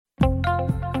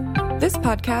This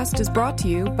podcast is brought to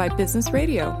you by Business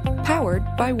Radio, powered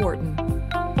by Wharton.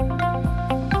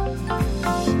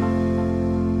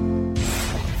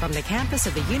 From the campus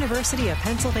of the University of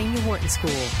Pennsylvania Wharton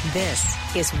School, this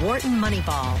is Wharton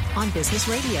Moneyball on Business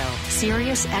Radio,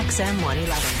 Sirius XM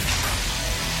 111.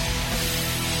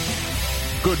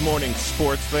 Good morning,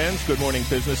 sports fans. Good morning,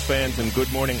 business fans, and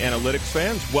good morning, analytics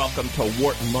fans. Welcome to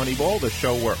Wharton Moneyball, the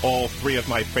show where all three of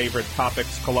my favorite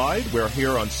topics collide. We're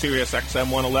here on Sirius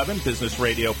XM 111, Business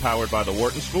Radio powered by the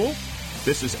Wharton School.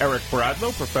 This is Eric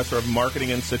Bradlow, Professor of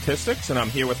Marketing and Statistics, and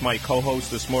I'm here with my co-host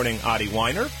this morning, Adi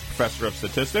Weiner, Professor of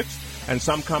Statistics, and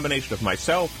some combination of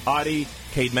myself, Adi,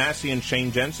 Cade Massey, and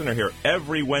Shane Jensen are here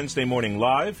every Wednesday morning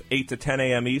live, 8 to 10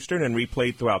 a.m. Eastern, and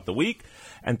replayed throughout the week.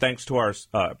 And thanks to our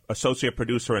associate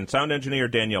producer and sound engineer,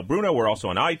 Danielle Bruno. We're also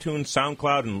on iTunes,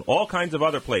 SoundCloud, and all kinds of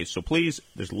other places. So please,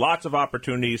 there's lots of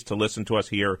opportunities to listen to us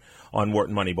here on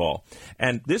Wharton Moneyball.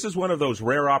 And this is one of those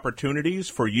rare opportunities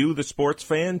for you, the sports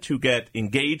fan, to get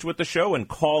engaged with the show and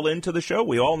call into the show.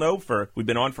 We all know we've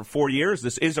been on for 4 years.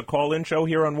 This is a call-in show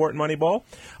here on Wharton Moneyball.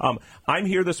 I'm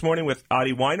here this morning with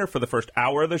Adi Weiner for the first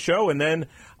hour of the show, and then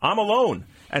I'm alone.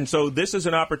 And so this is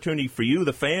an opportunity for you,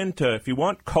 the fan, to, if you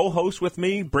want, co-host with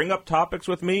me, bring up topics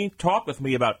with me, talk with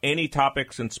me about any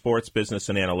topics in sports, business,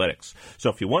 and analytics. So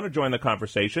if you want to join the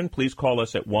conversation, please call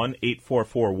us at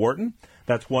 1-844-WHARTON.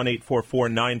 That's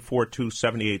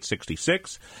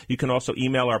 1-844-942-7866. You can also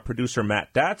email our producer,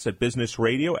 Matt Datz, at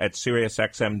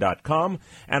businessradio@SiriusXM.com.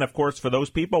 And, of course, for those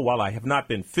people, while I have not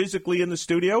been physically in the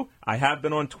studio, I have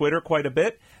been on Twitter quite a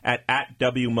bit at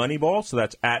 @WMoneyball. So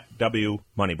that's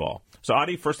 @WMoneyball. So,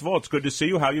 Adi, first of all, it's good to see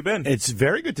you. How you been? It's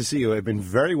very good to see you. I've been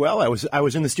very well. I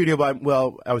was in the studio I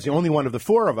was the only one of the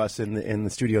four of us in the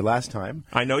studio last time.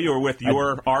 I know you were with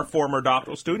our former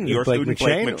doctoral student, your student,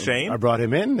 Blake McShane. I brought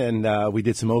him in, and we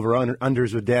did some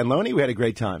over-unders with Dan Loney. We had a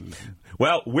great time.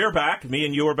 Well, we're back. Me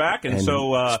and you are back. And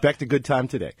so expect a good time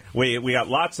today. We got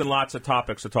lots and lots of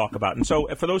topics to talk about. And so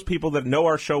for those people that know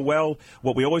our show well,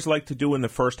 what we always like to do in the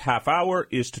first half hour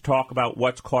is to talk about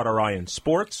what's caught our eye in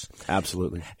sports.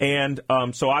 Absolutely. And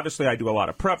so obviously I do a lot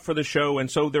of prep for the show. And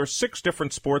so there are 6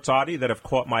 different sports, Adi, that have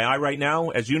caught my eye right now.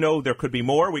 As you know, there could be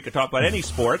more. We could talk about any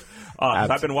sport.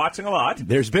 I've been watching a lot.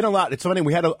 There's been a lot. It's funny.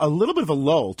 We had a little bit of a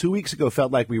lull. 2 weeks ago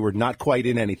felt like we were not quite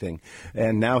in anything.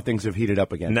 And now things have heated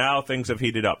up again. Have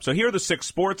heated up. So here are the 6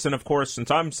 sports, and of course, since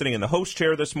I'm sitting in the host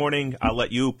chair this morning, I'll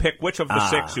let you pick which of the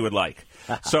 6 you would like.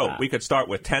 So we could start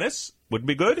with tennis. Would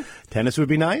be good. Tennis would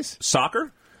be nice.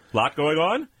 Soccer. A lot going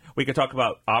on. We could talk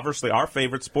about, obviously, our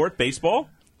favorite sport, baseball.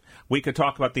 We could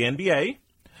talk about the NBA.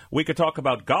 We could talk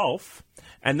about golf.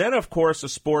 And then, of course, a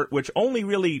sport which only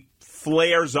really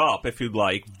flares up, if you'd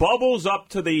like, bubbles up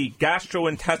to the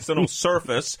gastrointestinal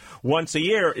surface once a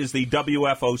year is the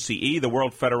WFOCE, the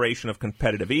World Federation of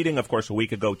Competitive Eating. Of course, a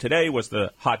week ago today was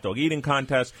the hot dog eating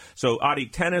contest. So, Adi,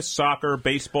 tennis, soccer,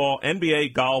 baseball,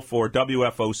 NBA, golf, or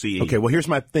WFOCE. Okay, well, here's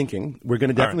my thinking. We're going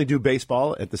to definitely do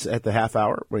baseball at the half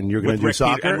hour, when you're going to do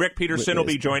soccer. And Rick Peterson will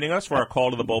be joining us for our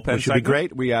call to the bullpen Which should be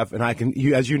great. We have, and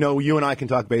as you know, you and I can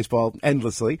talk baseball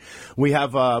endlessly. We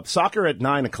have soccer at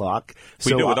 9 o'clock.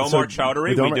 We do with Omar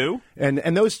Chowdhury, we do.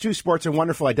 And those 2 sports are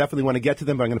wonderful. I definitely want to get to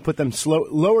them, but I'm going to put them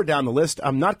lower down the list.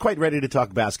 I'm not quite ready to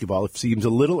talk basketball. It seems a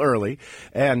little early.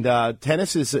 And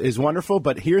tennis is wonderful,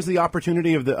 but here's the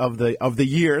opportunity of the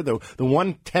year, the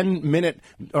one 10-minute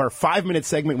or 5-minute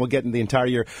segment we'll get in the entire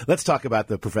year. Let's talk about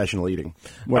the professional eating.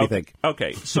 What do you think?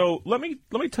 Okay, so let me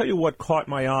tell you what caught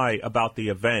my eye about the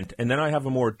event, and then I have a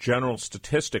more general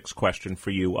statistics question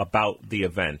for you about the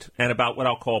event and about what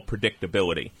I'll call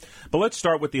predictability. But let's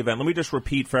start with the event. Let me just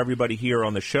repeat for everybody here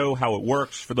on the show how it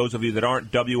works. For those of you that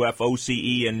aren't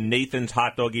WFOCE and Nathan's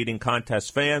Hot Dog Eating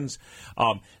Contest fans,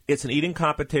 it's an eating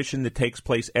competition that takes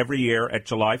place every year on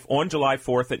July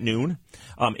 4th at noon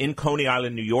in Coney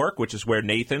Island, New York, which is where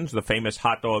Nathan's, the famous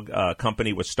hot dog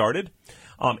company, was started.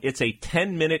 It's a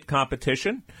 10-minute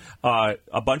competition.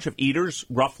 A bunch of eaters,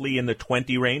 roughly in the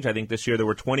 20 range, I think this year there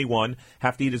were 21,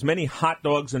 have to eat as many hot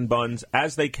dogs and buns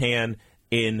as they can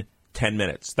in 10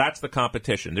 minutes. That's the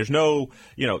competition. There's no,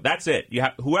 that's it.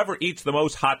 Whoever eats the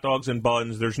most hot dogs and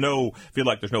buns, there's no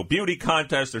beauty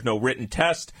contest, there's no written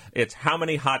test. It's how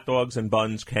many hot dogs and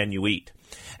buns can you eat?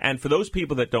 And for those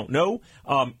people that don't know,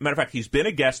 matter of fact, he's been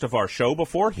a guest of our show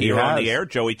before here on the air.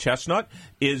 Joey Chestnut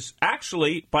is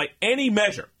actually, by any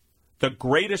measure, the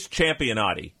greatest champion,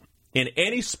 Adi, in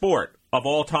any sport of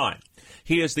all time.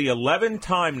 He is the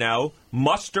 11-time now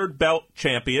mustard belt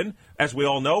champion. As we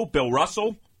all know, Bill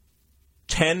Russell,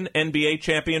 10 NBA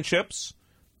championships.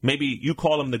 Maybe you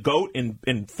call him the GOAT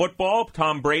in football.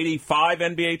 Tom Brady, 5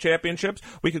 NBA championships.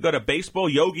 We could go to baseball.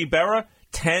 Yogi Berra,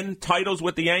 10 titles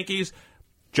with the Yankees.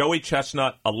 Joey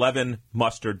Chestnut, 11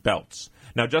 mustard belts.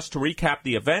 Now, just to recap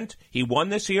the event, he won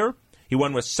this year. He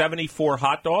won with 74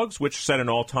 hot dogs, which set an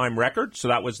all-time record. So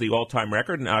that was the all-time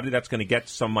record. And Adi, that's going to get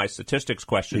some of my statistics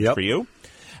questions for you.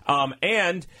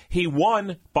 And he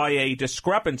won by a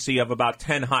discrepancy of about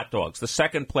 10 hot dogs. The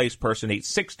second-place person ate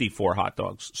 64 hot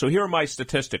dogs. So here are my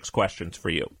statistics questions for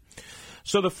you.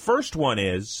 So the first one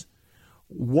is,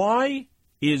 why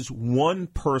is one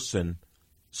person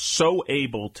so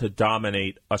able to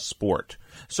dominate a sport?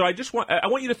 So I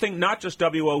want you to think not just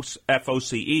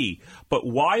WFOCE, but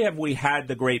why have we had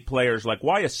the great players? Like,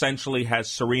 why essentially has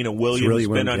Serena Williams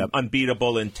been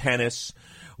unbeatable in tennis?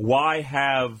 Why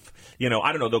have, I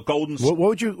don't know, the Golden State...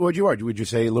 What would you argue? Would you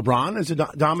say LeBron is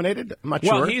dominated? I'm not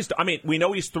sure. Well, we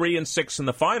know he's 3-6 in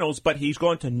the finals, but he's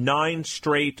going to 9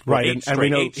 straight, right? Eight straight, we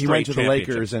know he went to the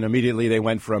Lakers, and immediately they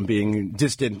went from being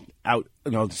distant out,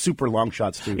 super long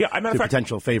shots to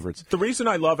potential favorites. The reason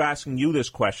I love asking you this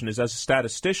question is, as a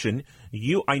statistician,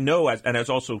 I know, and as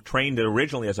also trained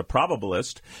originally as a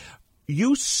probabilist,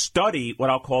 you study what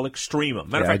I'll call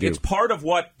extremum. Matter of fact, it's part of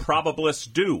what probabilists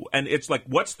do. And it's like,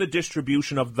 what's the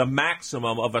distribution of the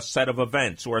maximum of a set of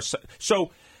events?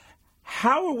 So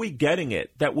how are we getting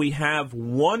it that we have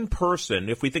one person,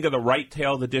 if we think of the right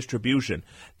tail of the distribution,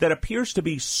 that appears to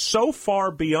be so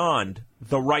far beyond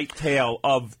the right tail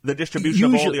of the distribution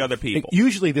of all the other people?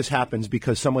 Usually this happens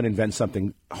because someone invents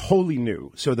something wholly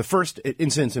new. So the first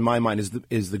instance in my mind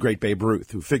is the great Babe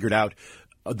Ruth, who figured out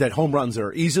that home runs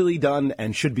are easily done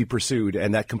and should be pursued,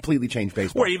 and that completely changed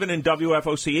baseball. Or even in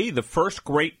WFOCE, the first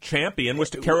great champion was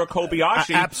Takara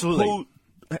Kobayashi, absolutely, who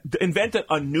invented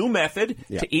a new method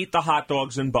to eat the hot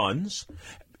dogs and buns.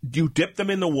 You dip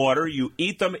them in the water, you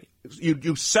eat them,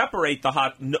 you separate the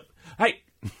hot... Hey...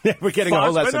 We're getting a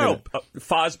whole lesson in it. Dick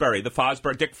Fosbury.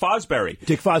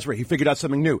 Dick Fosbury, he figured out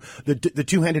something new. The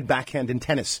two-handed backhand in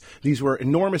tennis. These were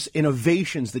enormous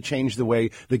innovations that changed the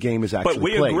way the game is actually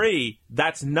played. But we agree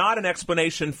that's not an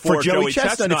explanation for Joey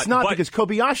Chestnut. It's not, because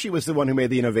Kobayashi was the one who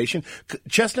made the innovation.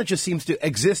 Chestnut just seems to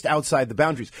exist outside the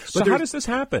boundaries. But so how does this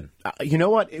happen? You know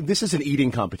what? This is an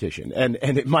eating competition, and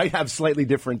it might have slightly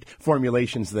different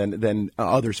formulations than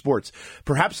other sports.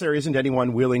 Perhaps there isn't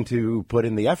anyone willing to put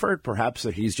in the effort. Perhaps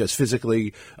he's just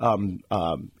physically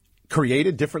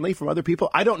created differently from other people.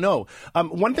 I don't know.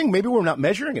 One thing, maybe we're not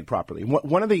measuring it properly.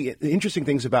 One of the interesting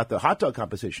things about the hot dog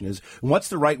competition is, what's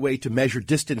the right way to measure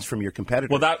distance from your competitor?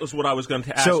 Well, that was what I was going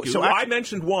to ask you. So I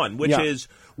mentioned one, which is,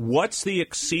 what's the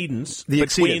exceedance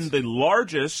between the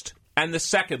largest and the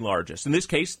second largest? In this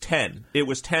case, 10. It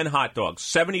was 10 hot dogs,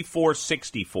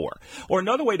 74-64. Or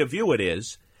another way to view it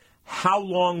is, how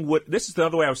long this is the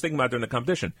other way I was thinking about during the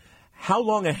competition. How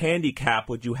long a handicap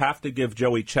would you have to give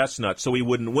Joey Chestnut so he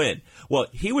wouldn't win? Well,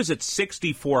 he was at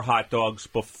 64 hot dogs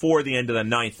before the end of the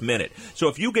 9th minute. So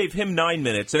if you gave him 9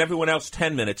 minutes and everyone else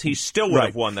 10 minutes, he still would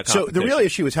have won the competition. So the real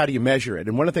issue is, how do you measure it?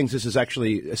 And one of the things, this is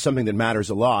actually something that matters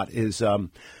a lot, is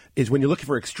when you're looking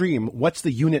for extreme, what's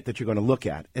the unit that you're going to look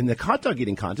at? In the hot dog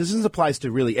eating contest, this applies to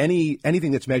really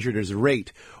anything that's measured as a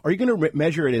rate. Are you going to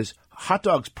measure it as hot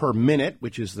dogs per minute,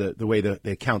 which is the way that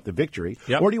they count the victory,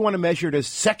 or do you want to measure it as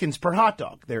seconds per hot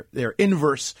dog? They're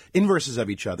inverses of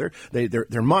each other. They're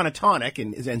monotonic,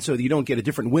 and so you don't get a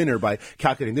different winner by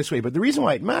calculating this way. But the reason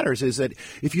why it matters is that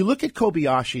if you look at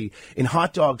Kobayashi in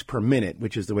hot dogs per minute,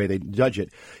 which is the way they judge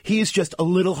it, he's just a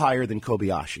little higher than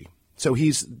Kobayashi. So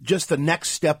he's just the next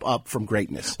step up from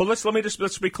greatness. Well,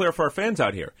 let's be clear for our fans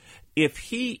out here. If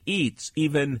he eats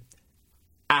even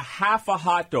a half a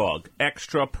hot dog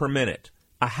extra per minute,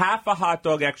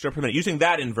 using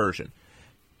that inversion,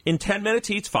 in 10 minutes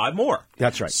he eats 5 more.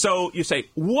 That's right. So you say,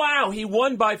 wow, he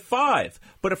won by 5.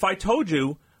 But if I told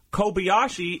you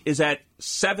Kobayashi is at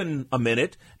 7 a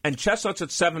minute and Chestnut's at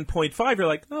 7.5, you're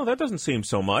like, oh, that doesn't seem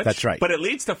so much. That's right. But it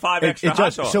leads to 5 extra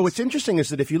hot dogs. So what's interesting is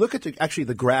that if you look at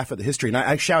the graph of the history, and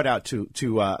I shout out to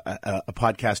a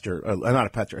podcaster, not a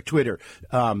podcaster, a Twitter,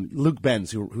 Luke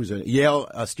Benz, who's a Yale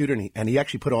student, and he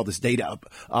actually put all this data up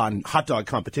on hot dog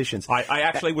competitions. I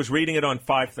actually was reading it on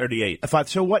 538.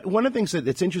 So one of the things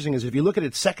that's interesting is, if you look at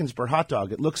it seconds per hot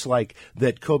dog, it looks like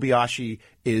that Kobayashi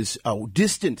is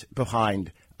distant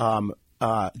behind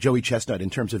Joey Chestnut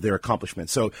in terms of their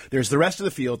accomplishments. So there's the rest of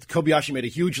the field. Kobayashi made a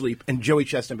huge leap, and Joey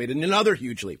Chestnut made another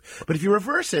huge leap. But if you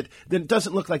reverse it, then it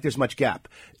doesn't look like there's much gap.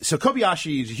 So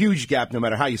Kobayashi is a huge gap no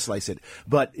matter how you slice it,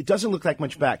 but it doesn't look like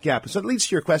much gap. So it leads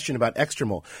to your question about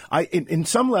extremal. In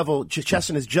some level,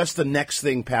 Chestnut is just the next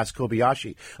thing past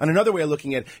Kobayashi. On another way of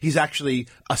looking at it, he's actually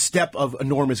a step of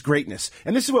enormous greatness.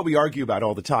 And this is what we argue about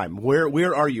all the time. Where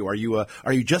are you? Are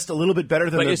you just a little bit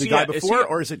better than the guy before,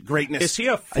 or is it greatness? Is he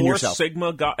a 4 sigma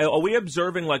stigma? Are we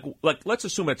observing, like let's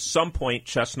assume at some point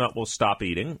Chestnut will stop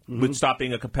eating, would stop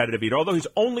being a competitive eater, although he's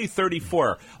only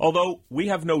 34. Although we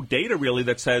have no data really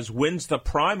that says when's the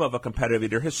prime of a competitive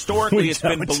eater. Historically, it's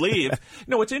been believed.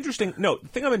 No, it's interesting. No, the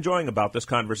thing I'm enjoying about this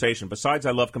conversation, besides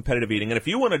I love competitive eating, and if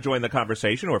you want to join the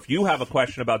conversation or if you have a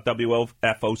question about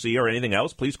WFOC or anything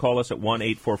else, please call us at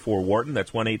 1-844-WHARTON.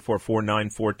 That's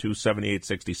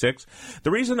 1-844-942-7866.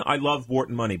 The reason I love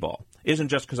Wharton Moneyball isn't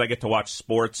just because I get to watch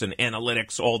sports and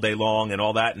analytics all day long and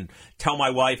all that and tell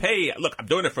my wife, hey, look, I'm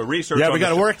doing it for research. Yeah, we got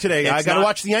to work today. I got to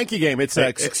watch the Yankee game. It's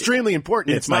extremely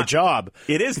important. It's my job.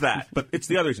 It is that, but it's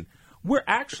the other reason. We're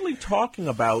actually talking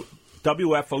about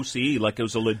WFOCE like it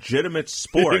was a legitimate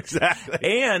sport.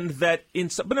 Exactly. And that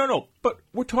but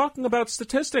we're talking about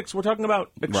statistics. We're talking about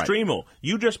extremal. Right.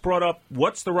 You just brought up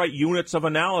what's the right units of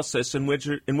analysis in which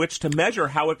to measure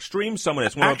how extreme someone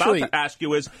is. What I'm about to ask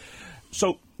you is,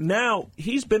 so now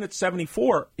he's been at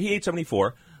 74. He ate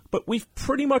 74. But we've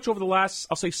pretty much over the last,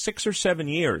 I'll say 6 or 7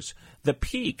 years, the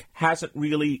peak hasn't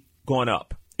really gone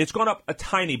up. It's gone up a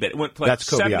tiny bit. It went from like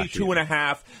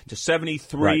 72.5 to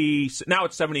 73. Right. Now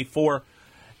it's 74.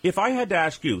 If I had to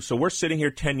ask you, so we're sitting here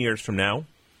 10 years from now,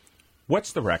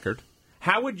 what's the record?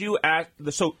 How would you ask?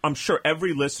 So I'm sure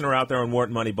every listener out there on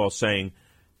Wharton Moneyball saying,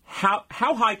 how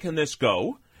high can this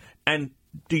go? And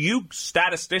do you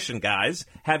statistician guys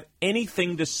have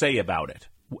anything to say about it?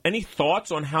 Any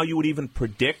thoughts on how you would even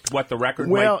predict what the record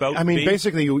might be? Well, I mean,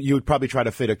 basically, you would probably try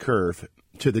to fit a curve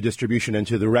to the distribution and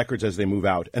to the records as they move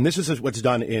out. And this is what's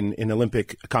done in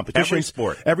Olympic competitions.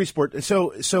 Every sport.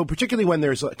 So particularly when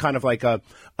there's kind of like a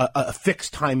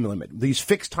fixed time limit. These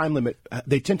fixed time limit,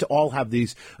 they tend to all have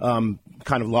these kind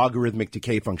of logarithmic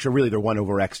decay function. Really, they're 1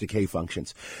 over x decay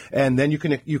functions. And then you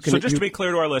can. So just to be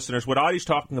clear to our listeners, what Adi's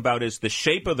talking about is the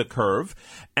shape of the curve,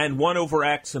 and 1 over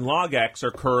x and log x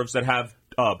are curves that have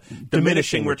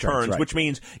diminishing returns, right. Which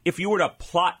means if you were to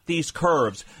plot these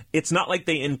curves, it's not like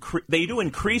they do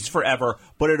increase forever,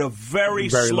 but at a very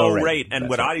slow rate. And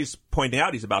what Adi's pointing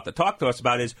out, he's about to talk to us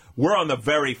about, is we're on the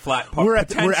very flat part. We're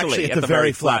actually at the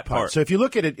very flat part. So if you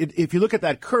look at it, if you look at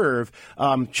that curve,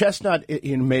 Chestnut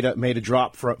made a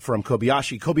drop from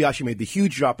Kobayashi. Kobayashi made the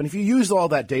huge drop, and if you use all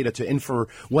that data to infer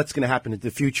what's going to happen in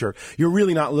the future, you're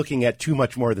really not looking at too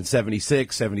much more than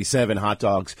 76, 77 hot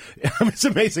dogs. It's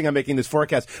amazing I'm making this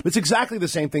forecast. But it's exactly the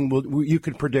same thing you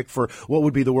could predict for what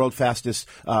would be the world's fastest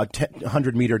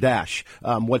 100-meter dash.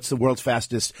 What's the world's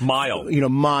fastest mile?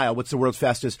 Mile. What's the world's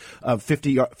fastest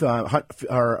 50 or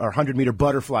 100-meter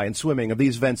butterfly in swimming? Of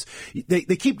these events,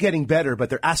 they keep getting better, but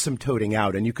they're asymptoting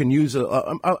out, and you can use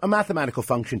a mathematical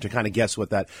function to kind of guess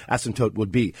what that asymptote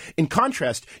would be. In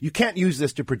contrast, you can't use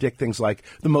this to predict things like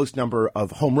the most number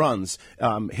of home runs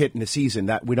hit in a season.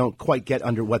 That we don't quite get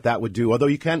under what that would do. Although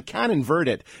you can invert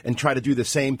it and try to do the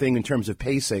same thing in terms of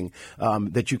pacing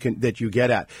that you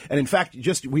get at. And in fact,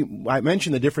 I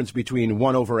mentioned the difference between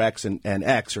 1 over x and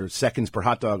x, or seconds per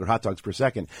hot dog or hot dogs per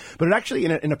second. But it actually,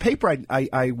 in a paper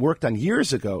I worked on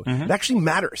years ago, it actually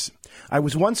matters. I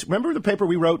was once, remember the paper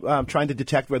we wrote trying to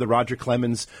detect whether Roger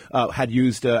Clemens had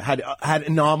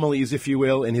anomalies, if you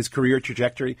will, in his career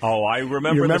trajectory? Oh, I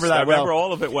remember that. I remember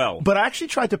all of it well. But I actually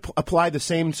tried to apply the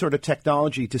same sort of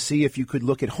technology to see if you could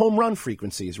look at home run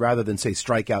frequencies rather than, say,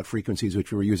 strikeout frequencies,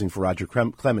 which we were using for Roger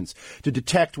Clemens, to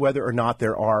detect whether or not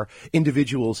there are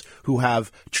individuals who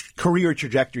have career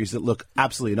trajectories that look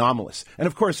absolutely anomalous. And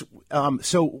of course,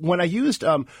 so when I used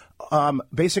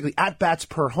basically at-bats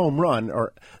per home run,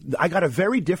 I got a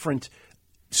very different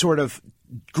sort of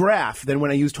graph than when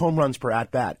I used home runs per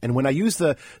at-bat. And when I used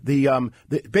the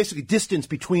basically distance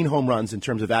between home runs in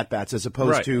terms of at-bats as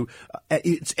opposed to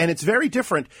it's very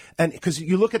different. And because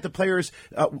you look at the players,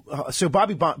 so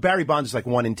Barry Bonds is like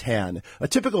 1 in 10. A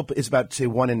typical is about, say,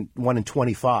 1 in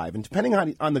 25. And depending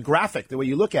on the graphic, the way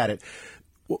you look at it,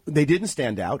 they didn't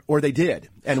stand out, or they did.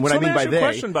 And what I mean by they...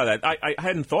 question by that. I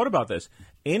hadn't thought about this.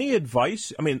 Any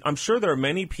advice? I mean, I'm sure there are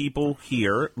many people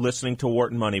here listening to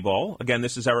Wharton Moneyball. Again,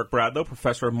 this is Eric Bradlow,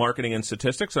 professor of marketing and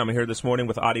statistics. I'm here this morning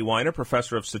with Adi Weiner,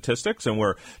 professor of statistics, and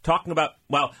we're talking about,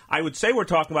 well, I would say we're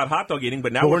talking about hot dog eating,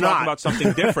 but now we're talking about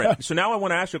something different. So now I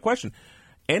want to ask you a question.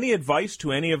 Any advice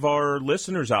to any of our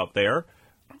listeners out there?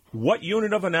 What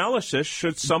unit of analysis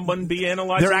should someone be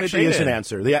analyzing the data? There actually is an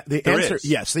answer. The answer, is.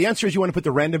 Yes. The answer is you want to put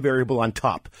the random variable on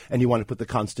top, and you want to put the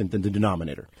constant in the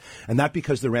denominator. And that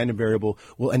because the random variable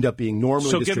will end up being normally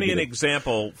distributed. So give me an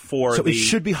example for it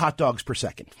should be hot dogs per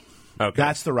second. Okay.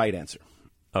 That's the right answer.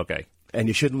 Okay. And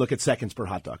you shouldn't look at seconds per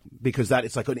hot dog because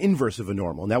it's like an inverse of a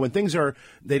normal. Now, when things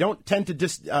they don't tend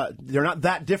to they're not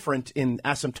that different in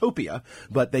asymptopia,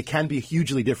 but they can be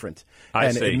hugely different.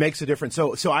 And it makes a difference.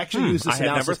 So I actually use this analysis. I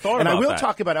had never thought and about I will that.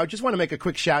 talk about, I just want to make a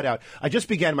quick shout out. I just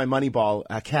began my Moneyball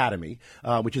Academy,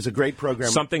 which is a great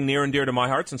program. Something near and dear to my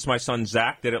heart since my son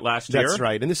Zach did it last year. That's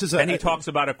right. And this is and he talks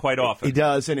about it quite often. He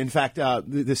does. And in fact,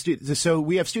 so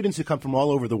we have students who come from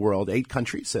all over the world, 8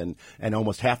 countries and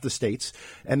almost half the states.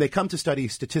 And they come to study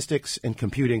statistical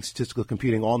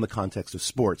computing, all in the context of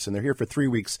sports. And they're here for 3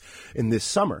 weeks in this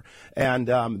summer. And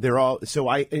I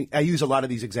use a lot of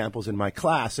these examples in my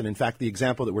class. And in fact, the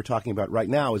example that we're talking about right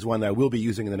now is one that I will be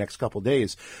using in the next couple of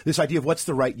days. This idea of what's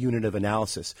the right unit of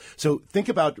analysis. So think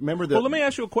about, Well, let me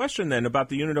ask you a question then about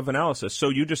the unit of analysis. So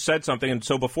you just said something, and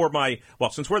so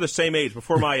since we're the same age,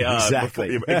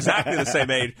 exactly the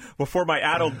same age, before my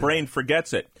adult brain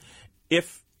forgets it,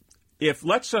 if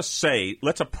let's just say,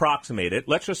 let's approximate it,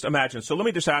 let's just imagine, so let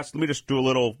me just do a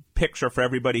little picture for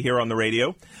everybody here on the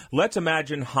radio. Let's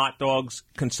imagine hot dogs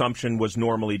consumption was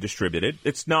normally distributed.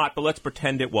 It's not, but let's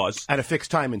pretend it was. At a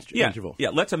fixed time interval. Yeah,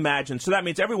 let's imagine. So that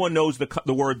means everyone knows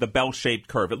the word, the bell-shaped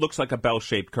curve. It looks like a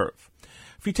bell-shaped curve.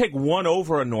 If you take 1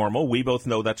 over a normal, we both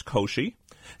know that's koshy.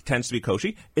 Tends to be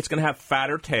koshy. It's going to have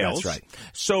fatter tails. That's right.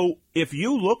 So if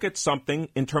you look at something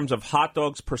in terms of hot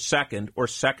dogs per second or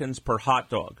seconds per hot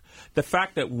dog, the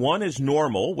fact that one is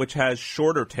normal, which has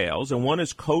shorter tails, and one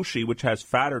is koshy, which has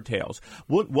fatter tails,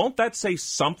 won't that say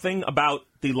something about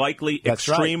the likely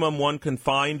extremum one can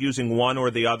find using one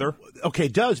or the other? Okay,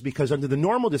 it does, because under the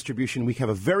normal distribution, we have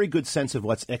a very good sense of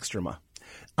what's extrema.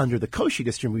 Under the koshy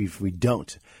distribution, we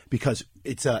don't, because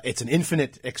it's an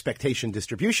infinite expectation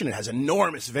distribution. It has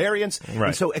enormous variance, right.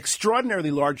 And so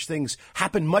extraordinarily large things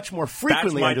happen much more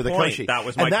frequently under the koshy. That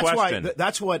was my question.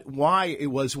 That's why it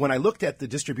was when I looked at the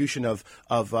distribution of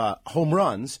home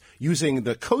runs using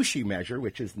the koshy measure,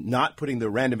 which is not putting the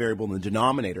random variable in the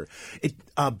denominator.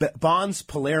 Bonds,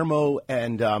 Palermo,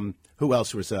 and who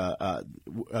else was there's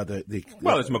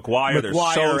McGuire, there's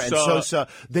Sosa. and Sosa.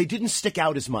 They didn't stick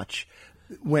out as much.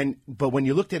 But when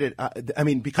you looked at it,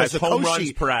 because as the home koshy,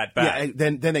 runs per at bat, yeah,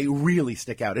 then they really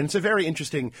stick out, and it's a very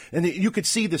interesting. And you could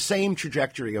see the same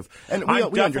trajectory of. And I'm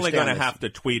definitely going to have to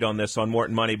tweet on this on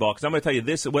Wharton Moneyball, because I'm going to tell you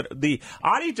this: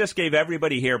 Adi just gave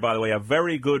everybody here, by the way, a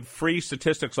very good free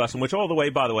statistics lesson, which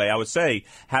I would say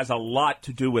has a lot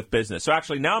to do with business. So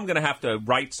actually, now I'm going to have to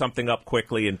write something up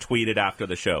quickly and tweet it after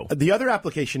the show. The other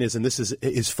application is, and this is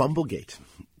Fumblegate.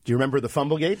 Do you remember the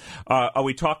Fumblegate? Are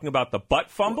we talking about the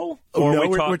butt fumble? Or no,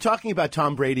 we're talking about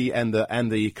Tom Brady and the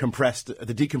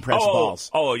decompressed balls.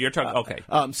 Oh, you're talking okay.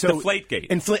 Deflategate.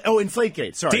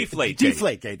 Inflategate. Sorry,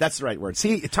 Deflategate. That's the right word.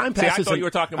 See, time passes. I thought you were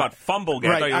talking about Fumblegate.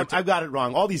 Right, I've got it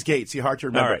wrong. All these gates, hard to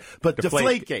remember. Right. But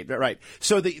Deflategate, right?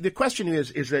 So the question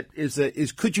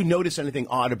is could you notice anything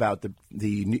odd about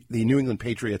the New England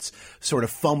Patriots sort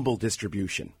of fumble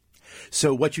distribution?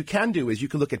 So what you can do is you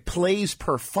can look at plays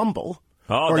per fumble.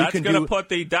 Oh, that's going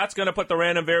to put the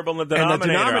random variable in the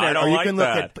denominator. I don't like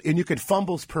that. And you could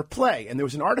fumbles per play. And there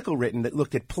was an article written that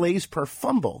looked at plays per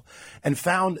fumble and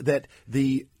found that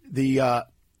the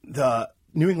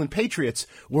New England Patriots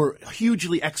were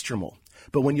hugely extremal.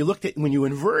 But when you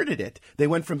inverted it, they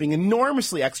went from being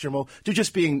enormously extremal to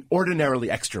just being ordinarily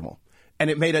extremal. And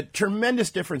it made a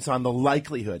tremendous difference on the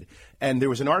likelihood. And there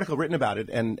was an article written about it,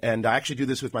 and I actually do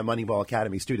this with my Moneyball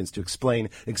Academy students to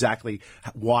explain exactly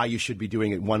why you should be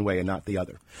doing it one way and not the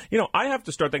other. I have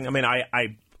to start thinking,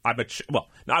 I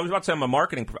was about to say I'm a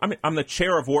marketing. I'm the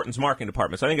chair of Wharton's marketing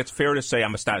department. So I think it's fair to say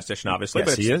I'm a statistician, obviously.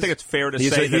 Yes, but I think it's fair to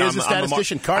say that he is a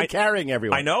statistician, card carrying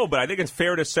everyone. I know, but I think it's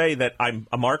fair to say that I'm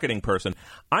a marketing person.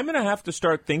 I'm going to have to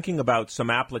start thinking about some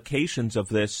applications of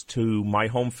this to my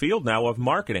home field now of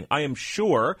marketing. I am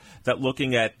sure that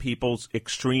looking at people's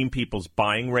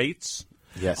buying rates.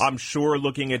 Yes. I'm sure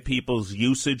looking at people's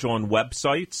usage on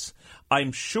websites.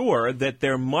 I'm sure that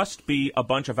there must be a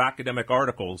bunch of academic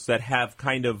articles that have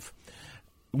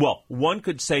one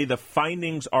could say the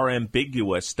findings are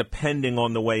ambiguous depending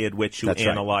on the way in which you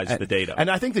analyze the data. And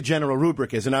I think the general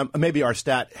rubric is, and maybe our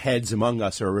stat heads among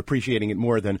us are appreciating it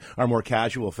more than our more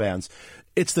casual fans,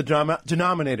 it's the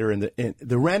denominator in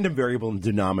the random variable in the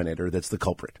denominator that's the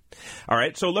culprit. All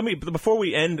right. So before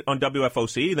we end on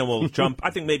WFOCE, then we'll jump.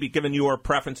 I think maybe given your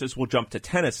preferences, we'll jump to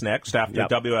tennis next after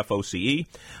WFOCE.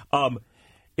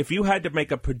 If you had to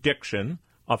make a prediction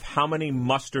of how many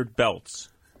mustard belts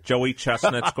Joey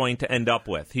Chestnut's going to end up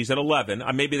with, he's at 11.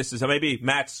 Maybe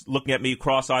Matt's looking at me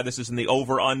cross-eyed. This is in the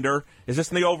over/under. Is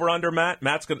this in the over/under, Matt?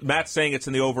 Matt's saying it's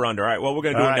in the over/under. All right. Well, we're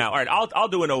going to do it now. All right. I'll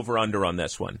do an over/under on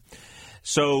this one.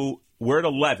 So we're at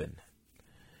 11.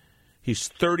 He's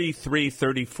 33,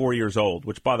 34 years old,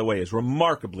 which, by the way, is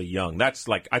remarkably young. That's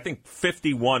like, I think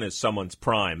 51 is someone's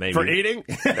prime, maybe. For eating?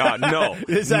 No.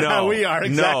 Is that how we are?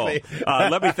 Exactly. No.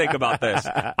 Let me think about this.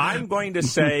 I'm going to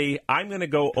say I'm going to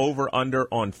go over-under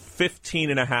on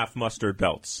 15.5 mustard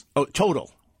belts. Oh, total.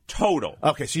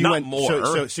 Okay, so you not went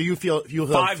more. So you feel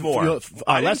 5 more.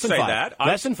 I less didn't than say 5. that.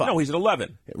 Less than 5. No, he's at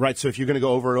 11. Right. So if you're going to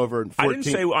go over and over, 14, I didn't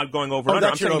say I'm going over under.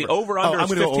 I'm saying the over-under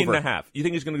is 15.5. You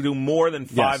think he's going to do more than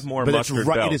 5 more but mustard it's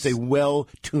right. belts? It is a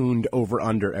well-tuned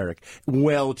over-under, Eric.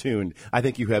 Well-tuned. I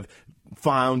think you have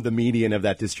found the median of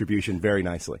that distribution very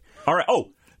nicely. All right.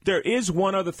 Oh, there is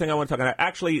one other thing I want to talk about.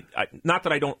 Actually, not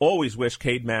that I don't always wish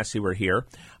Cade Massey were here.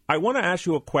 I want to ask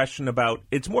you a question about,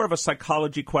 it's more of a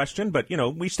psychology question, but,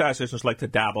 we statisticians like to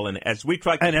dabble in, as we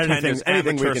try to pretend as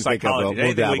amateur psychology.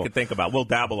 Anything we can think about, we'll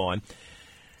dabble on.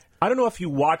 I don't know if you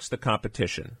watched the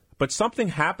competition, but something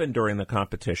happened during the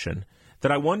competition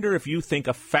that I wonder if you think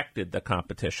affected the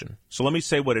competition. So let me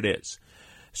say what it is.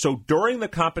 So during the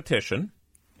competition,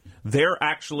 there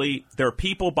are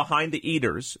people behind the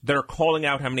eaters that are calling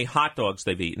out how many hot dogs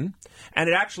they've eaten, and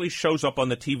it actually shows up on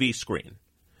the TV screen.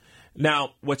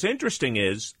 Now, what's interesting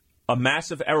is a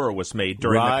massive error was made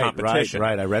during the competition.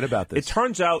 Right. I read about this. It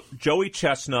turns out Joey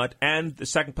Chestnut and the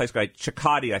second place guy,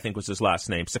 Cicciotti, I think was his last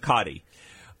name, Cicciotti,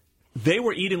 they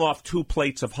were eating off 2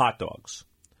 plates of hot dogs.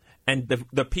 And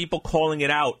the people calling it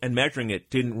out and measuring it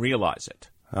didn't realize it.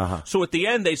 Uh-huh. So at the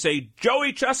end, they say,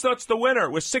 Joey Chestnut's the winner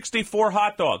with 64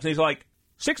 hot dogs. And he's like,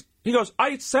 he goes,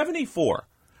 I ate 74.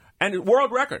 And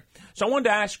world record. So I wanted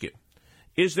to ask you,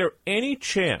 is there any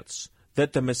chance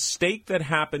that the mistake that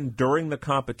happened during the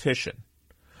competition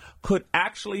could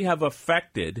actually have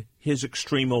affected his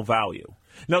extremal value?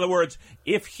 In other words,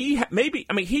 if maybe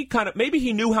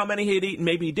he knew how many he had eaten,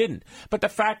 maybe he didn't. But the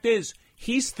fact is,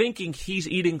 he's thinking he's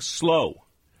eating slow.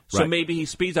 So maybe he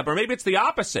speeds up. Or maybe it's the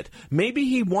opposite. Maybe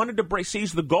he wanted to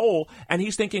seize the goal, and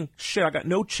he's thinking, shit, I got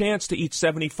no chance to eat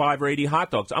 75 or 80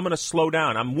 hot dogs. I'm going to slow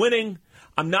down. I'm winning.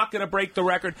 I'm not going to break the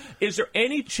record. Is there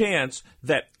any chance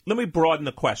that, let me broaden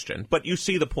the question, but you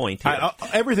see the point here.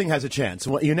 Everything has a chance.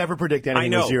 You never predict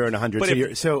anything with 0 and 100.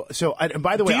 And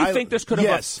by the way, do you think this could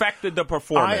have affected the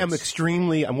performance?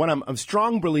 I'm a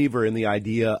strong believer in the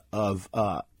idea of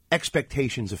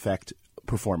expectations affect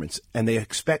performance, and they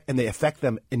affect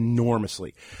them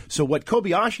enormously. So what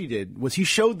Kobayashi did was he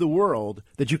showed the world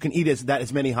that you can eat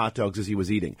as many hot dogs as he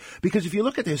was eating. Because if you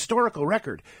look at the historical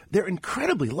record, they're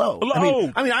incredibly low.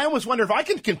 I mean, I almost wonder if I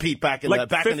can compete back in the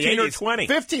 15 or 20.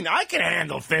 15, I can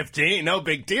handle 15. No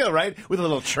big deal, right? With a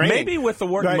little training. Maybe with the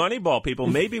Wharton Moneyball people,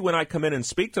 maybe when I come in and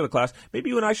speak to the class, maybe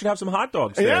you and I should have some hot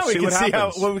dogs there. Yeah, we can see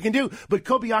what we can do. But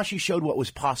Kobayashi showed what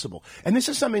was possible. And this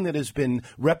is something that has been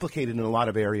replicated in a lot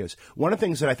of areas. One of the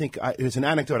things that I think is an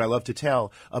anecdote I love to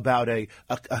tell about a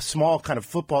small kind of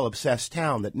football-obsessed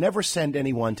town that never sent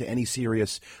anyone to any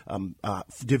serious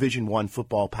Division I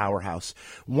football powerhouse.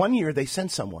 One year they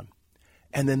sent someone,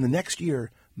 and then the next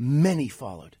year many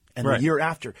followed, and the year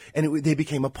after, and they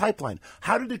became a pipeline.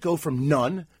 How did it go from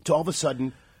none to all of a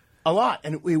sudden a lot?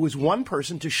 And it was one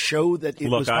person to show that it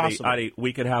was possible. Adi,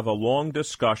 we could have a long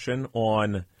discussion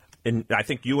on, and I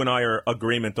think you and I are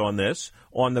agreement on this,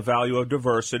 on the value of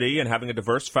diversity and having a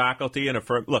diverse faculty. And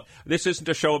look, this isn't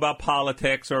a show about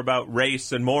politics or about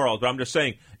race and morals, but I'm just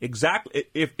saying, exactly,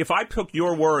 if I took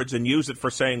your words and used it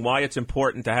for saying why it's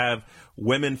important to have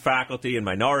women faculty and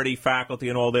minority faculty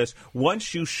and all this,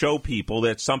 once you show people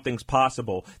that something's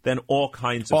possible, then all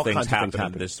kinds of things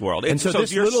happen in this world. And so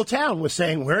this little town was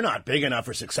saying, we're not big enough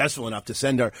or successful enough to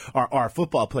send our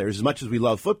football players, as much as we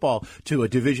love football, to a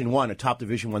Division I, a top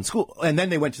Division I school. And then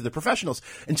they went to the professionals.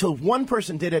 Until one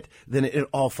person did it, then it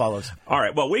all follows. All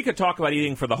right. Well, we could talk about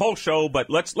eating for the whole show, but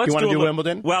let's you want to do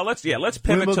Wimbledon? Well, let's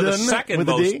pivot Wimbledon,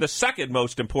 to the second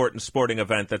most important sporting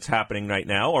event that's happening right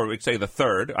now, or we'd say the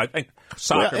third. I think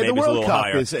soccer maybe is a little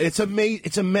higher.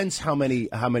 It's immense how many.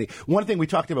 One thing we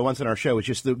talked about once on our show is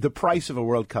just the price of a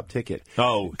World Cup ticket.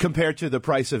 Oh, compared to the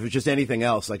price of just anything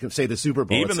else, like say the Super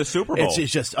Bowl. Even the Super Bowl,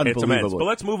 it's just unbelievable. It's immense. But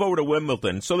let's move over to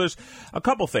Wimbledon. So there's a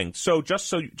couple things. So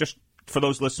just for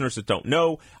those listeners that don't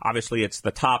know, obviously it's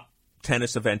the top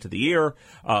tennis event of the year.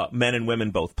 Men and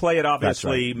women both play it,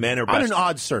 obviously. Right. Men are best on an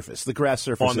odd surface, the grass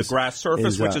surface. On the grass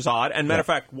surface, which is odd. And matter of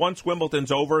fact, once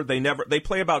Wimbledon's over, they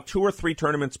play about 2 or 3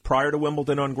 tournaments prior to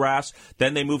Wimbledon on grass.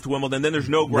 Then they move to Wimbledon. Then there's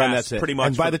no grass, pretty much.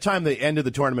 And by the time the end of the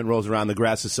tournament rolls around, the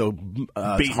grass is so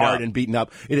hard and beaten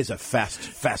up. It is a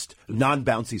fast,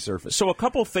 non-bouncy surface. So a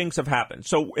couple things have happened.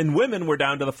 So in women, we're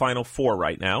down to the final 4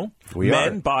 right now.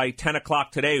 Men, by 10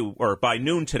 o'clock today, or by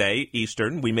noon today,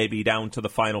 Eastern, we may be down to the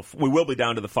final. We will be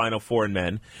down to the Final Four in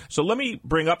men. So let me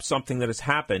bring up something that has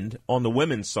happened on the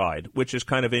women's side, which is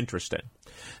kind of interesting.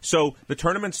 So the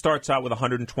tournament starts out with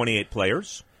 128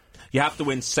 players. You have to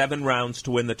win 7 rounds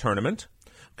to win the tournament.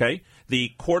 Okay?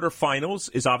 The quarterfinals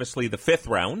is obviously the 5th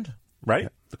round, right?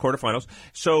 The quarterfinals.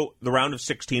 So the round of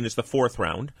 16 is the 4th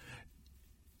round.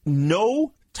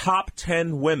 No top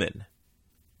 10 women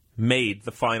made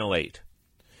the final 8.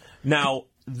 Now,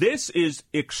 this is,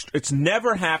 it's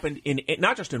never happened in,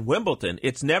 not just in Wimbledon,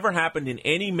 it's never happened in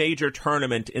any major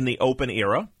tournament in the Open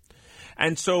era.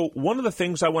 And so one of the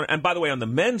things I want, and by the way, on the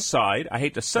men's side, I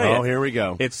hate to say it. Oh, here we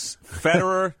go. It's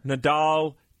Federer,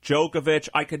 Nadal, Djokovic.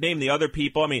 I could name the other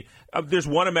people. I mean, there's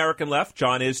one American left,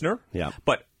 John Isner. Yeah.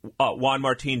 But Juan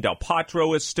Martín Del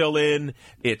Potro is still in.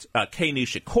 It's Kei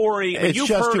Nishikori. It's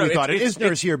just who we thought.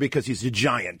 Isner's here because he's a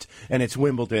giant, and it's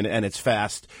Wimbledon, and it's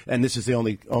fast, and this is the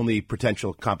only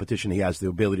potential competition he has the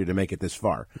ability to make it this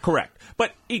far. Correct.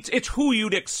 But it's who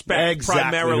you'd expect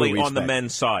primarily on the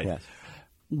men's side. Yes.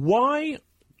 Why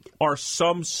are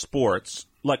some sports,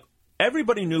 like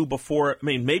everybody knew before, I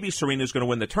mean, maybe Serena's going to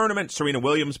win the tournament. Serena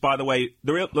Williams, by the way,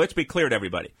 let's be clear to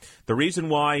everybody. The reason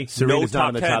why Serena's no not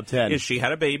in the top 10 is she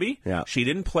had a baby. Yeah. She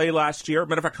didn't play last year.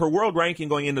 Matter of fact, her world ranking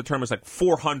going into the tournament is like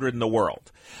 400 in the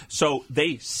world. So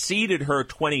they seeded her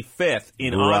 25th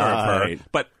in honor of her.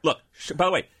 But look, by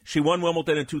the way, she won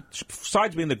Wimbledon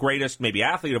besides being the greatest maybe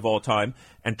athlete of all time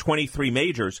and 23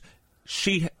 majors.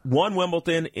 She won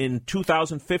Wimbledon in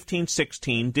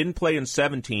 2015-16, didn't play in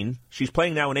 17. She's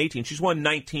playing now in 18. She's won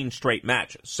 19 straight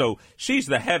matches. So she's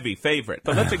the heavy favorite.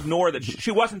 But let's ignore that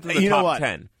she wasn't in the top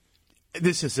 10.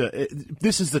 This is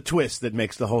the twist that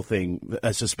makes the whole thing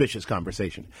a suspicious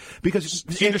conversation because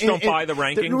you just don't buy the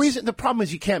rankings. The problem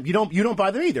is you don't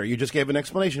buy them either. You just gave an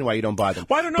explanation why you don't buy them.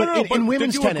 Well, no. In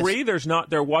women's did you tennis, agree?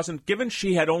 There wasn't. Given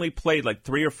she had only played like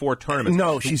 3 or 4 tournaments.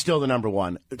 No, she's still the number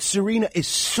one. Serena is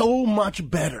so much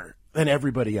better than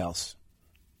everybody else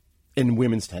in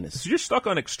women's tennis. So you're stuck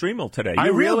on Extremal today.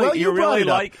 You really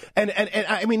like, and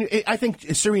I mean, I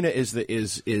think Serena is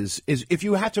if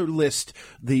you had to list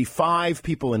the 5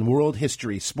 people in world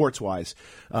history, sports wise,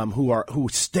 who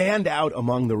stand out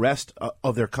among the rest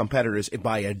of their competitors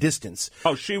by a distance.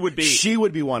 Oh, she would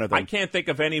be one of them. I can't think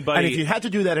of anybody. And if you had to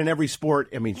do that in every sport,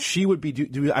 I mean, she would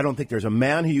be. I don't think there's a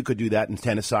man who you could do that in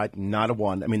tennis side. Not a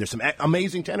one. I mean, there's some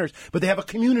amazing tenors, but they have a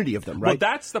community of them, right? Well,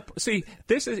 that's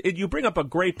this is. You bring up a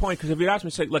great point. Because if you'd ask me,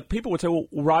 say, like, people would say, well,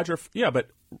 Roger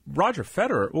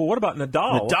Federer. Well, what about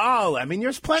Nadal? I mean,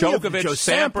 there's plenty Djokovic, of Joe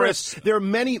Sampras. There are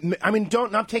many. I mean,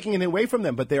 not taking it away from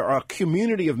them, but there are a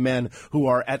community of men who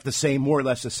are at more or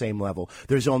less the same level.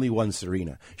 There's only one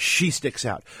Serena. She sticks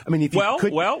out. I mean, if you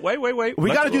wait.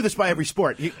 We got to do this by every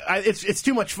sport. It's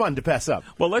too much fun to pass up.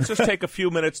 Well, let's just take a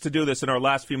few minutes to do this in our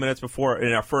last few minutes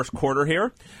in our first quarter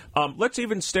here. Let's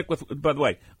even stick with. By the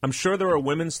way, I'm sure there are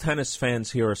women's tennis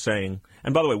fans here saying,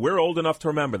 and by the way, we're old enough to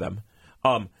remember them.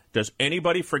 Does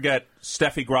anybody forget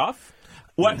Steffi Graf?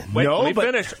 What? Wait, no, let me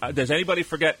finish. Does anybody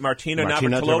forget Martina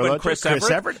Navratilova and Chris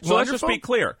Evert? So let's just be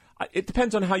clear. It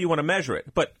depends on how you want to measure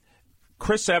it. But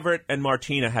Chris Evert and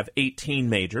Martina have 18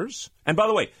 majors. And by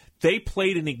the way, they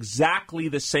played in exactly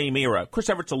the same era. Chris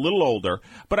Everett's a little older,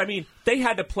 but I mean, they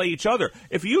had to play each other.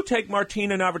 If you take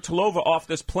Martina Navratilova off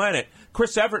this planet,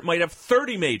 Chris Everett might have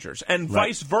 30 majors, and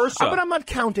vice versa. But I'm not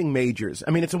counting majors. I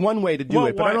mean, it's one way to do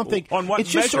it, but I don't think it's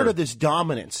just sort of this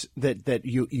dominance that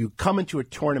you come into a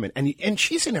tournament, and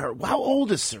she's in her. How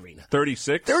old is Serena?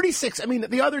 36. 36. I mean,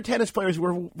 the other tennis players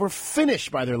were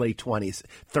finished by their late 20s,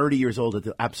 30 years old at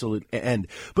the absolute end.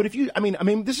 But if you, I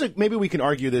mean, this is maybe we can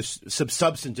argue this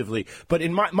substantively. But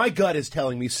in my gut is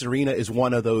telling me Serena is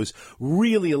one of those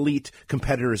really elite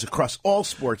competitors across all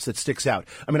sports that sticks out.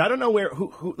 I mean, I don't know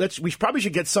we probably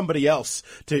should get somebody else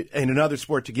in another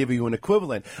sport to give you an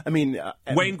equivalent. I mean,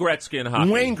 Wayne Gretzky in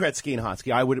hockey. Wayne Gretzky in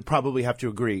hockey, I would probably have to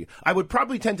agree. I would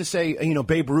probably tend to say,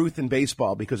 Babe Ruth in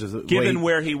baseball because of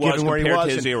where he was compared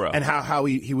to his era, and how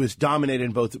he was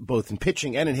dominated both in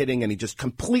pitching and in hitting, and he just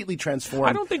completely transformed.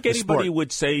 I don't think anybody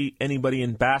would say anybody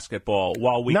in basketball.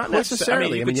 While we not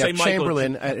necessarily. I mean, you have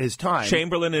Chamberlain at his time.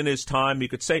 Chamberlain in his time. You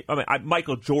could say,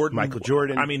 Michael Jordan.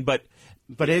 I mean, but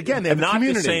again, they have not a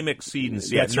community. The same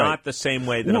exceedance. Yeah, That's not right. The same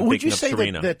way that I'm thinking of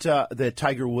Serena. Would you say that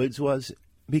Tiger Woods was?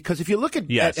 Because if you look at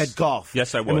golf,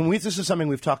 yes, I would. This is something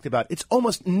we've talked about. It's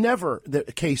almost never the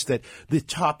case that the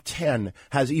top 10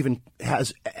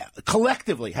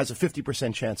 collectively has a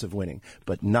 50% chance of winning,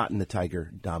 but not in the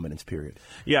Tiger dominance period.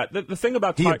 Yeah, the thing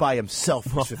about he by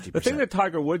himself was 50%. The thing that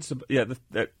Tiger Woods,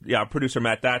 producer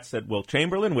Matt Datt said Will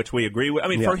Chamberlain, which we agree with. I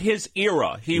mean, for his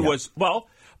era, he was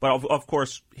But of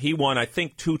course, he won, I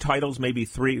think, 2 titles, maybe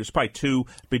 3. It was probably 2.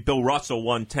 But Bill Russell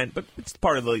won 10. But it's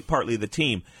partly the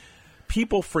team.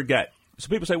 People forget. So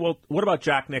people say, well, what about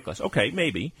Jack Nicklaus? Okay,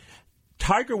 maybe.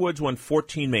 Tiger Woods won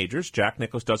 14 majors. Jack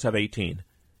Nicklaus does have 18.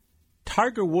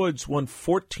 Tiger Woods won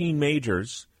 14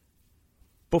 majors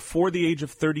before the age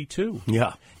of 32.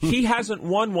 Yeah. He hasn't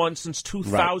won one since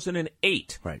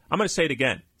 2008. Right. I'm going to say it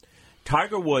again.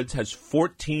 Tiger Woods has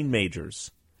 14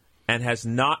 majors and has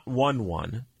not won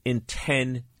one in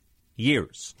 10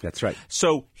 years. That's right.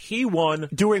 So he won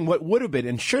during what would have been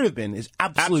and should have been his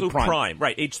absolute prime.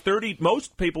 Right. Age 30,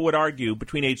 most people would argue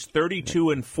between age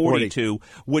 32 and 42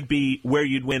 would be where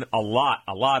you'd win a lot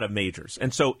of majors.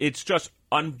 And so it's just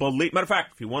unbelievable. Matter of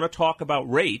fact, if you want to talk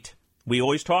about rate, we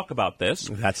always talk about this.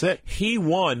 That's it. He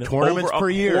won tournaments over per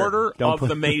year. Quarter of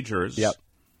the majors. Yep.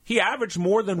 He averaged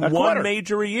more than one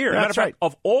major a year. That's Matter of fact,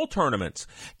 of all tournaments,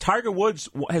 Tiger Woods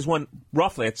has won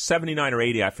roughly, it's 79 or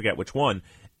 80, I forget which one,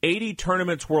 80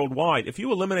 tournaments worldwide. If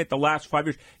you eliminate the last 5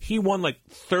 years, he won like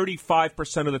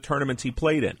 35% of the tournaments he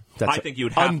played in. That's I think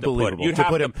you'd have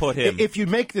to put him. If you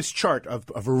make this chart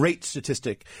of a rate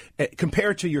statistic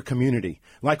compared to your community,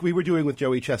 like we were doing with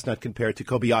Joey Chestnut compared to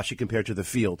Kobayashi compared to the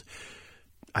field,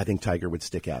 I think Tiger would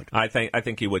stick out. I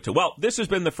think he would too. Well, this has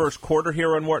been the first quarter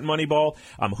here on Wharton Moneyball.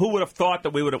 Who would have thought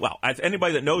that we would have? Well,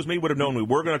 anybody that knows me would have known we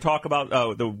were going to talk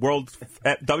about the World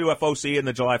WFOC and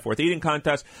the July 4th eating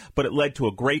contest. But it led to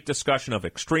a great discussion of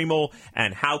extremal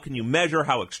and how can you measure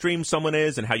how extreme someone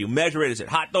is and how you measure it. Is it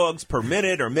hot dogs per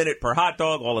minute or minute per hot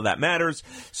dog? All of that matters.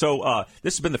 So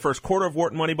this has been the first quarter of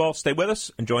Wharton Moneyball. Stay with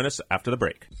us and join us after the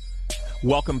break.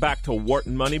 Welcome back to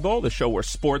Wharton Moneyball, the show where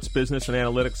sports, business, and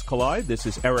analytics collide. This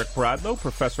is Eric Bradlow,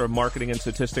 professor of marketing and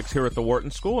statistics here at the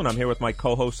Wharton School, and I'm here with my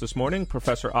co-host this morning,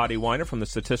 Professor Adi Weiner from the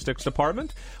statistics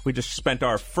department. We just spent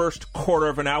our first quarter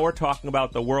of an hour talking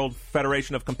about the World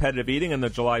Federation of Competitive Eating and the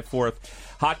July 4th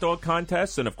hot dog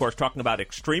contest, and of course talking about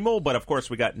extremal, but of course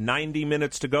we got 90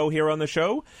 minutes to go here on the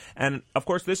show, and of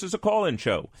course this is a call-in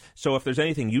show. So if there's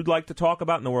anything you'd like to talk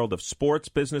about in the world of sports,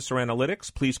 business, or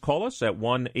analytics, please call us at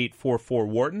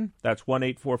 1-844-WHARTON. That's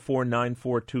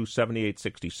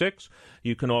 1-844-942-7866.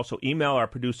 You can also email our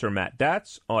producer Matt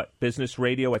Datz at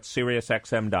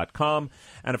businessradio@SiriusXM.com.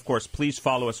 And of course, please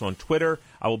follow us on Twitter.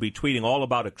 I will be tweeting all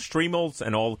about extremals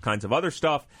and all kinds of other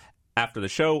stuff after the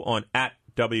show on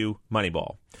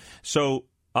 @WMoneyball. So,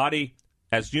 Adi,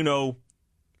 as you know,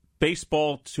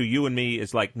 baseball to you and me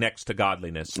is like next to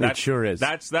godliness. It sure is.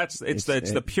 It's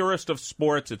the purest of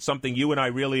sports. It's something you and I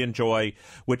really enjoy,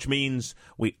 which means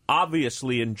we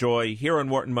obviously enjoy here on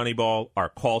Wharton Moneyball our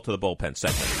call to the bullpen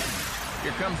segment.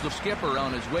 Here comes the skipper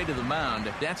on his way to the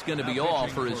mound. That's going to be all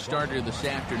for his starter this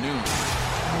afternoon.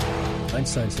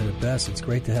 Einstein said it best, it's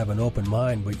great to have an open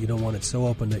mind, but you don't want it so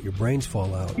open that your brains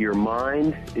fall out. Your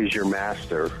mind is your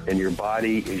master, and your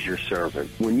body is your servant.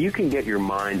 When you can get your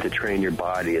mind to train your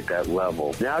body at that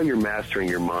level, now you're mastering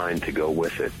your mind to go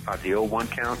with it. At the 0-1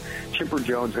 count, Chipper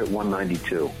Jones hit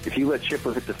 192. If you let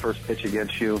Chipper hit the first pitch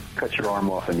against you, cut your arm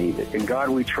off and eat it. In God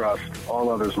we trust, all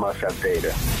others must have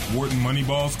data. Wharton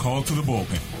Moneyball's call to the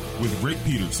bullpen with Rick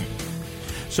Peterson.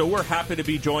 So we're happy to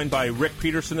be joined by Rick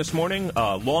Peterson this morning,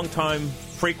 a longtime,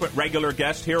 frequent, regular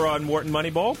guest here on Wharton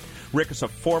Moneyball. Rick is a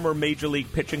former Major League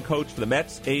pitching coach for the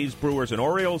Mets, A's, Brewers, and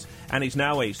Orioles, and he's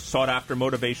now a sought-after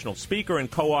motivational speaker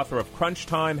and co-author of Crunch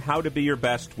Time, How to Be Your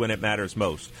Best When It Matters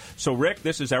Most. So, Rick,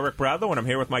 this is Eric Bradlow, and I'm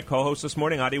here with my co-host this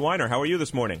morning, Adi Weiner. How are you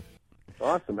this morning?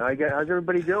 Awesome. How's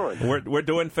everybody doing? We're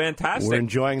doing fantastic. We're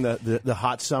enjoying the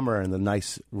hot summer and the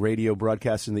nice radio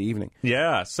broadcasts in the evening.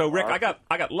 Yeah. So Rick, I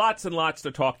got lots and lots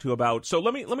to talk to you about. So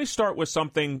let me start with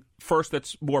something first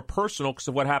that's more personal because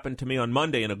of what happened to me on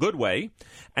Monday in a good way,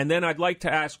 and then I'd like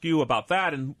to ask you about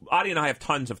that. And Adi and I have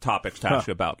tons of topics to ask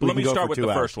you about. But let me start with the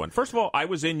first one. First of all, I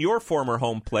was in your former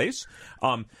home place.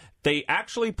 They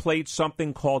actually played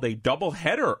something called a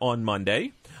doubleheader on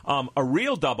Monday. A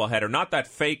real doubleheader, not that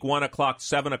fake 1 o'clock,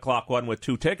 7 o'clock one with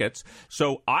 2 tickets.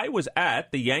 So I was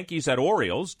at the Yankees at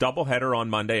Orioles doubleheader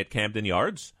on Monday at Camden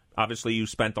Yards. Obviously, you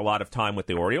spent a lot of time with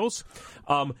the Orioles.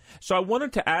 So I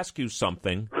wanted to ask you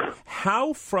something.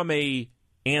 How, from a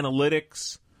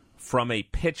analytics, from a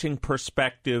pitching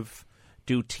perspective,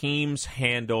 do teams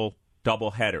handle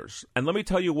doubleheaders? And let me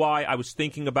tell you why I was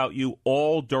thinking about you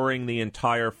all during the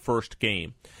entire first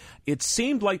game. It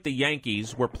seemed like the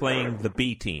Yankees were playing the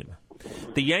B team.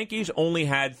 The Yankees only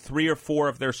had 3 or 4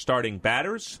 of their starting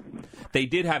batters. They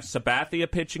did have Sabathia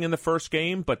pitching in the first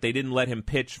game, but they didn't let him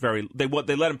pitch They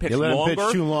let him pitch longer,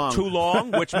 pitch too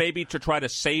long, which maybe to try to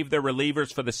save their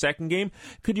relievers for the second game.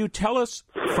 Could you tell us,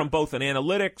 from both an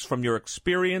analytics, from your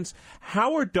experience,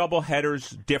 how are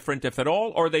doubleheaders different, if at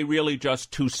all, or are they really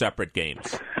just 2 separate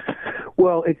games?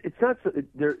 Well, it's not.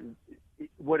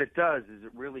 What it does is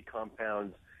it really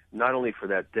compounds not only for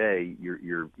that day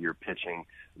you're pitching,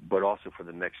 but also for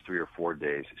the next 3 or 4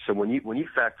 days. So when you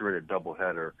factor in a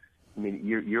doubleheader, I mean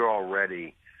you're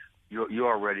already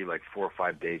like 4 or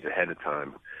 5 days ahead of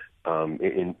time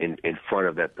in front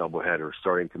of that doubleheader,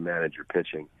 starting to manage your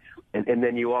pitching, and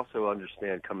then you also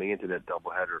understand coming into that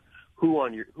doubleheader who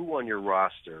on your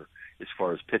roster, as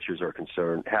far as pitchers are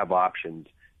concerned, have options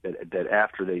that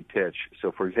after they pitch.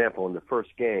 So, for example, in the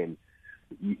first game,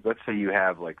 let's say you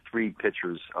have like 3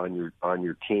 pitchers on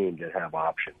your team that have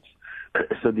options.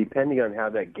 So depending on how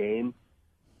that game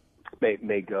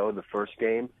may go, the first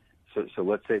game. So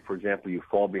let's say, for example, you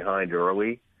fall behind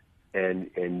early, and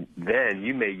then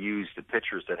you may use the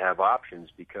pitchers that have options,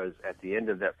 because at the end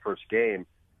of that first game,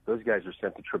 those guys are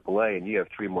sent to AAA, and you have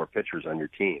 3 more pitchers on your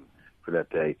team for that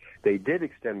day. They did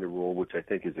extend the rule, which I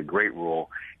think is a great rule,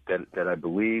 that I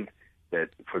believe that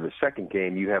for the second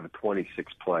game you have a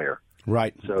 26 player.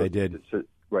 Right. So they did. So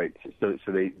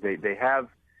they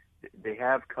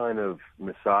have kind of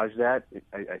massaged that,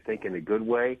 I think, in a good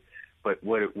way. But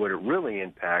what it really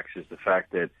impacts is the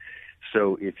fact that,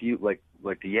 so if you like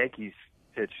the Yankees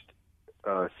pitched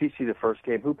CC the first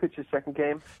game, who pitched the second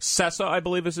game? Sessa, I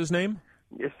believe, is his name.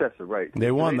 Yes, that's right. They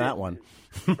won that one.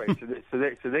 Right. So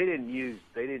they didn't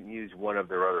use one of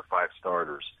their other 5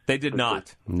 starters. They did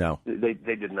not. No. They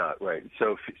did not. Right.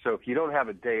 So if you don't have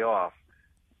a day off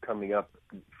coming up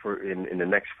for in the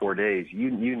next 4 days,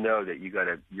 you know that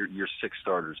you're 6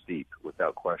 starters deep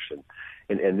without question,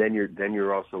 and then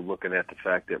you're also looking at the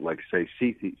fact that, like, say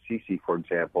CC for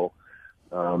example,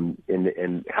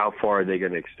 and how far are they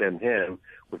going to extend him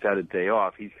without a day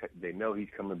off? They know he's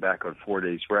coming back on 4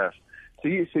 days rest.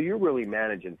 So you're really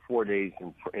managing 4 days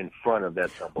in front of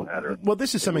that doubleheader. Well,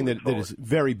 this is something that is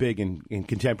very big in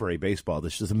contemporary baseball.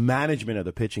 This is the management of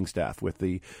the pitching staff with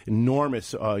the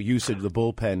enormous usage of the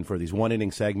bullpen for these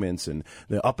one-inning segments and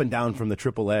the up and down from the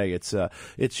AAA.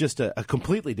 It's just a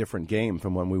completely different game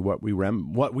from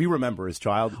what we remember as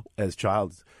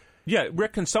child. Yeah,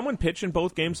 Rick, can someone pitch in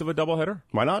both games of a doubleheader?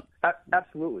 Why not?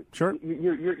 Absolutely. Sure.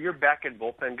 You're back in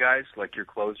bullpen guys, like your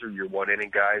closer, your one-inning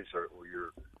guys, or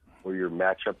your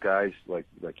matchup guys, like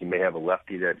you may have a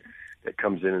lefty that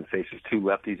comes in and faces 2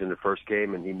 lefties in the first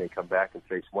game, and he may come back and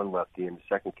face 1 lefty in the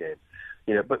second game.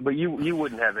 You know, but you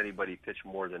wouldn't have anybody pitch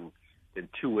more than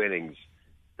 2 innings,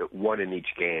 1 in each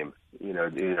game. You know,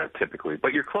 typically.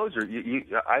 But your closer,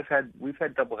 we've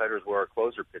had doubleheaders where our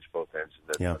closer pitched both ends.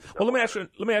 Yeah. Well, let me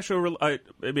ask you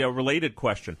maybe a related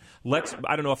question.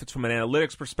 I don't know if it's from an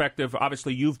analytics perspective.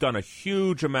 Obviously, you've done a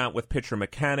huge amount with pitcher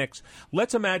mechanics.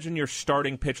 Let's imagine your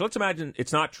starting pitcher. Let's imagine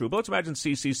it's not true, but let's imagine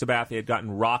CC Sabathia had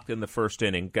gotten rocked in the first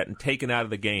inning, gotten taken out of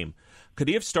the game. Could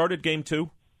he have started game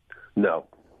 2? No,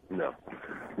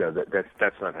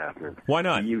 that's not happening. Why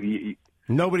not?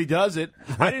 Nobody does it.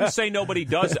 I didn't say nobody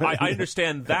does it. I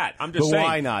understand that. I'm just saying.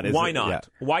 Why not? Why not? Yeah.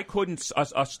 Why couldn't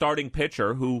a starting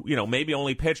pitcher who, maybe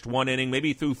only pitched 1 inning,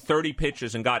 maybe threw 30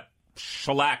 pitches and got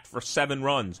shellacked for 7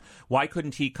 runs, why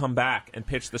couldn't he come back and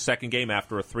pitch the second game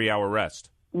after a 3-hour rest?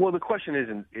 Well, the question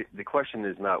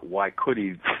is not why could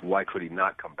he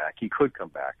not come back? He could come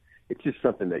back. It's just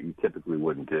something that you typically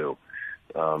wouldn't do.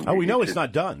 We know it's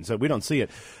not done, so we don't see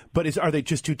it. But are they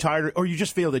just too tired, or you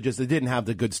just feel they didn't have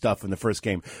the good stuff in the first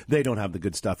game? They don't have the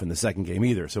good stuff in the second game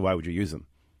either, so why would you use them?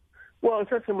 Well,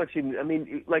 it's not so much.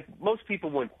 Like most people,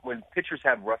 when pitchers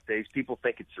have rough days, people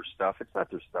think it's their stuff. It's not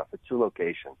their stuff. It's their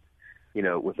location.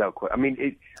 Without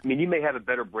question. You may have a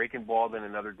better breaking ball than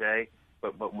another day,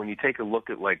 but when you take a look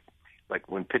at like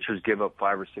when pitchers give up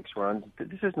 5 or 6 runs,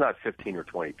 this is not 15 or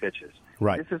 20 pitches.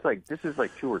 Right. This is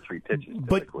like 2 or 3 pitches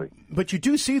typically. But you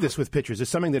do see this with pitchers. It's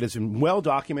something that is well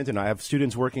documented, and I have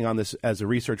students working on this as a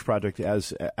research project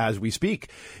as we speak.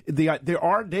 There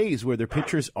are days where their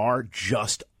pitchers are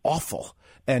just awful.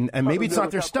 And maybe it's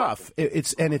not their stuff.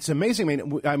 It's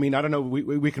amazing. I mean, I don't know.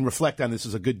 We can reflect on this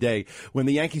as a good day when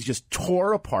the Yankees just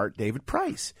tore apart David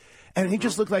Price. And he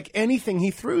just looked like anything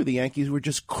he threw, the Yankees were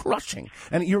just crushing.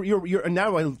 And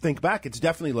now I think back, it's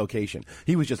definitely location.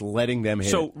 He was just letting them hit.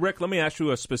 So, Rick, let me ask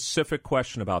you a specific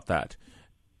question about that.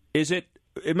 Is it,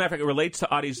 as a matter of fact, it relates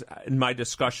to Adi's in my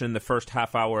discussion in the first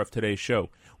half hour of today's show.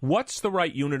 What's the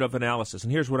right unit of analysis?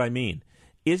 And here's what I mean.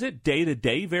 Is it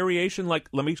day-to-day variation? Like,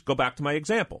 let me go back to my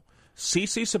example.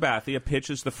 CeCe Sabathia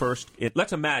pitches the first.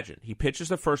 Let's imagine he pitches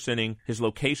the first inning. His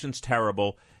location's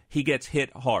terrible. He gets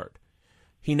hit hard.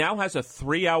 He now has a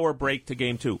 3-hour break to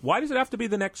game 2. Why does it have to be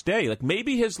the next day? Like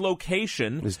maybe his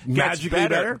location gets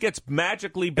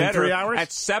magically better in 3 hours?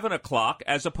 at 7 o'clock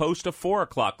as opposed to 4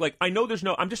 o'clock. Like I know there's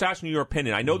no. I'm just asking you your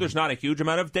opinion. I know there's not a huge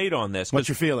amount of data on this. What's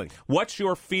your feeling? What's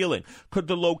your feeling? Could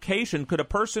a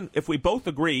person, if we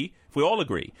all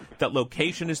agree that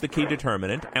location is the key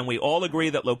determinant, and we all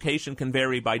agree that location can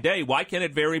vary by day, why can't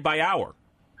it vary by hour?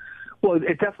 Well,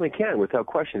 it definitely can, without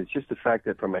question. It's just the fact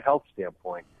that from a health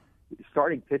standpoint,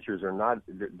 starting pitchers are not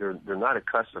they're not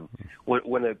accustomed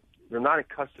they're not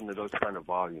accustomed to those kind of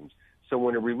volumes. So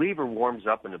when a reliever warms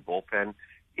up in the bullpen,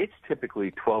 it's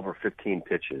typically 12 or 15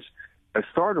 pitches. A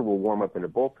starter will warm up in the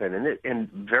bullpen, and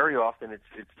very often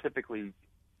it's typically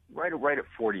right at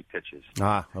 40 pitches.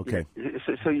 Ah, okay.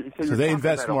 So they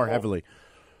invest more heavily.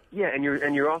 Yeah, and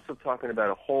you're also talking about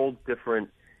a whole different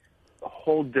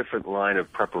line of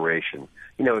preparation.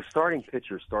 You know, a starting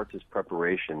pitcher starts his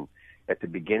preparation at the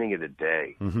beginning of the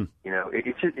day. Mm-hmm. You know,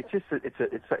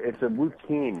 it's a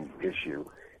routine issue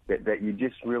that you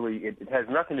just really it has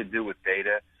nothing to do with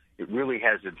data. It really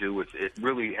has to do with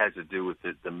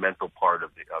the mental part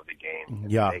of the game,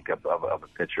 yeah. The makeup of a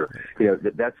pitcher. You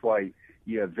know, that's why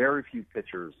you have very few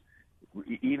pitchers,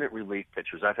 even relief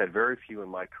pitchers. I've had very few in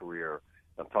my career.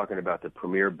 I'm talking about the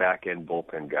premier back-end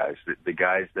bullpen guys, the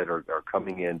guys that are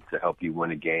coming in to help you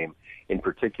win a game, in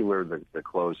particular the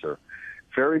closer.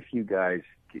 Very few guys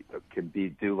can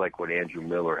do like what Andrew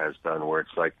Miller has done, where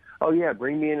it's like, oh, yeah,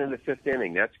 bring me in the 5th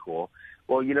inning. That's cool.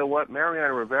 Well, you know what?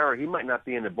 Mariano Rivera, he might not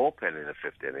be in the bullpen in the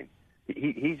 5th inning.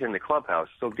 He's in the clubhouse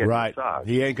still getting massage.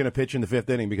 He ain't going to pitch in the 5th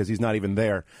inning because he's not even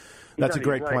there. That's a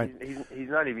great point. He's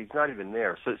not even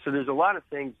there. So there's a lot of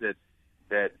things that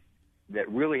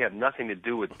really have nothing to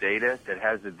do with data, that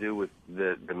has to do with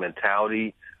the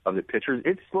mentality of the pitchers.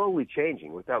 It's slowly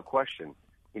changing, without question.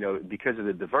 You know, because of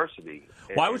the diversity.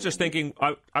 Well, I was just thinking,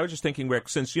 Rick,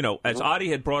 since, you know, as Adi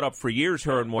had brought up for years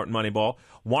here in Wharton Moneyball,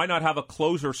 why not have a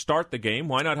closer start the game?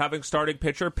 Why not having starting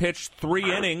pitcher pitch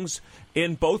 3 innings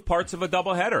in both parts of a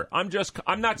doubleheader?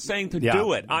 I'm not saying to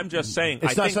do it. I'm just saying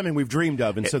it's not something we've dreamed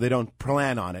of, and so they don't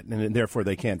plan on it, and therefore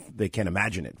they can't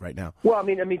imagine it right now. Well, I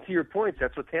mean, to your point,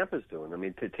 that's what Tampa's doing. I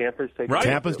mean, Tampa's taking right.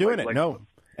 Tampa's doing it,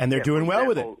 and they're doing well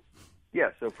with it. Yeah.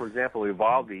 So, for example,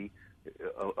 Evaldi,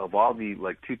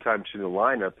 like 2 times through the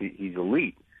lineup, he's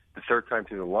elite. The 3rd time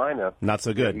through the lineup, not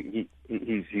so good.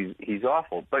 He's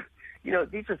awful. But you know,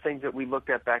 these are things that we looked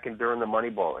at back during the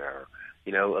Moneyball era.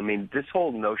 You know, I mean, this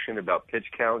whole notion about pitch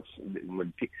counts,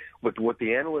 what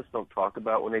the analysts don't talk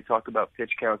about when they talk about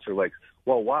pitch counts are like,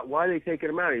 well, why are they taking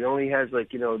him out? He only has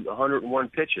 101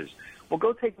 pitches. Well,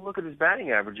 go take a look at his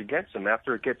batting average against him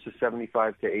after it gets to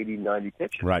 75 to 80, 90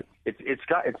 pitches. Right. It's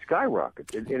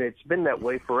skyrocketed, and it's been that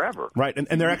way forever. Right,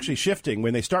 and they're actually shifting.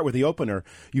 When they start with the opener,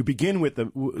 you begin with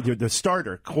the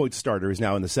starter, quote starter, is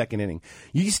now in the 2nd inning.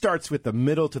 He starts with the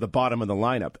middle to the bottom of the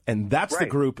lineup, and that's the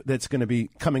group that's going to be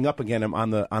coming up again on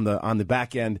the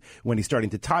back end when he's starting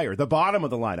to tire. The bottom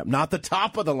of the lineup, not the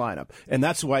top of the lineup, and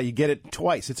that's why you get it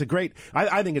twice. It's a great.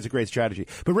 I think it's a great strategy.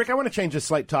 But Rick, I want to change a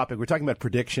slight topic. We're talking about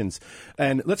predictions.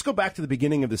 And let's go back to the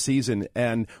beginning of the season.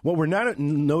 And what we're not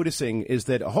noticing is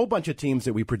that a whole bunch of teams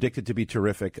that we predicted to be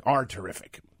terrific are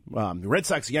terrific. The Red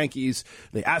Sox, Yankees,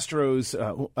 the Astros,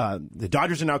 the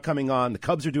Dodgers are now coming on. The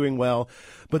Cubs are doing well.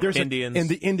 But there's Indians. And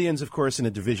the Indians, of course, in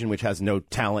a division which has no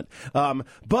talent.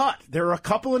 But there are a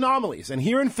couple anomalies. And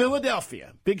here in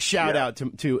Philadelphia, big shout out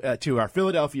to our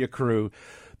Philadelphia crew.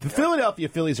 The Philadelphia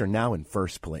Phillies are now in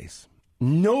first place.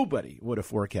 Nobody would have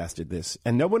forecasted this,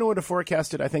 and no one would have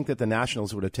forecasted, I think, that the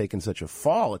Nationals would have taken such a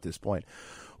fall at this point.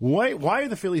 Why are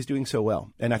the Phillies doing so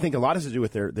well? And I think a lot has to do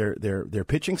with their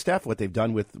pitching staff, what they've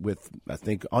done with I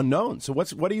think, unknowns. So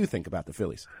what do you think about the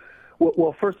Phillies?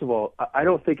 Well, first of all, I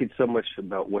don't think it's so much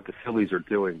about what the Phillies are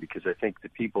doing, because I think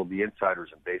the insiders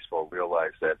in baseball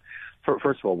realize that,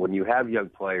 first of all, when you have young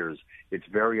players, it's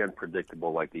very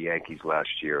unpredictable, like the Yankees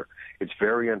last year. It's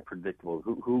very unpredictable.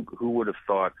 Who would have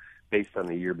thought, based on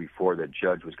the year before, that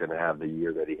Judge was going to have the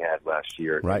year that he had last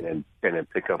year, right, and then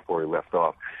pick up where he left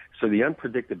off. So the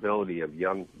unpredictability of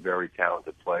young, very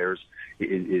talented players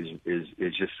is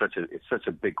just such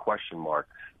a big question mark.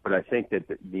 But I think that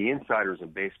the insiders in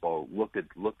baseball looked at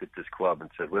this club and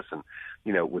said, listen,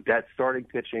 you know, with that starting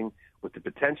pitching, with the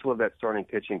potential of that starting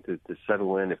pitching to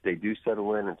settle in, if they do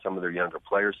settle in and some of their younger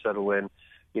players settle in,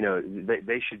 you know,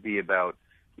 they should be about,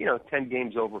 10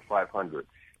 games over 500.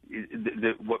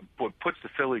 What puts the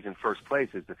Phillies in first place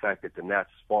is the fact that the Nats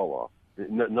fall off.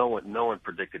 No one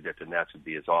predicted that the Nats would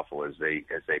be as awful as they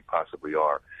possibly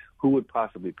are. who would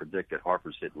possibly predict that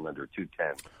Harper's hitting under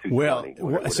 210, 220?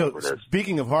 Well, so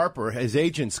speaking of Harper, his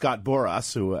agent, Scott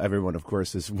Boras, who everyone, of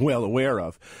course, is well aware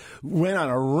of, went on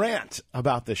a rant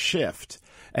about the shift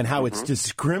and how it's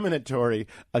discriminatory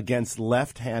against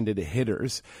left-handed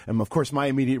hitters. And, of course, my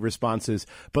immediate response is,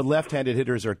 but left-handed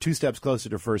hitters are 2 steps closer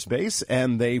to first base,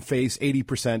 and they face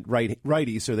 80%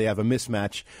 righties, so they have a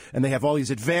mismatch, and they have all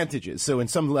these advantages. So in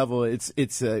some level, it's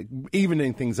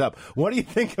evening things up. What do you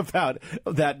think about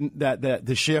that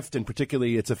the shift, and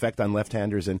particularly its effect on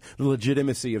left-handers, and the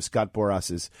legitimacy of Scott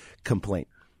Boras's complaint?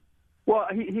 Well,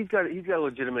 he's got a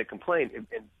legitimate complaint,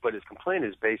 but his complaint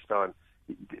is based on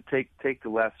take the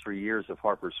last 3 years of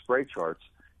Harper's spray charts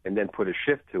and then put a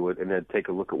shift to it, and then take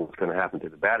a look at what's going to happen to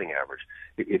the batting average.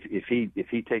 If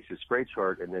he takes his spray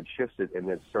chart and then shifts it and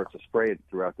then starts to spray it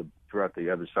throughout the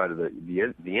other side of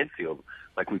the infield,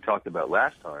 like we talked about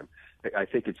last time, I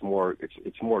think it's more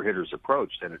hitter's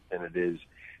approach than it is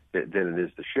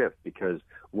the shift, because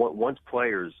once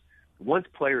players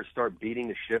start beating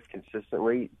the shift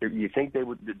consistently, you think they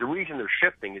would. The reason they're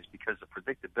shifting is because the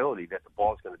predictability that the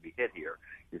ball is going to be hit here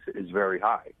is very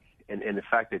high, and the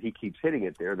fact that he keeps hitting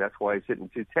it there, that's why he's hitting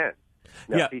 210.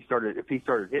 Now, if he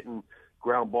started hitting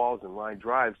ground balls and line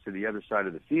drives to the other side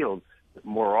of the field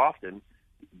more often,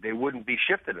 they wouldn't be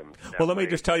shifting him. Well, let me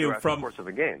just tell you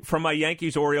from my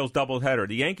Yankees-Orioles doubleheader,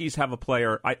 the Yankees have a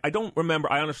player. I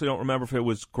honestly don't remember if it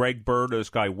was Greg Bird or this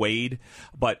guy Wade,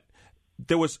 but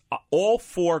there was all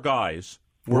 4 guys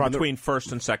were between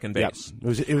first and second base.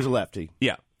 Yeah, it was a lefty.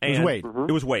 Yeah. And it was Wade.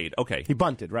 It was Wade, okay. He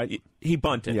bunted, right? He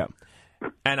bunted. Yeah.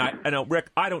 And I know, Rick,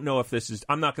 I don't know if this is,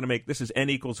 I'm not going to make, this is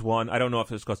N=1. I don't know if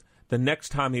this goes, the next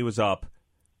time he was up,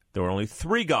 there were only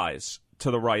 3 guys to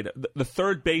the right. The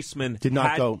third baseman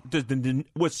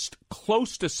was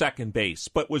close to second base,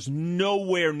 but was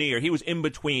nowhere near. He was in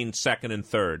between second and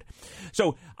third.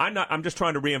 So I'm just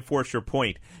trying to reinforce your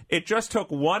point. It just took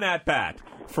one at bat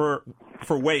for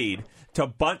Wade to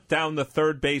bunt down the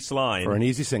third base line for an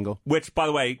easy single. Which, by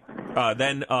the way,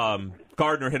 then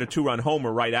Gardner hit a 2-run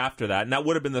homer right after that, and that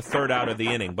would have been the third out of the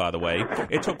inning. By the way,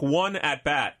 it took one at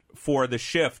bat for the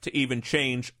shift to even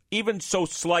change, even so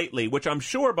slightly, which I'm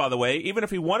sure, by the way, even if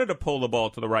he wanted to pull the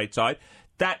ball to the right side,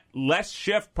 that less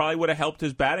shift probably would have helped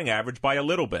his batting average by a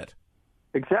little bit.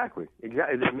 Exactly.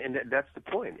 And that's the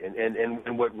point.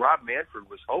 And what Rob Manfred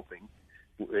was hoping,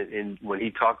 and when he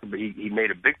talked about, he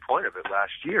made a big point of it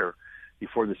last year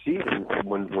before the season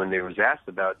when they was asked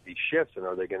about these shifts and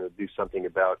are they going to do something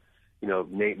about,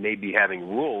 maybe having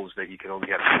rules that you can only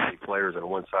have 50 players on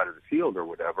one side of the field or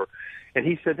whatever. And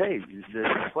he said, hey,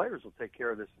 the players will take care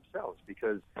of this themselves,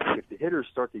 because if the hitters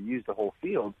start to use the whole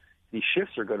field, these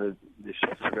shifts are going to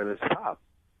stop.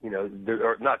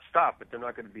 They're not stop, but they're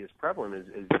not going to be as prevalent as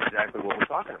exactly what we're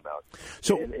talking about.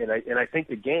 So, and I think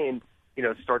the game,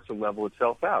 starts to level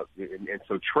itself out. And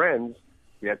so trends,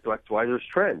 that's why there's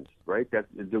trends, right? That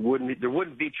there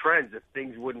wouldn't be trends if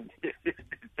things wouldn't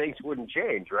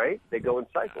change, right? They go in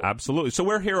cycles. Absolutely. So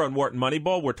we're here on Wharton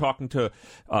Moneyball. We're talking to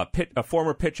a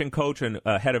former pitching coach and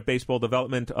head of baseball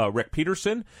development, Rick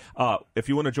Peterson. If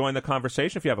you want to join the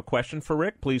conversation, if you have a question for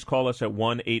Rick, please call us at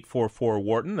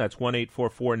 1-844-WHARTON. That's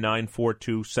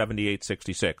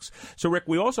 1-844-942-7866. So, Rick,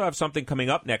 we also have something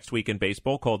coming up next week in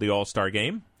baseball called the All-Star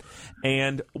Game.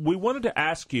 And we wanted to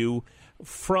ask you,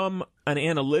 from an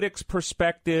analytics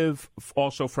perspective,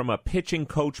 also from a pitching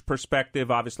coach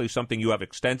perspective, obviously something you have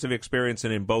extensive experience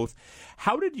in both,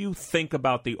 how did you think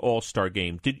about the All-Star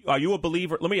Game? Are you a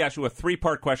believer? Let me ask you a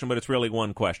 3-part question, but it's really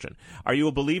one question. Are you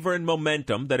a believer in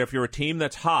momentum, that if you're a team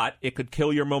that's hot, it could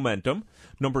kill your momentum?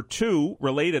 Number 2,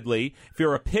 relatedly, if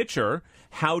you're a pitcher,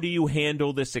 how do you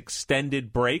handle this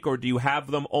extended break, or do you have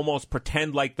them almost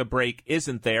pretend like the break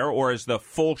isn't there, or is the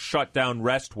full shutdown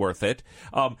rest worth it?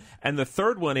 And the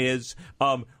third one is,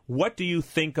 what do you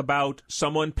think about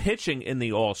someone pitching in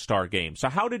the All-Star Game? So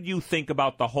how did you think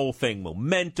about the whole thing?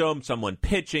 Momentum, someone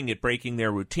pitching, it breaking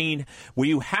their routine. Were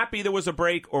you happy there was a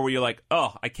break, or were you like,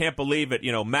 oh, I can't believe it,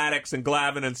 Maddox and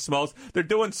Glavine and Smoltz, they're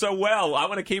doing so well, I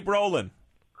want to keep rolling?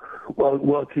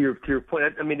 Well, to your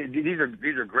point, I mean, these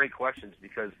are great questions,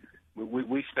 because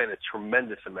we spend a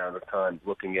tremendous amount of time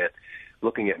looking at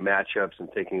matchups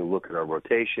and taking a look at our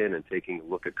rotation and taking a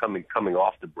look at coming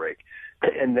off the break.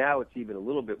 And now it's even a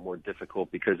little bit more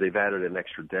difficult because they've added an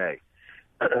extra day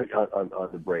on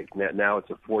the break. Now it's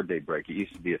a 4-day break. It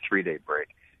used to be a 3-day break.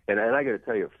 And I got to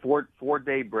tell you, a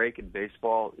 4-day break in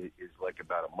baseball is like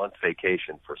about a month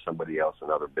vacation for somebody else in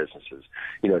other businesses.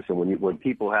 So when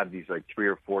people have these like 3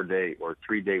 or 4 day or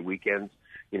 3-day weekends,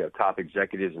 top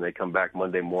executives, and they come back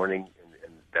Monday morning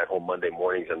that whole Monday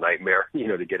morning's a nightmare,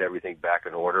 to get everything back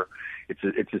in order. It's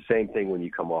the same thing when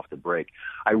you come off the break.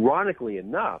 Ironically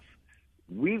enough,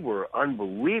 we were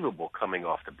unbelievable coming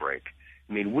off the break.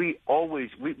 I mean, we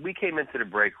came into the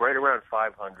break right around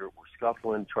 500. We're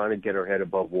scuffling, trying to get our head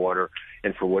above water.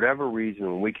 And for whatever reason,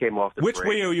 when we came off the break... Which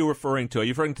way are you referring to? Are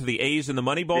you referring to the A's and the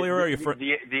Moneyball era?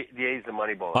 The A's and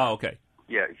Moneyball era. Oh, okay.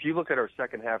 Yeah, if you look at our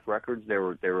second half records, they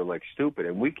were like stupid.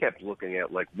 And we kept looking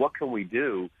at, like, what can we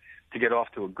do to get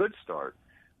off to a good start?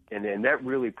 And that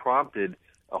really prompted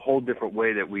a whole different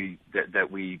way that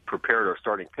we prepared our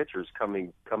starting pitchers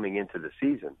coming into the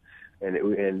season.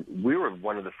 And we were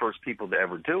one of the first people to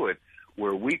ever do it,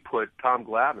 where we put Tom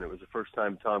Glavine. It was the first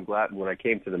time Tom Glavine, when I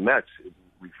came to the Mets,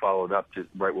 we followed up just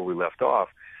right where we left off,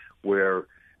 where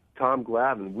Tom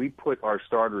Glavine, we put our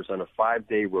starters on a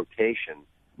 5-day rotation.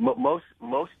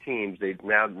 Most teams, they've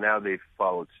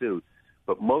followed suit,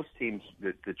 but most teams,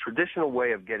 the traditional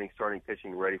way of getting starting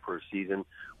pitching ready for a season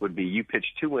would be you pitch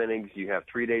 2 innings, you have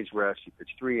 3 days rest, you pitch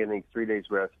 3 innings, 3 days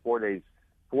rest, 4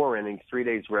 innings, 3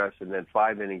 days rest, and then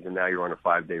 5 innings, and now you're on a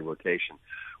 5-day rotation.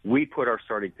 We put our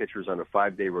starting pitchers on a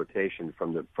 5-day rotation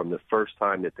from the first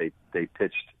time that they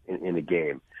pitched in a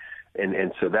game.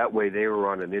 And so that way they were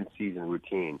on an in-season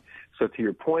routine. So to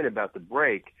your point about the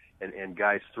break and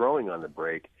guys throwing on the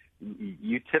break,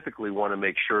 you typically want to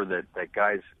make sure that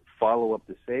guys follow up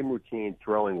the same routine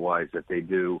throwing-wise that they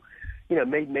do.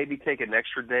 Maybe take an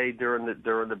extra day during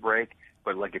the break,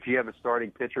 but like if you have a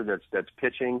starting pitcher that's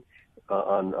pitching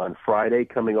on Friday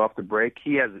coming off the break,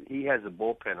 he has a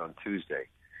bullpen on Tuesday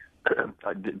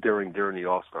during the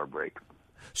All-Star break.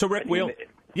 So Rick,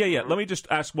 let me just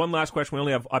ask one last question.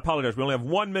 I apologize, we only have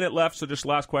 1 minute left, so just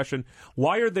last question.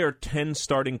 Why are there 10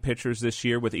 starting pitchers this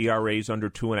year with ERAs under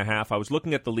 2.5? I was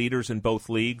looking at the leaders in both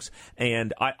leagues,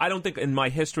 and I don't think in my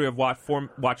history of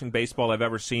watching baseball I've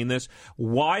ever seen this.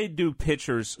 Why do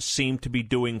pitchers seem to be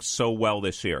doing so well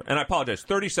this year? And I apologize,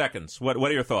 30 seconds. What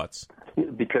are your thoughts?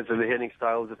 Because of the hitting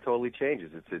styles, it totally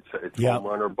changes. It's home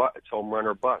run or bust. It's home run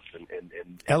or bust. And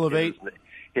elevate.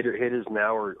 Hitters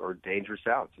now are dangerous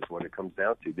outs is what it comes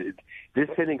down to. This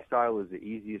hitting style is the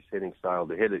easiest hitting style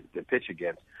to pitch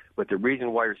against. But the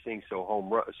reason why you're seeing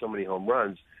so many home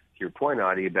runs, to your point,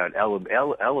 Adi, about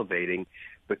elevating,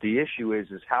 but the issue is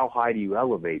how high do you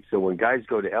elevate? So when guys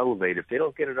go to elevate, if they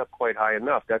don't get it up quite high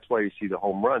enough, that's why you see the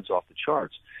home runs off the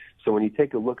charts. So when you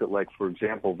take a look at, like, for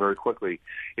example, very quickly,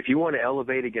 if you want to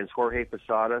elevate against Jorge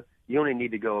Posada, you only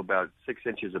need to go about 6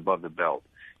 inches above the belt.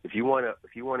 If you want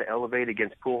to elevate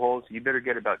against Pujols, you better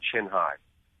get about chin high.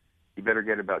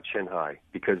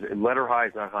 Because letter high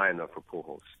is not high enough for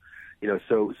Pujols.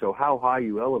 So how high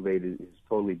you elevate is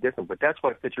totally different. But that's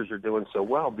why pitchers are doing so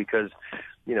well because,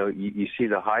 you see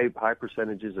the high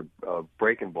percentages of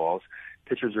breaking balls.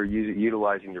 Pitchers are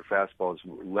utilizing their fastballs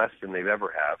less than they've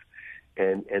ever have.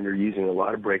 And they're using a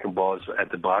lot of breaking balls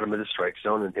at the bottom of the strike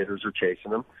zone, and hitters are chasing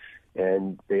them,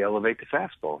 and they elevate the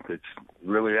fastball. It's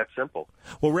really that simple.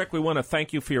 Well, Rick, we want to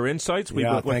thank you for your insights.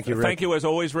 Thank you, Rick. Thank you, as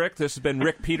always, Rick. This has been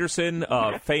Rick Peterson,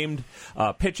 famed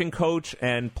pitching coach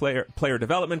and player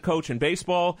development coach in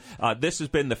baseball. This has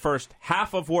been the first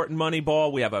half of Wharton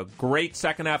Moneyball. We have a great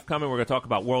second half coming. We're going to talk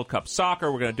about World Cup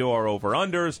soccer. We're going to do our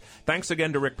over-unders. Thanks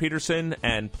again to Rick Peterson,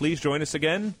 and please join us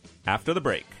again after the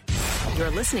break.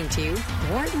 You're listening to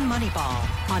Wharton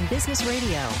Moneyball on Business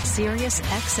Radio, Sirius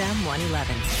XM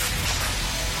 111.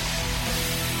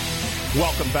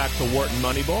 Welcome back to Wharton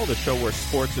Moneyball, the show where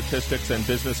sports, statistics, and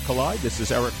business collide. This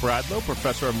is Eric Bradlow,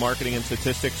 professor of marketing and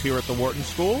statistics here at the Wharton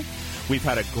School. We've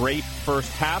had a great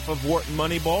first half of Wharton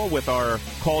Moneyball with our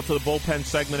Call to the Bullpen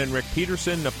segment and Rick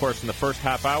Peterson. Of course, in the first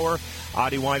half hour,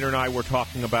 Adi Weiner and I were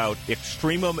talking about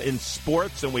extremum in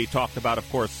sports, and we talked about, of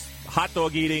course, hot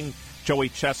dog eating, Joey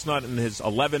Chestnut and his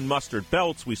 11 mustard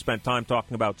belts. We spent time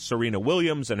talking about Serena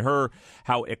Williams and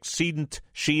how exceedant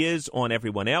she is on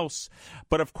everyone else.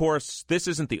 But, of course, this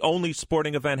isn't the only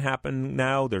sporting event happening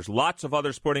now. There's lots of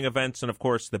other sporting events. And, of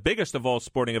course, the biggest of all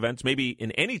sporting events, maybe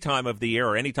in any time of the year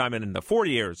or any time in the 4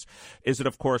 years, is it,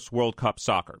 of course, World Cup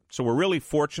soccer. So we're really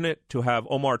fortunate to have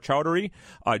Omar Chowdhury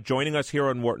joining us here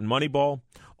on Wharton Moneyball.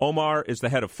 Omar is the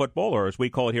head of football, or as we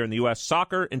call it here in the U.S.,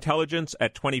 soccer intelligence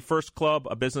at 21st Club,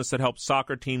 a business that helps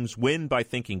soccer teams win by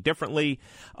thinking differently.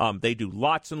 They do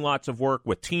lots and lots of work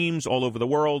with teams all over the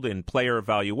world in player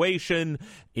evaluation,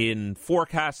 in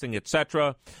forecasting,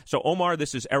 etc. So, Omar,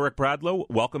 this is Eric Bradlow.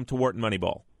 Welcome to Wharton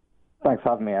Moneyball. Thanks for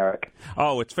having me, Eric.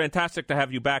 Oh, it's fantastic to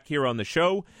have you back here on the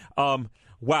show.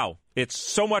 Wow, it's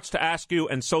so much to ask you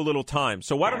and so little time.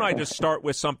 So why don't I just start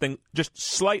with something just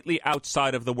slightly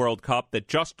outside of the World Cup that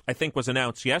just, I think, was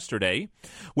announced yesterday,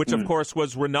 which, of course,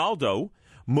 was Ronaldo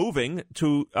moving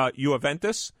to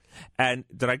Juventus. And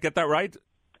did I get that right?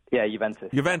 Yeah,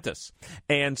 Juventus.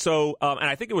 And so, and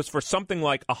I think it was for something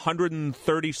like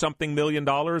 $130-something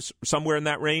million, somewhere in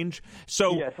that range.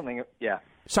 So,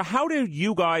 So how do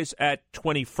you guys at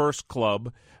 21st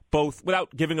Club, both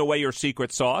without giving away your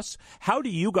secret sauce, how do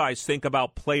you guys think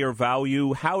about player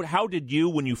value? How did you,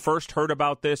 when you first heard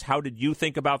about this, how did you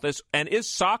think about this? And is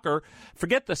soccer,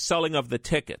 forget the selling of the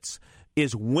tickets,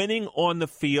 is winning on the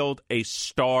field a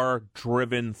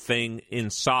star-driven thing in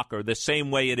soccer, the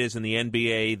same way it is in the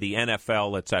NBA, the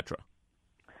NFL, etc.?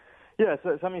 Yeah,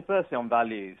 so I mean, firstly on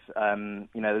values,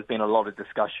 there's been a lot of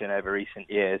discussion over recent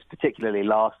years, particularly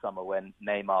last summer when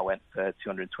Neymar went for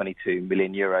 222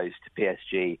 million euros to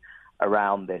PSG,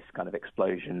 around this kind of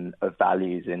explosion of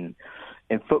values in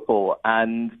football.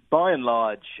 And by and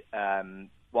large,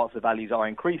 whilst the values are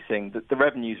increasing, the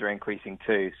revenues are increasing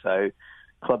too. So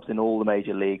clubs in all the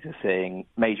major leagues are seeing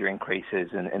major increases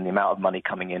in the amount of money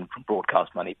coming in from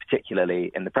broadcast money,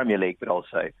 particularly in the Premier League, but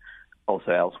also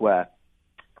elsewhere.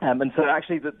 And so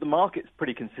actually the market's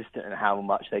pretty consistent in how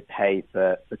much they pay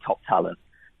for top talent.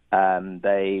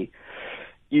 They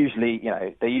usually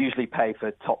pay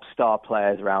for top star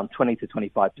players around 20 to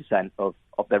 25% of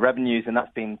their revenues, and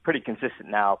that's been pretty consistent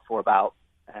now for about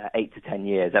 8 to 10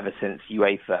 years, ever since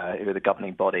UEFA, who are the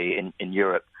governing body in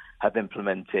Europe, have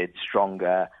implemented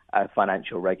stronger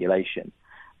financial regulation.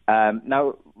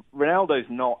 Now, Ronaldo's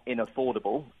not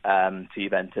inaffordable to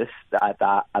Juventus at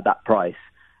that price.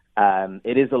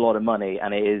 It is a lot of money,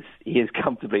 and he is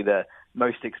comfortably the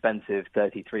most expensive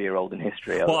 33-year-old in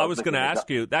history. Well, I was going to ask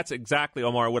you, that's exactly,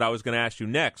 Omar, what I was going to ask you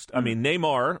next. I mean,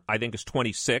 Neymar, I think, is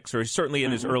 26, or he's certainly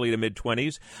in his early to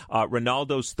mid-20s.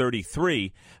 Ronaldo's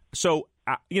 33. So,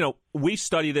 we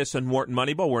study this in Wharton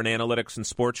Moneyball. We're an analytics and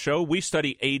sports show. We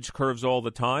study age curves all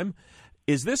the time.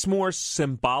 Is this more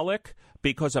symbolic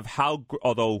because of how,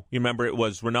 although you remember it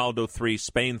was Ronaldo 3,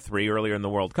 Spain 3 earlier in the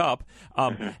World Cup,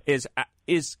 is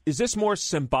this more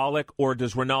symbolic, or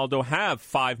does Ronaldo have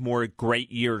 5 more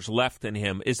great years left in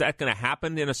him? Is that going to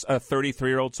happen in a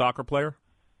 33-year-old soccer player?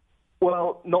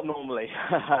 Well, not normally,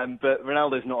 but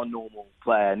Ronaldo's not a normal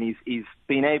player, and he's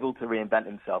been able to reinvent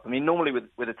himself. I mean, normally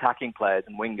with attacking players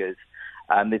and wingers,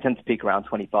 they tend to peak around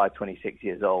 25, 26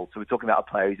 years old. So we're talking about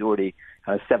a player who's already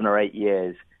kind of 7 or 8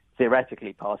 years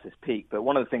theoretically past his peak. But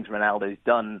one of the things Ronaldo's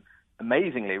done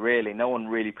amazingly, really, no one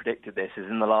really predicted this, is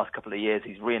in the last couple of years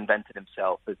he's reinvented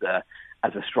himself as a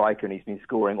striker, and he's been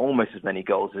scoring almost as many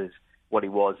goals as what he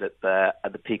was at the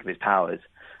peak of his powers.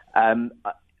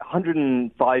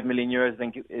 105 million euros, I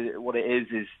think what it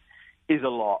is a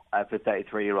lot for a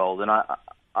 33-year-old. And I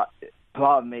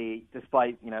part of me,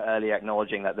 despite earlier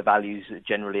acknowledging that the values are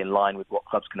generally in line with what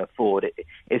clubs can afford,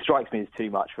 it strikes me as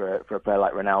too much for a player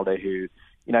like Ronaldo, who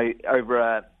over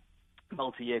a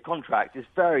multi-year contract, it's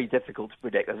very difficult to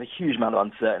predict. There's a huge amount of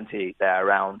uncertainty there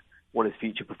around what his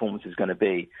future performance is going to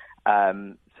be. I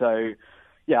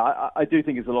do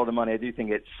think it's a lot of money. I do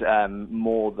think it's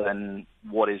more than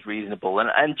what is reasonable.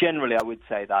 And generally, I would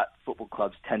say that football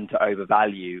clubs tend to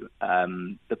overvalue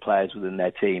the players within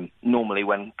their team. Normally,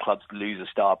 when clubs lose a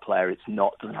star player,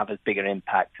 doesn't have as big an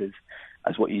impact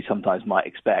as what you sometimes might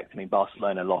expect. I mean,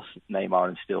 Barcelona lost Neymar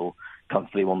and still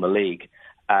comfortably won the league.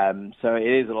 So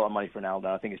it is a lot of money for Ronaldo.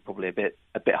 I think it's probably a bit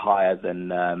higher than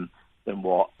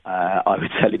what I would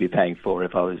certainly be paying for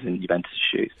if I was in Juventus'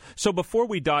 shoes. So before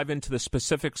we dive into the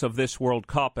specifics of this World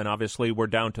Cup, and obviously we're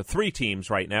down to 3 teams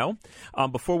right now,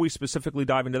 before we specifically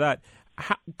dive into that,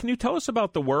 can you tell us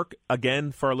about the work,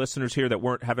 again, for our listeners here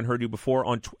that haven't heard you before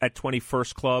at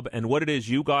 21st Club, and what it is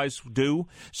you guys do?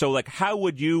 So, how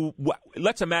would you –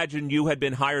 let's imagine you had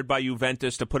been hired by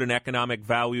Juventus to put an economic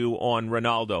value on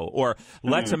Ronaldo, or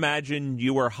let's imagine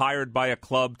you were hired by a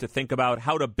club to think about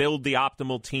how to build the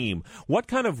optimal team. What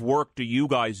kind of work do you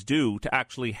guys do to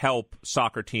actually help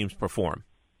soccer teams perform?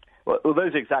 Well,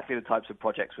 those are exactly the types of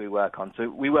projects we work on. So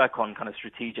we work on kind of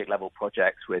strategic level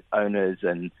projects with owners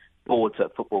and boards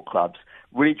at football clubs,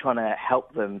 really trying to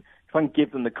help them, try and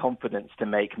give them the confidence to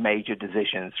make major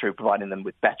decisions through providing them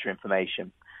with better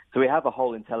information. So we have a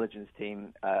whole intelligence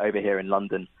team over here in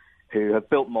London who have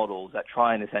built models that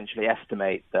try and essentially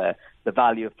estimate the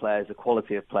value of players, the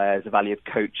quality of players, the value of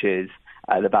coaches,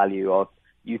 the value of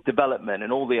youth development,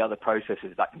 and all the other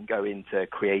processes that can go into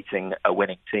creating a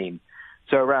winning team.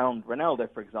 So around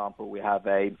Ronaldo, for example, we have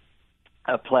a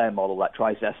player model that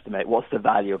tries to estimate what's the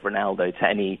value of Ronaldo to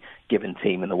any given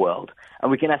team in the world.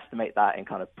 And we can estimate that in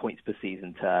kind of points per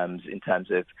season terms, in terms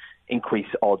of increase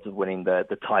odds of winning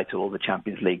the title or the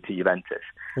Champions League to Juventus.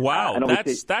 Wow,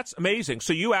 that's amazing.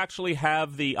 So you actually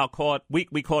have I'll call it,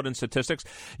 we call it in statistics,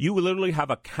 you literally have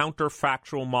a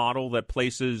counterfactual model that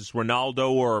places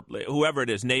Ronaldo or whoever it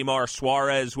is, Neymar,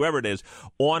 Suarez, whoever it is,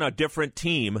 on a different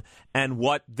team and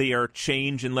what their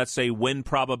change in, let's say, win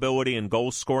probability and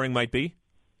goal scoring might be?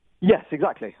 Yes,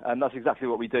 exactly. And that's exactly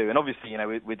what we do. And obviously,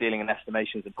 we're dealing in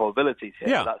estimations and probabilities here.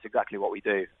 Yeah. So that's exactly what we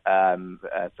do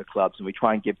for clubs. And we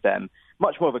try and give them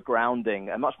much more of a grounding,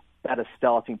 a much better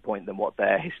starting point than what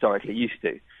they're historically used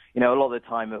to. A lot of the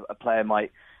time a player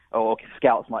might, or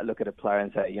scouts might look at a player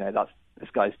and say, this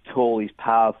guy's tall, he's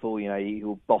powerful, he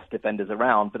will boss defenders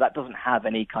around. But that doesn't have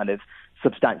any kind of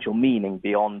substantial meaning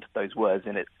beyond those words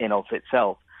in of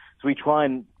itself. So we try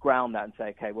and ground that and say,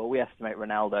 okay, well, we estimate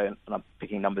Ronaldo, and I'm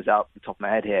picking numbers out the top of my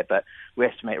head here, but we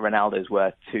estimate Ronaldo's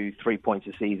worth 2-3 points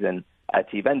a season at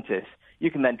Juventus.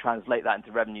 You can then translate that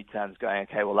into revenue terms going,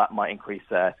 okay, well, that might increase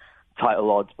their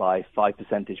title odds by 5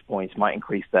 percentage points, might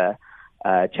increase their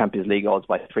Champions League odds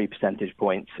by 3 percentage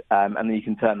points, and then you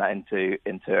can turn that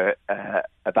into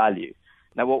a value.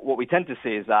 Now, what we tend to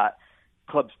see is that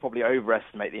clubs probably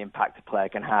overestimate the impact a player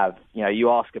can have.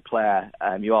 You ask a player,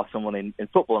 you ask someone in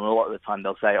football, and a lot of the time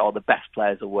they'll say, the best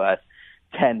players are worth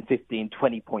 10, 15,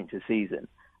 20 points a season.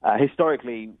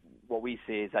 Historically, what we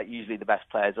see is that usually the best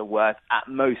players are worth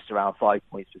at most around 5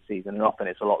 points per season, and often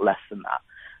it's a lot less than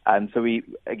that. So we,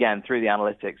 again, through the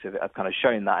analytics, have kind of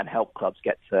shown that and helped clubs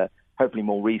get to hopefully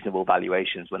more reasonable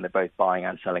valuations when they're both buying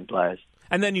and selling players.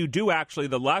 And then you do actually,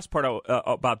 the last part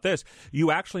about this,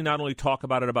 you actually not only talk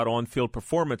about on-field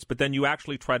performance, but then you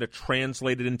actually try to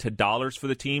translate it into dollars for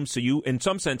the team. So you, in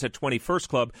some sense, at 21st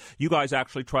Club, you guys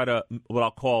actually try to, what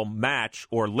I'll call, match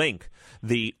or link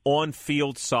the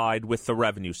on-field side with the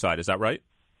revenue side. Is that right?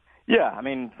 Yeah,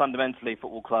 fundamentally,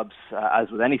 football clubs,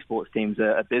 as with any sports teams,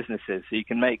 are businesses. So you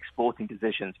can make sporting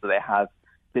decisions, but they have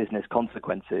business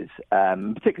consequences,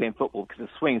 particularly in football, because the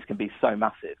swings can be so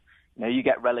massive. You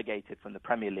get relegated from the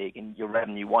Premier League, and your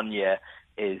revenue one year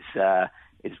is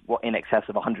in excess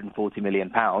of £140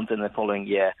 million, and the following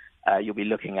year you'll be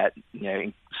looking at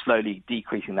slowly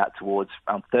decreasing that towards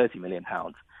around £30 million.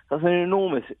 That's an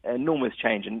enormous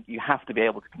change, and you have to be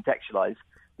able to contextualise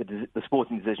the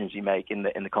sporting decisions you make in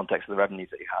the context of the revenues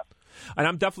that you have. And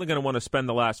I'm definitely going to want to spend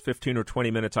the last 15 or 20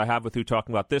 minutes I have with you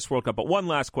talking about this World Cup. But one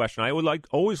last question. I would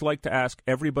always like to ask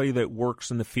everybody that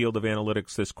works in the field of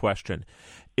analytics this question.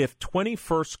 If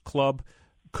 21st Club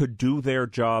could do their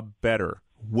job better,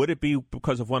 would it be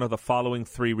because of one of the following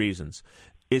three reasons?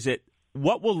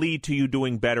 What will lead to you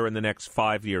doing better in the next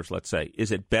 5 years, let's say?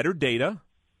 Is it better data,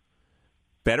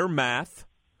 better math,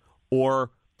 or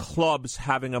clubs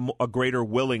having a greater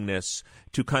willingness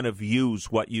to kind of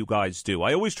use what you guys do?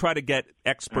 I always try to get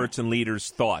experts and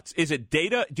leaders' thoughts. Is it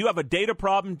data? Do you have a data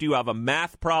problem? Do you have a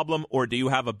math problem? Or do you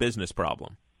have a business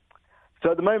problem?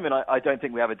 So at the moment, I don't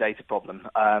think we have a data problem.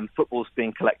 Football's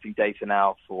been collecting data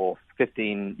now for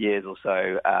 15 years or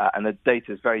so, and the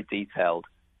data is very detailed,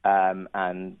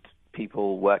 and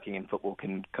people working in football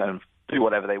can kind of do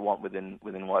whatever they want within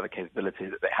whatever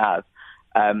capabilities that they have.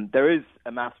 There is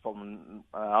a maths problem.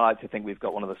 I like to think we've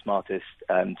got one of the smartest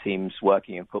teams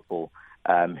working in football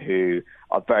who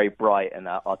are very bright and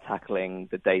are tackling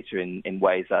the data in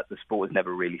ways that the sport has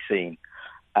never really seen.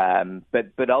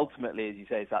 But ultimately, as you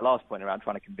say, it's that last point around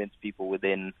trying to convince people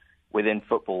within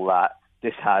football that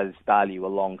this has value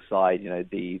alongside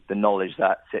the knowledge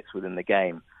that sits within the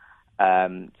game.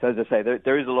 So as I say,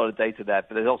 there is a lot of data there,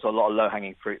 but there's also a lot of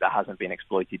low-hanging fruit that hasn't been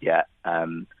exploited yet.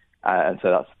 And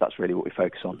so that's really what we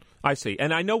focus on. I see.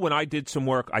 And I know when I did some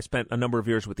work, I spent a number of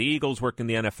years with the Eagles, working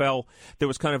in the NFL, there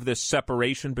was kind of this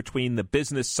separation between the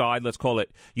business side, let's call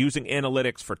it, using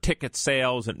analytics for ticket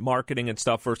sales and marketing and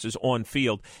stuff versus on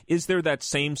field. Is there that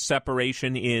same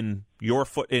separation in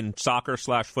in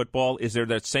soccer/football? Is there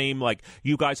that same, like,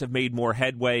 you guys have made more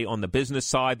headway on the business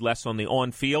side, less on the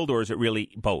on field, or is it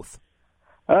really both?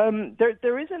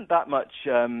 There isn't that much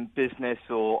business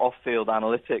or off-field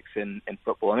analytics in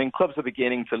football. Clubs are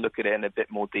beginning to look at it in a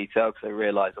bit more detail because they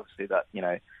realise, obviously, that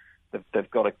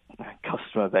they've got a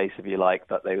customer base, if you like,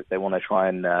 that they want to try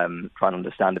and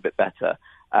understand a bit better.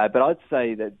 But I'd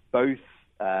say that both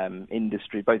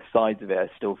both sides of it are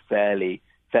still fairly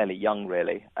young,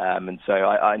 really. And so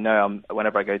I know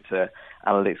whenever I go to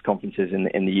analytics conferences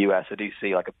in the US, I do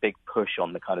see like a big push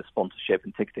on the kind of sponsorship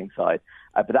and ticketing side.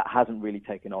 But that hasn't really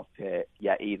taken off here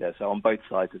yet either. So on both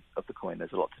sides of the coin,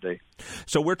 there's a lot to do.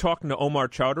 So we're talking to Omar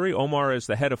Chowdhury. Omar is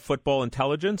the head of football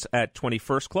intelligence at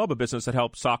 21st Club, a business that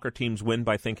helps soccer teams win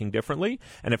by thinking differently.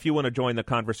 And if you want to join the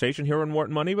conversation here on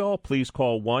Wharton Moneyball, please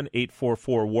call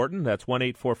 1-844-WHARTON. That's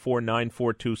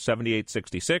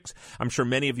 1-844-942-7866. I'm sure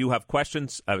many of you have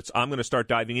questions I'm going to start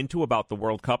diving into about the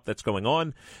World Cup that's going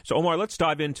on. So, Omar, let's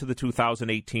dive into the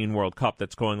 2018 World Cup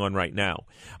that's going on right now.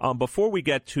 Before we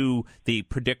get to the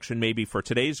prediction maybe for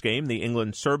today's game, the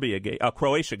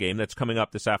Croatia game that's coming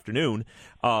up this afternoon,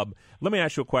 let me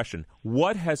ask you a question.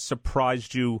 What has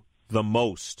surprised you the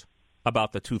most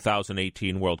about the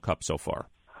 2018 World Cup so far?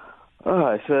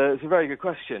 It's a very good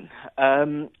question.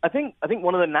 I think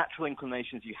one of the natural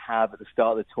inclinations you have at the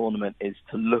start of the tournament is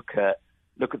to look at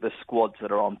the squads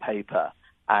that are on paper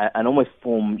and almost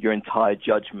form your entire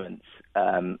judgments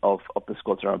of the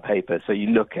squads that are on paper. So you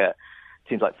look at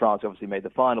teams like France, obviously made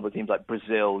the final, but teams like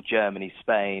Brazil, Germany,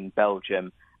 Spain,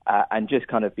 Belgium, and just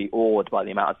kind of be awed by the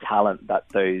amount of talent that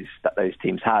those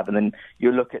teams have. And then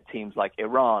you look at teams like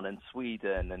Iran and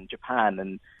Sweden and Japan,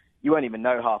 and you won't even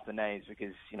know half the names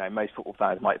because, you know, most football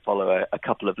fans might follow a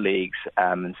couple of leagues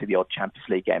and see the odd Champions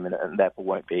League game and therefore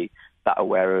won't be that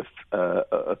aware of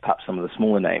perhaps some of the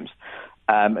smaller names.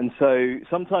 And so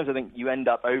sometimes I think you end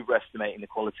up overestimating the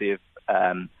quality of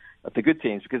the good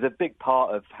teams, because a big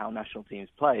part of how national teams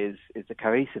play is the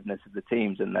cohesiveness of the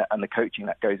teams and the coaching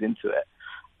that goes into it.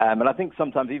 And I think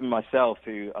sometimes even myself,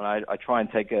 I try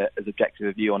and take as objective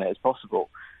a view on it as possible,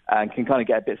 and can kind of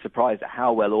get a bit surprised at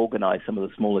how well organised some of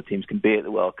the smaller teams can be at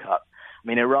the World Cup. I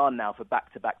mean, Iran now for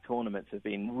back-to-back tournaments have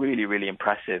been really, really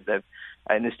impressive.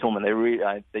 In this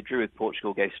tournament, they drew with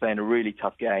Portugal, gave Spain a really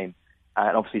tough game,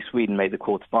 and obviously Sweden made the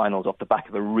quarterfinals off the back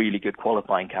of a really good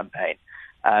qualifying campaign.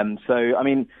 So, I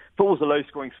mean, football's a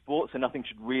low-scoring sport, so nothing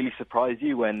should really surprise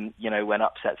you when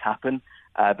upsets happen.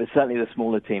 But certainly the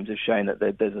smaller teams have shown that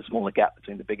there's a smaller gap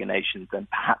between the bigger nations than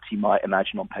perhaps you might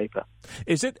imagine on paper.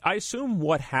 Is it, I assume,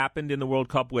 what happened in the World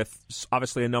Cup with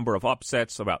obviously a number of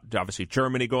upsets, about obviously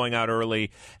Germany going out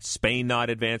early, Spain not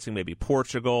advancing, maybe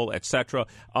Portugal, etc.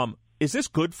 Is this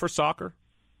good for soccer?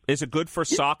 Is it good for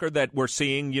soccer that we're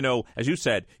seeing, as you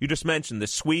said, you just mentioned the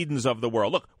Swedens of the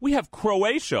world. Look, we have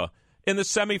Croatia in the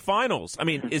semifinals. I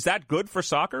mean, is that good for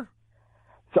soccer?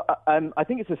 So I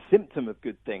think it's a symptom of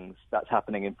good things that's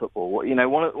happening in football.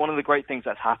 One of the great things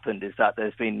that's happened is that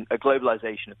there's been a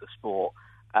globalization of the sport,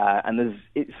 and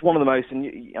it's one of the most.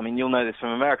 And you'll know this from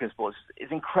American sports.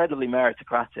 It's incredibly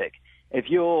meritocratic. If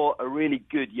you're a really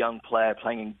good young player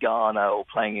playing in Ghana or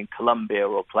playing in Colombia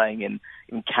or playing in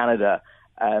Canada,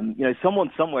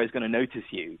 someone somewhere is going to notice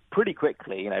you pretty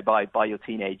quickly. By your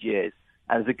teenage years,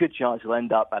 and there's a good chance you'll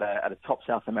end up at a top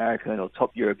South American or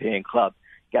top European club,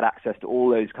 get access to all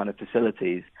those kind of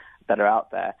facilities that are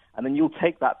out there, and then you'll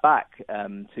take that back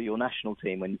to your national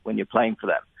team when you're playing for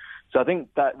them. So I think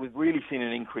that we've really seen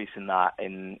an increase in that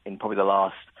in probably the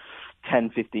last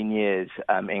 10, 15 years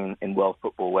in world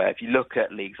football, where if you look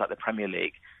at leagues like the Premier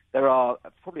League, there are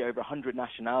probably over 100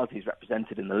 nationalities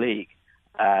represented in the league.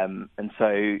 And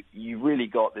so you really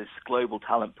got this global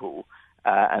talent pool.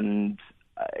 And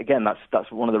again,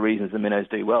 that's one of the reasons the Minnows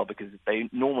do well, because they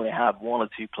normally have one or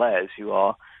two players who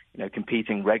are,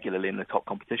 competing regularly in the top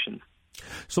competitions.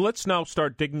 So let's now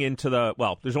start digging into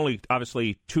there's only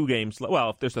obviously two games.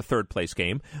 Well, if there's a third place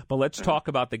game, but let's talk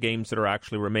about the games that are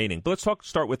actually remaining. But let's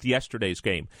start with yesterday's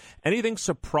game. Anything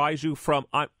surprise you from,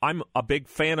 I'm a big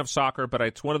fan of soccer, but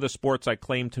it's one of the sports I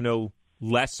claim to know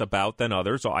less about than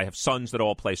others. I have sons that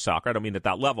all play soccer. I don't mean at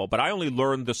that level, but I only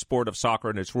learned the sport of soccer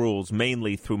and its rules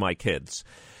mainly through my kids.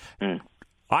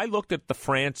 I looked at the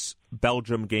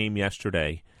France-Belgium game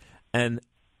yesterday, and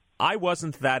I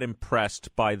wasn't that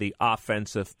impressed by the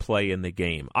offensive play in the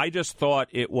game. I just thought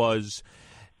it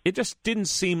just didn't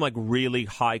seem like really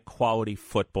high-quality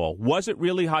football. Was it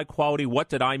really high-quality? What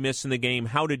did I miss in the game?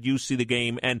 How did you see the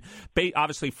game? And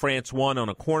obviously France won on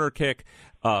a corner kick.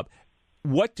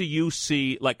 What do you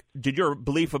see? Like, did your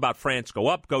belief about France go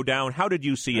up, go down? How did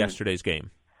you see yesterday's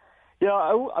game? Yeah,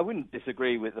 I wouldn't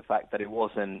disagree with the fact that it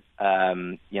wasn't,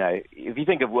 if you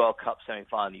think of World Cup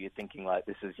semi-final, you're thinking like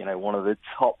this is, one of the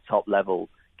top level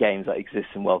games that exists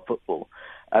in world football.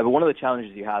 But one of the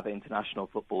challenges you have in international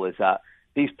football is that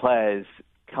these players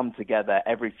come together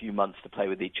every few months to play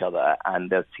with each other, and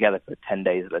they're together for 10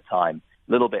 days at a time,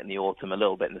 a little bit in the autumn, a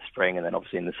little bit in the spring, and then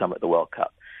obviously in the summer at the World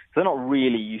Cup. So they're not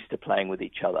really used to playing with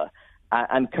each other.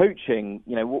 And coaching,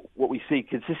 what we see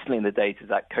consistently in the data is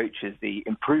that coaches, the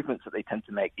improvements that they tend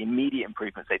to make, the immediate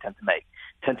improvements they tend to make,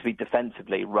 tend to be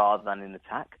defensively rather than in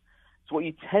attack. So what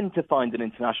you tend to find in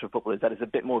international football is that it's a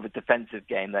bit more of a defensive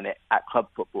game than at club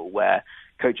football, where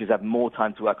coaches have more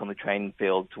time to work on the training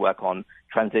field, to work on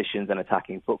transitions and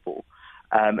attacking football.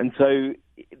 And so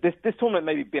this tournament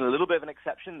maybe been a little bit of an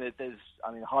exception. There's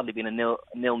hardly been a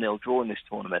nil-nil draw in this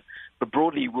tournament, but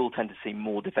broadly you will tend to see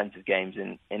more defensive games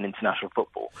in international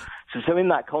football. So in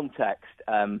that context,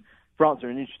 France are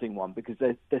an interesting one because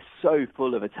they're so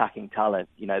full of attacking talent.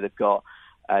 You know, they've got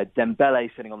Dembele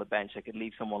sitting on the bench. They could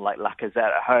leave someone like Lacazette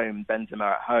at home,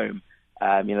 Benzema at home.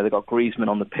 They've got Griezmann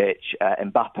on the pitch,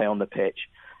 Mbappe on the pitch.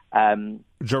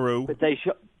 Giroud. But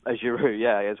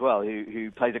Giroud, as well,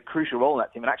 who plays a crucial role in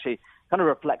that team and actually kind of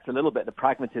reflects a little bit the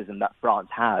pragmatism that France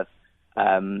have.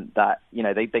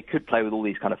 They could play with all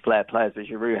these kind of flair players, but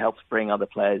Giroud helps bring other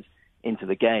players into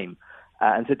the game.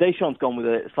 And so Deschamps' gone with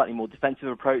a slightly more defensive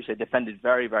approach. They defended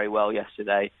very, very well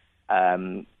yesterday.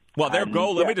 Their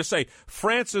goal, let me just say,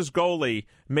 France's goalie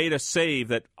made a save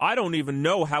that I don't even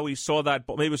know how he saw that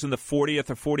ball. Maybe it was in the 40th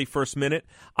or 41st minute.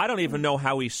 I don't even know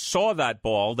how he saw that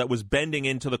ball that was bending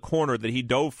into the corner that he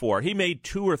dove for. He made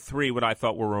 2 or 3 what I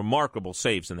thought were remarkable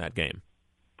saves in that game.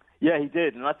 Yeah, he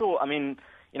did. And I thought,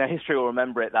 history will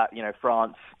remember it that,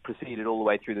 France proceeded all the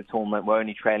way through the tournament. We're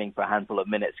only trailing for a handful of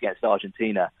minutes against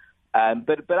Argentina.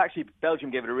 But actually,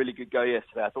 Belgium gave it a really good go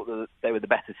yesterday. I thought that they were the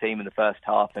better team in the first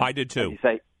half. And I did too.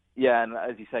 And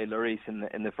as you say, Lloris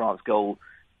in the France goal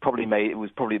was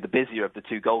probably the busier of the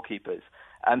 2 goalkeepers.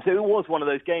 So it was one of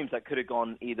those games that could have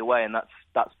gone either way, and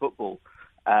that's football.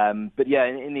 In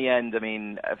the end,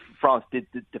 France did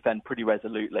defend pretty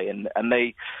resolutely, and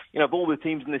they, of all the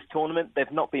teams in this tournament,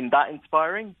 they've not been that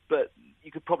inspiring, but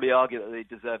you could probably argue that they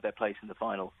deserve their place in the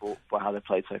final for how they've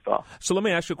played so far. So let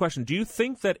me ask you a question. Do you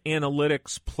think that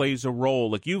analytics plays a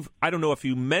role? I don't know if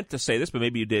you meant to say this, but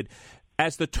maybe you did.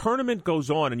 As the tournament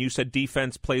goes on, and you said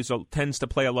defense tends to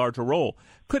play a larger role,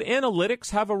 could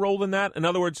analytics have a role in that? In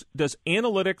other words, does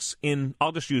analytics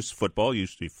I'll just use football,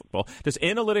 does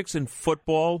analytics in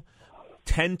football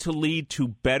tend to lead to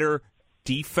better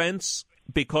defense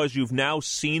because you've now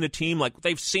seen a team, like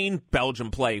they've seen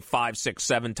Belgium play 5, 6,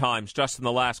 7 times just in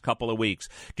the last couple of weeks?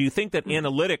 Do you think that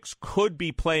analytics could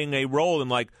be playing a role in,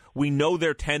 we know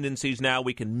their tendencies now,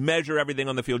 we can measure everything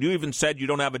on the field? You even said you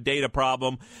don't have a data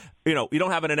problem, you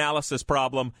don't have an analysis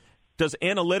problem. Could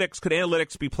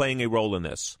analytics be playing a role in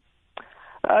this?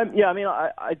 I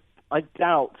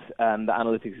doubt that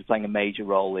analytics is playing a major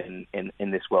role in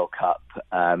this World Cup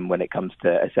when it comes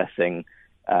to assessing.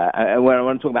 And when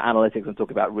I'm talking about analytics, I'm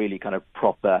talking about really kind of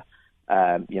proper,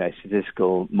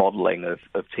 statistical modeling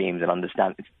of teams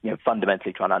and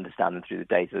fundamentally trying to understand them through the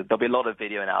data. There'll be a lot of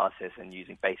video analysis and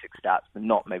using basic stats, but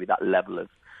not maybe that level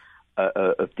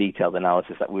of detailed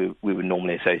analysis that we would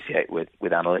normally associate with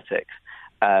analytics.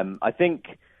 I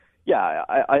think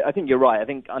you're right. I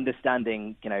think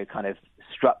understanding, kind of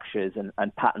structures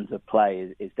and patterns of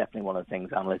play is definitely one of the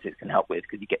things analytics can help with,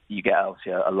 because you get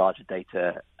obviously a larger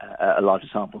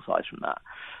sample size from that.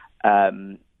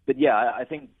 I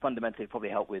think fundamentally it probably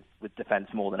help with defense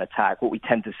more than attack. What we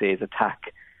tend to see is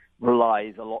attack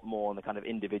relies a lot more on the kind of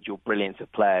individual brilliance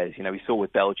of players. We saw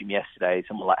with Belgium yesterday,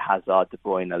 someone like Hazard, De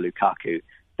Bruyne, Lukaku.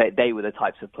 They were the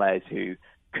types of players who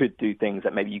could do things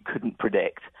that maybe you couldn't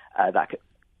predict that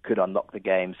could unlock the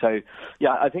game. So,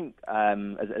 I think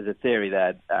as a theory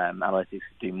there, analytics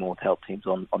could do more to help teams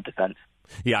on defense.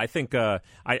 Yeah, I think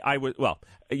I would. Well,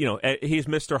 he's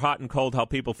Mr. Hot and Cold, how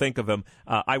people think of him.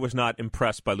 I was not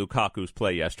impressed by Lukaku's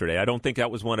play yesterday. I don't think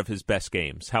that was one of his best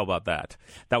games. How about that?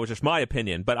 That was just my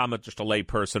opinion, but I'm just a lay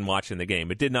person watching the game.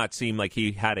 It did not seem like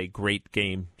he had a great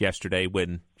game yesterday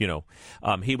when,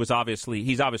 he's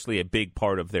obviously a big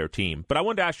part of their team. But I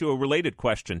wanted to ask you a related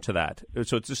question to that.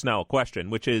 So it's just now a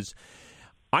question, which is,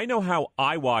 I know how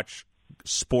I watch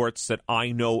sports that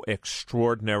I know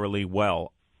extraordinarily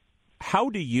well.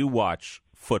 How do you watch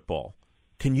football?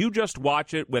 Can you just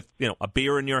watch it with, a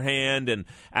beer in your hand and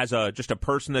as just a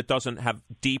person that doesn't have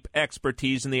deep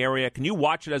expertise in the area? Can you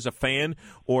watch it as a fan,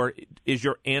 or is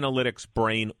your analytics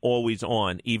brain always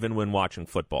on, even when watching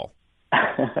football?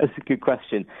 That's a good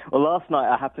question. Well, last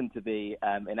night I happened to be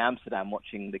in Amsterdam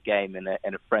watching the game in a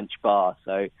French bar,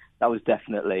 so that was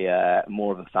definitely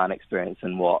more of a fan experience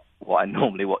than what I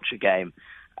normally watch a game.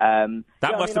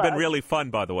 That must have been really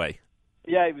fun, by the way.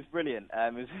 Yeah, it was brilliant.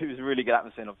 It was a really good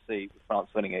atmosphere, and obviously France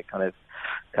winning it kind of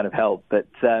helped. But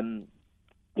I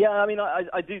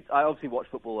obviously watch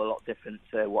football a lot different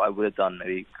to what I would have done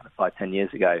maybe kind of 5-10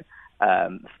 years ago.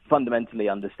 Fundamentally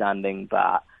understanding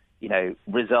that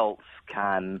results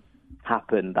can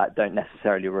happen that don't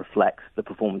necessarily reflect the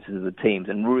performances of the teams,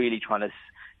 and really trying to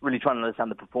understand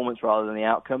the performance rather than the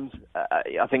outcomes.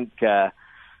 I think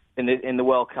in the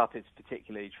World Cup, it's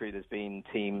particularly true. There's been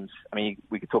teams, I mean,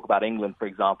 we could talk about England, for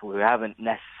example, who haven't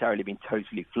necessarily been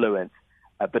totally fluent,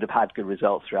 but have had good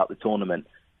results throughout the tournament.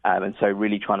 And so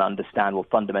really trying to understand, well,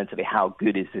 fundamentally, how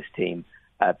good is this team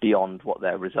beyond what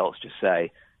their results just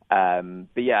say.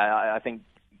 But yeah, I think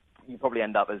you probably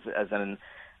end up as an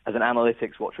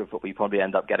analytics watcher of football, you probably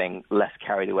end up getting less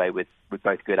carried away with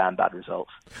both good and bad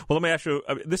results. Well, let me ask you,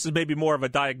 this is maybe more of a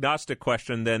diagnostic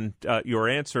question than your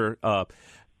answer.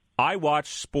 I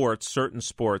watch certain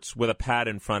sports, with a pad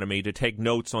in front of me to take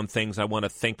notes on things I want to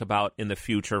think about in the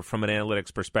future from an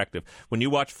analytics perspective. When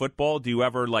you watch football, do you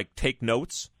ever take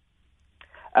notes?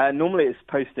 Normally it's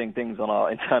posting things on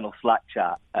our internal Slack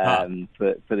chat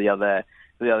for the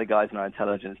other guys in our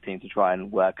intelligence team to try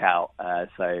and work out.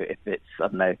 So if it's, I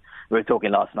don't know, we were talking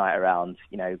last night around,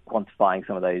 quantifying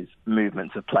some of those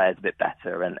movements of players a bit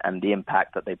better and the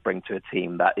impact that they bring to a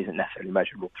team that isn't necessarily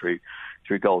measurable through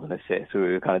goals and assists. So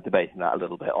we were kind of debating that a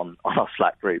little bit on our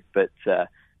Slack group. But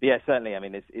yeah, certainly, I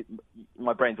mean,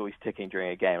 my brain's always ticking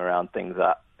during a game around things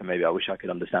that maybe I wish I could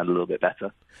understand a little bit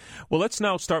better. Well, let's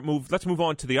move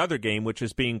on to the other game, which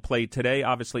is being played today,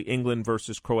 obviously England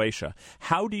versus Croatia.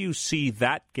 How do you see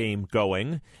that game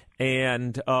going?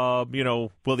 And,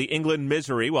 will the England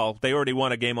misery, well, they already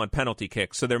won a game on penalty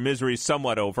kicks, so their misery is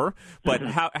somewhat over. But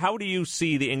how do you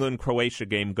see the England-Croatia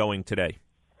game going today?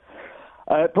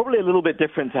 Probably a little bit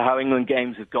different to how England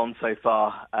games have gone so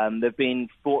far. They've been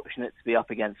fortunate to be up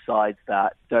against sides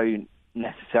that don't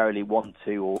necessarily want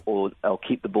to or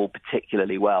keep the ball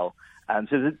particularly well.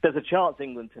 So there's a chance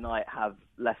England tonight have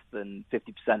less than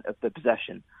 50% of the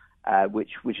possession, which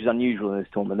is unusual in this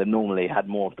tournament. They've normally had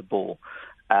more of the ball.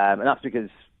 And that's because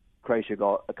Croatia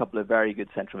got a couple of very good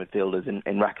central midfielders in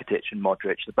Rakitic and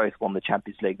Modric. They both won the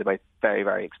Champions League. They're both very,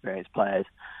 very experienced players.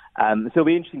 So it'll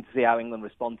be interesting to see how England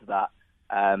respond to that.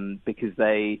 Because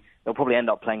they'll probably end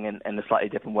up playing in a slightly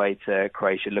different way to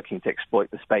Croatia, looking to exploit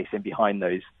the space in behind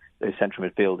those central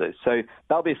midfielders. So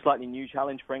that'll be a slightly new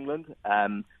challenge for England.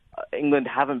 England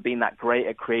haven't been that great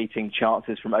at creating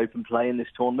chances from open play in this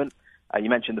tournament. You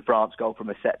mentioned the France goal from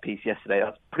a set piece yesterday.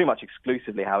 That's pretty much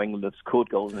exclusively how England have scored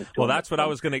goals in this tournament. Well, that's what I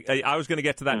was going to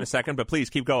get to that in a second, but please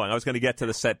keep going. I was going to get to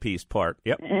the set piece part.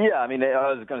 Yep. Yeah, I mean,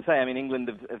 I was going to say,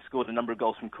 England have scored a number of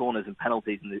goals from corners and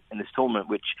penalties in this tournament,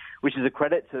 which is a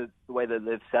credit to the way that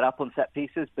they've set up on set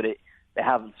pieces, but they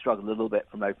haven't struggled a little bit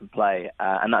from open play,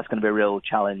 and that's going to be a real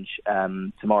challenge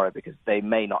tomorrow because they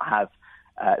may not have,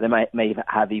 they may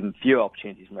have even fewer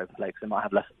opportunities from open play because they might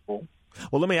have less of the ball.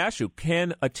 Well, let me ask you,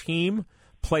 can a team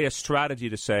play a strategy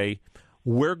to say,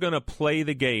 we're going to play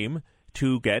the game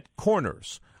to get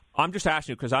corners? I'm just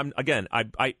asking you because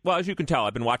well, as you can tell,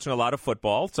 I've been watching a lot of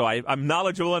football, so I'm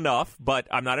knowledgeable enough, but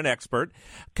I'm not an expert.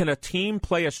 Can a team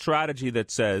play a strategy that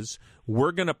says,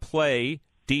 we're going to play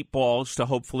deep balls to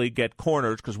hopefully get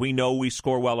corners because we know we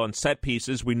score well on set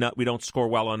pieces. We don't score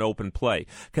well on open play.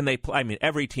 Can they play? I mean,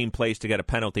 every team plays to get a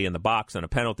penalty in the box and a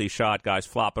penalty shot, guys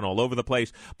flopping all over the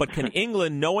place. But can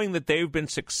England, knowing that they've been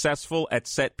successful at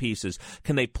set pieces,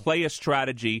 can they play a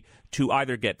strategy to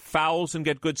either get fouls and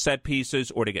get good set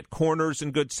pieces or to get corners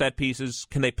and good set pieces?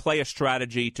 Can they play a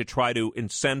strategy to try to, in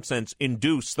some sense,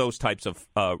 induce those types of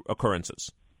occurrences?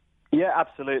 Yeah,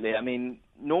 absolutely. I mean,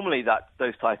 normally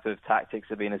those type of tactics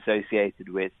have been associated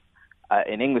with,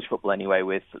 in English football anyway,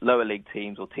 with lower league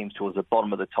teams or teams towards the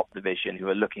bottom of the top division who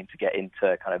are looking to get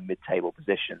into kind of mid-table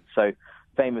positions. So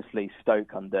famously,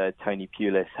 Stoke under Tony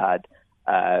Pulis had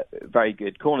very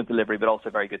good corner delivery, but also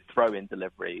very good throw-in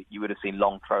delivery. You would have seen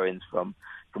long throw-ins from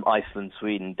Iceland,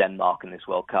 Sweden, Denmark in this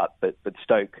World Cup, but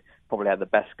Stoke probably had the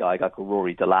best guy, a guy called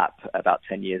Rory Delap, about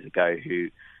 10 years ago, who,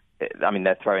 I mean,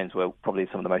 their throw-ins were probably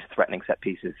some of the most threatening set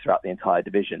pieces throughout the entire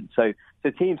division. So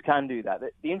teams can do that.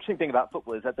 The interesting thing about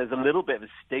football is that there's a little bit of a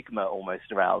stigma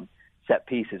almost around set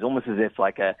pieces, almost as if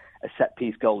like a set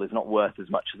piece goal is not worth as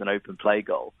much as an open play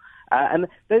goal. And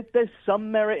there's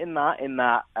some merit in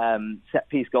that set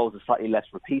piece goals are slightly less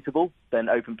repeatable than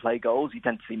open play goals. You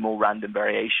tend to see more random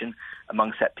variation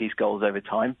among set piece goals over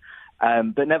time.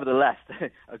 But nevertheless,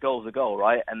 a goal's a goal,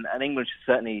 right? And England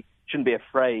certainly shouldn't be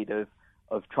afraid of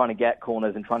trying to get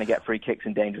corners and trying to get free kicks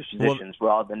in dangerous positions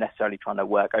rather than necessarily trying to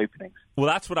work openings. Well,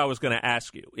 that's what I was going to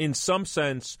ask you. In some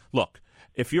sense, look,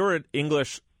 if you're an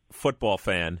English football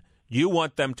fan, you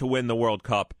want them to win the World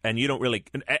Cup, and you don't really,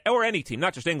 or any team,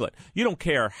 not just England, you don't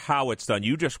care how it's done.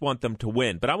 You just want them to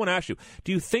win. But I want to ask you,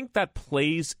 do you think that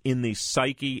plays in the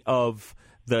psyche of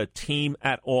the team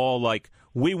at all? Like,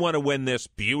 we want to win this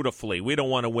beautifully. We don't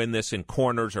want to win this in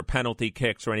corners or penalty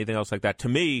kicks or anything else like that. To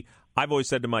me, I've always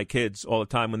said to my kids all the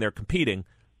time when they're competing,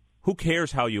 Who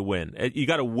cares how you win? You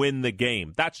got to win the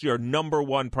game. That's your number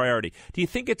one priority. Do you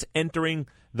think it's entering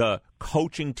the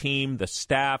coaching team, the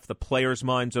staff, the players'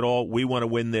 minds at all? We want to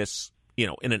win this,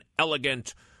 in an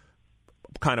elegant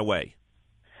kind of way.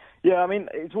 Yeah, I mean,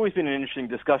 it's always been an interesting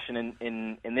discussion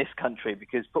in this country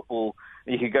because football,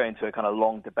 you could go into a kind of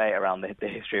long debate around the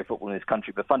history of football in this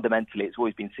country, but fundamentally it's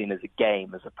always been seen as a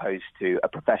game as opposed to a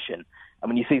profession. And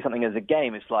when you see something as a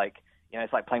game, it's like,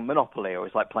 it's like playing Monopoly or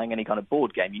it's like playing any kind of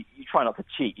board game. You try not to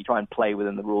cheat. You try and play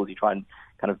within the rules. You try and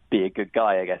kind of be a good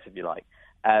guy, I guess, if you like.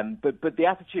 But the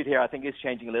attitude here, I think, is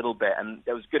changing a little bit. And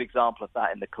there was a good example of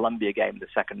that in the Colombia game, the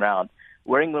second round,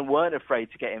 where England weren't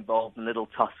afraid to get involved in little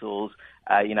tussles.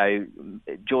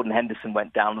 Jordan Henderson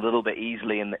went down a little bit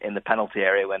easily in the penalty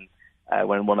area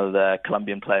when one of the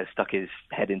Colombian players stuck his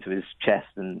head into his chest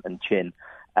and chin.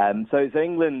 So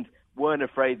England weren't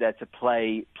afraid there to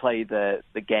play the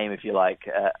game, if you like,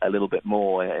 a little bit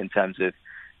more in terms of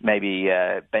maybe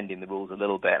bending the rules a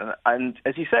little bit. And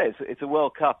as you say, it's a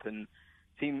World Cup, and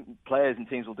players and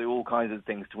teams will do all kinds of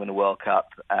things to win a World Cup.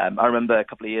 I remember a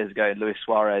couple of years ago,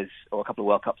 a couple of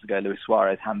World Cups ago, Luis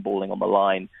Suarez handballing on the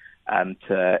line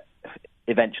to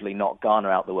eventually knock Ghana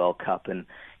out the World Cup, and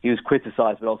he was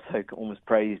criticised but also almost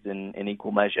praised in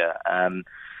equal measure.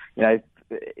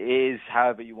 It is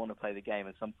however you want to play the game,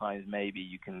 and sometimes maybe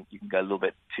you can go a little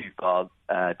bit too far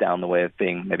down the way of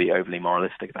being maybe overly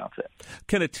moralistic about it.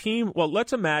 Can a team? Well,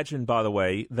 let's imagine, by the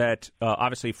way, that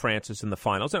obviously France is in the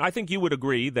finals, and I think you would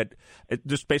agree that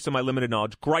just based on my limited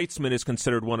knowledge, Griezmann is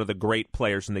considered one of the great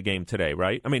players in the game today,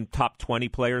 right? I mean, top 20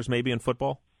 players maybe in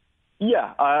football.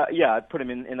 Yeah, I'd put him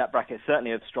in that bracket.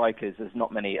 Certainly of strikers, there's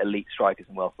not many elite strikers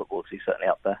in world football, so he's certainly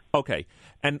up there. Okay,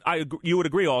 and you would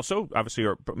agree also, obviously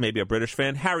you're maybe a British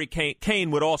fan, Harry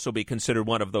Kane would also be considered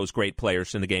one of those great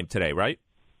players in the game today, right?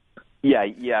 Yeah.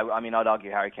 I mean, I'd argue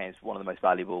Harry Kane is one of the most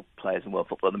valuable players in world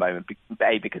football at the moment,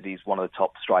 A, because he's one of the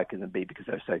top strikers, and B, because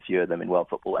there are so few of them in world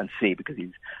football, and C, because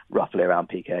he's roughly around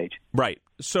peak age. Right,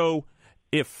 so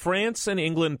if France and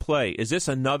England play, is this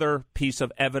another piece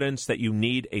of evidence that you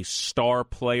need a star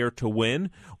player to win?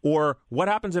 Or what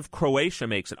happens if Croatia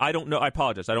makes it? I don't know. I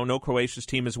apologize. I don't know Croatia's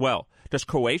team as well. Does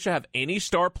Croatia have any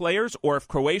star players? Or if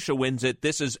Croatia wins it,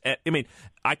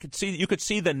 you could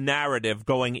see the narrative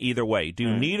going either way. Do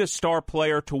you need a star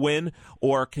player to win?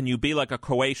 Or can you be like a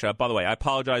Croatia? By the way, I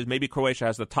apologize. Maybe Croatia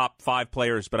has the top 5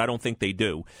 players, but I don't think they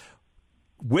do.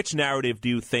 Which narrative do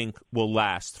you think will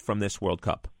last from this World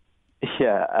Cup?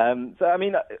 Yeah, so I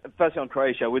mean, firstly on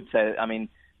Croatia, I would say, I mean,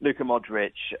 Luka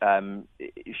Modric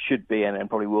should be and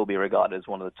probably will be regarded as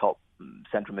one of the top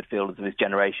central midfielders of his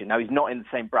generation. Now, he's not in the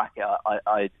same bracket.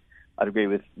 I'd agree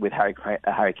with Harry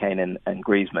Kane and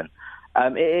Griezmann.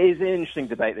 It is an interesting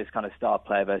debate, this kind of star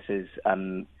player versus,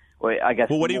 I guess.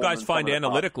 Well, what do you guys find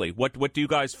analytically? What do you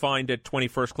guys find at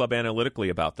 21st Club analytically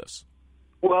about this?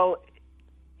 Well,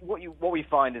 what we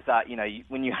find is that,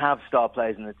 when you have star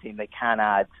players in the team, they can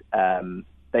add,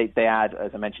 they add,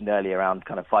 as I mentioned earlier, around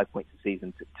kind of 5 points a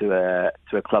season to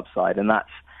a club side, and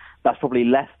that's probably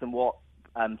less than what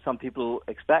some people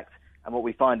expect. And what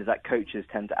we find is that coaches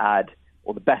tend to add,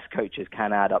 or the best coaches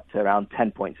can add up to around 10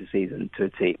 points a season to a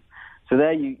team. So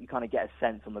there you kind of get a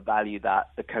sense on the value that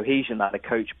the cohesion that a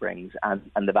coach brings and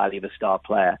the value of a star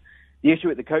player. The issue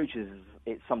with the coaches is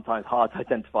it's sometimes hard to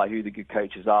identify who the good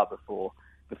coaches are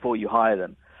before you hire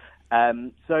them.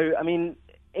 So, I mean,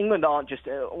 England aren't just...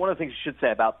 one of the things I should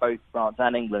say about both France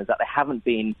and England is that they haven't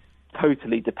been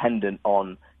totally dependent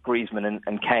on Griezmann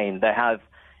and Kane. They have,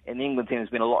 in the England team, there's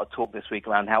been a lot of talk this week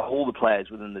around how all the players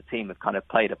within the team have kind of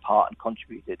played a part and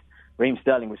contributed. Raheem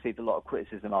Sterling received a lot of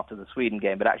criticism after the Sweden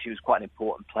game, but actually was quite an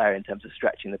important player in terms of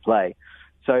stretching the play.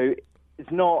 So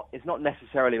it's not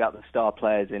necessarily about the star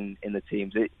players in the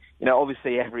teams.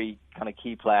 Obviously every kind of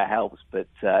key player helps, but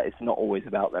it's not always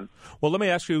about them. Well, let me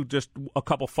ask you just a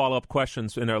couple follow-up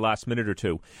questions in our last minute or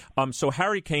two. So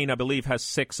Harry Kane, I believe, has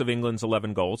 6 of England's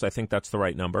 11 goals. I think that's the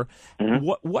right number. Mm-hmm.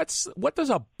 What does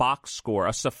a box score,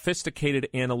 a sophisticated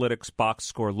analytics box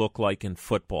score, look like in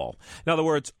football? In other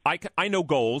words, I know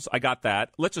goals. I got that.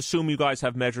 Let's assume you guys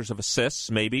have measures of assists,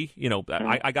 maybe.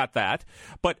 Mm-hmm. I got that.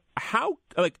 But how,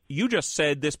 like you just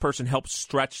said, this person helps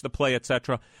stretch the play,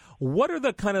 etc. What are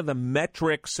the kind of the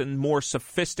metrics and more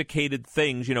sophisticated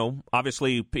things?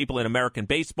 Obviously people in American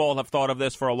baseball have thought of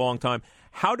this for a long time.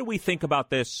 How do we think about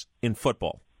this in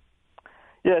football?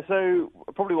 Yeah, so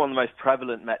probably one of the most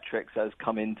prevalent metrics that has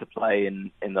come into play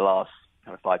in the last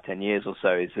kind of 5-10 years or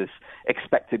so is this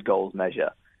expected goals measure,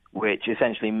 which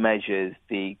essentially measures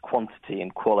the quantity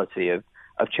and quality of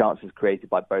chances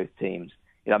created by both teams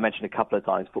I mentioned a couple of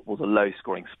times football's a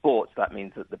low-scoring sport, so that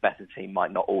means that the better team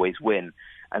might not always win.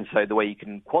 And so the way you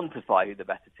can quantify who the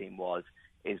better team was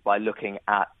is by looking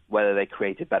at whether they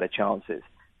created better chances.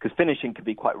 Because finishing can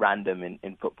be quite random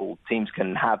in football. Teams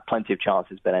can have plenty of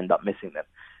chances but end up missing them.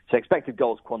 So expected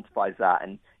goals quantifies that,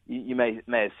 and you may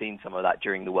have seen some of that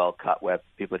during the World Cup where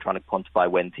people are trying to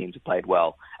quantify when teams have played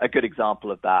well. A good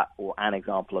example of that, or an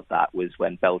example of that, was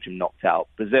when Belgium knocked out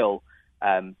Brazil.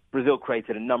 Brazil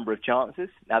created a number of chances.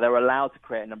 Now, they were allowed to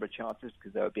create a number of chances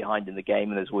because they were behind in the game,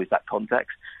 and there's always that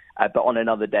context. But on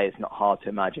another day, it's not hard to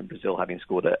imagine Brazil having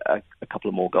scored a couple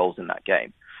of more goals in that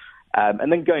game.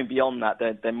 And then going beyond that,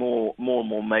 there are more and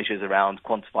more measures around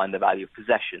quantifying the value of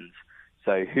possessions.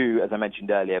 So who, as I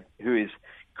mentioned earlier, who is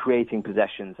creating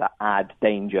possessions that add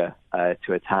danger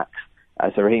to attacks.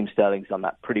 So Raheem Sterling's done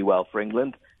that pretty well for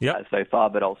England so far,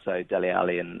 but also Dele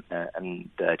Alli and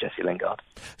Jesse Lingard.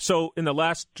 So in the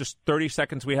last just 30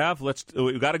 seconds we have,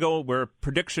 we've got to go. We're a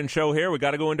prediction show here. We've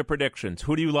got to go into predictions.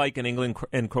 Who do you like in England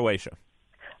and Croatia?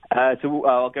 So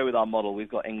I'll go with our model. We've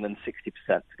got England 60%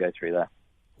 to go through there.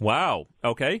 Wow.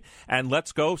 Okay. And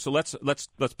let's go. So let's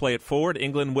play it forward.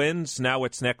 England wins. Now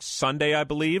it's next Sunday, I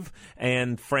believe,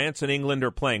 and France and England are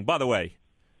playing. By the way,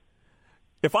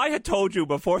 if I had told you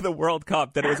before the World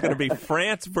Cup that it was going to be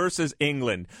France versus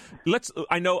England,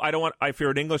 if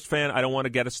you're an English fan, I don't want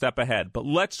to get a step ahead, but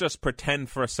let's just pretend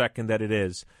for a second that it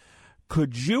is.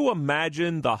 Could you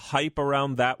imagine the hype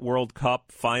around that World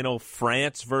Cup final,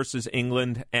 France versus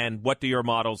England, and what do your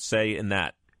models say in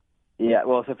that? Yeah,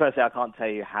 well, so firstly, I can't tell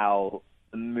you how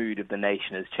the mood of the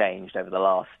nation has changed over the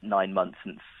last 9 months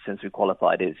since we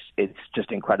qualified. It's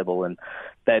just incredible, and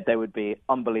there would be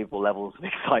unbelievable levels of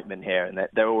excitement here, and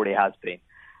there already has been.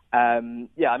 In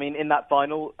that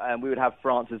final, we would have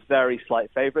France as very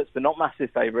slight favourites, but not massive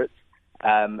favourites,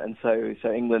 and so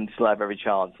England still have every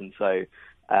chance. And so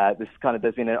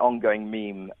there's been an ongoing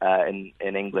meme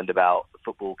in England about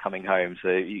football coming home. So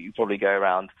you probably go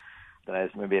around.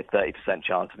 There's maybe a 30%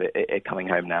 chance of it coming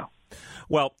home now.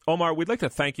 Well, Omar, we'd like to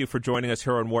thank you for joining us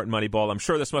here on Wharton Moneyball. I'm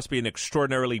sure this must be an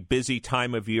extraordinarily busy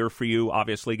time of year for you,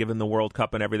 obviously, given the World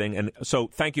Cup and everything. And so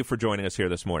thank you for joining us here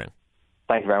this morning.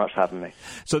 Thank you very much for having me.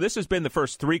 So this has been the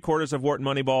first 3 quarters of Wharton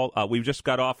Moneyball. We've just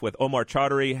got off with Omar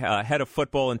Chaudhry, head of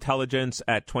football intelligence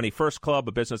at 21st Club,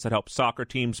 a business that helps soccer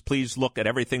teams. Please look at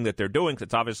everything that they're doing.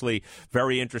 It's obviously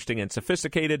very interesting and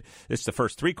sophisticated. It's the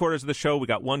first 3 quarters of the show. We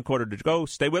got 1 quarter to go.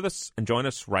 Stay with us and join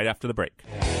us right after the break.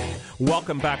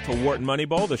 Welcome back to Wharton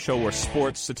Moneyball, the show where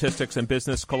sports, statistics, and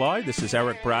business collide. This is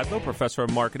Eric Bradlow, professor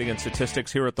of marketing and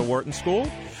statistics here at the Wharton School.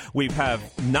 We have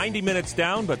 90 minutes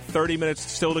down, but 30 minutes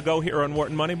still to go here on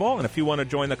Wharton Moneyball. And if you want to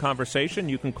join the conversation,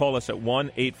 you can call us at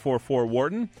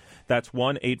 1-844-WHARTON. That's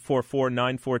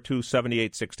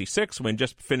 1-844-942-7866. We're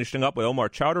just finishing up with Omar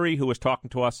Chaudhry, who was talking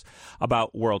to us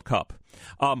about World Cup.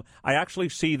 I actually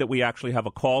see that we actually have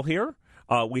a call here.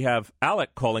 We have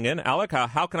Alec calling in. Alec,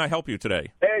 how can I help you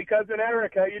today? Hey, cousin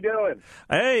Eric, how you doing?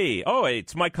 Hey,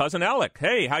 it's my cousin Alec.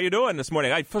 Hey, how you doing this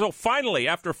morning? So finally,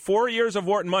 after 4 years of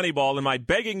Wharton Moneyball and my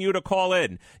begging you to call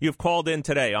in, you've called in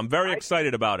today. I'm very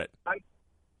excited about it.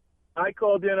 I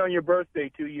called in on your birthday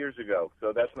 2 years ago,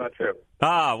 so that's not true.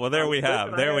 Well, there we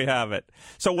have. We have it.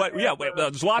 So what? Yeah,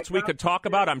 there's lots we could talk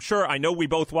about. I know we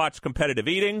both watch competitive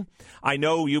eating. I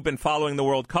know you've been following the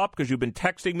World Cup because you've been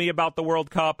texting me about the World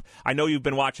Cup. I know you've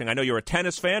been watching. I know you're a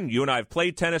tennis fan. You and I have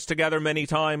played tennis together many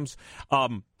times.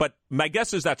 But my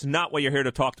guess is that's not what you're here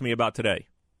to talk to me about today.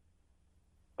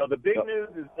 Well, the big news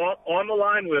is on the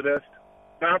line with us.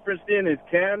 Conferenced in is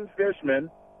Ken Fishman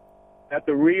at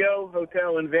the Rio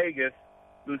Hotel in Vegas,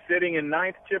 who's sitting in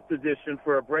 9th chip position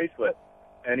for a bracelet,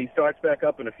 and he starts back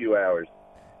up in a few hours.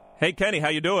 Hey, Kenny, how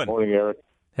you doing? Morning, Eric.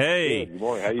 Hey. Good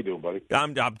morning. How you doing, buddy?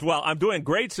 I'm doing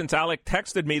great since Alec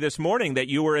texted me this morning that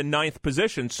you were in 9th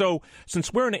position. So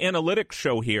since we're an analytics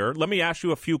show here, let me ask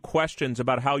you a few questions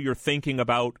about how you're thinking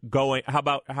about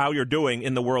how you're doing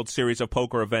in the World Series of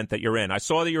Poker event that you're in. I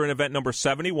saw that you're in event number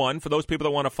 71 for those people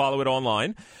that want to follow it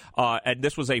online. And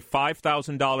this was a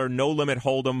 $5,000 no-limit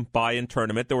hold'em buy-in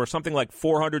tournament. There were something like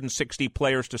 460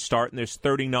 players to start, and there's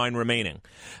 39 remaining.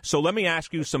 So let me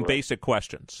ask you some basic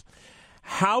questions.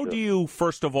 How do you,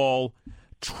 first of all,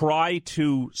 try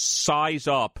to size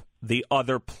up the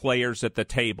other players at the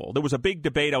table? There was a big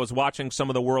debate. I was watching some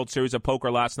of the World Series of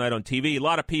Poker last night on TV. A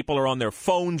lot of people are on their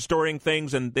phones during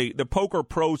things, and the poker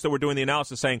pros that were doing the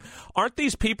analysis saying, aren't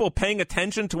these people paying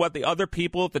attention to what the other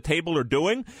people at the table are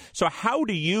doing? So how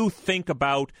do you think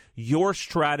about your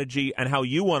strategy and how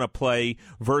you want to play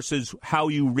versus how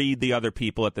you read the other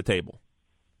people at the table?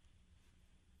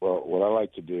 Well, what I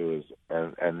like to do is,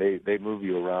 and they move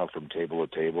you around from table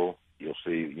to table, you'll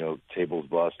see, tables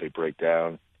bust, they break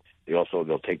down.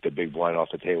 They'll take the big blind off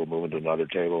the table, move into another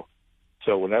table.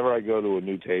 So whenever I go to a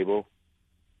new table,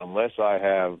 unless I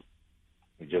have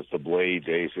just the blades,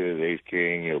 aces, ace,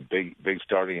 king, big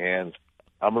starting hands,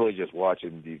 I'm really just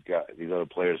watching these other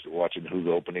players, watching who's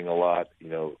opening a lot,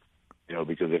 because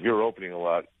if you're opening a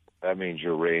lot, that means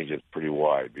your range is pretty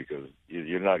wide because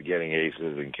you're not getting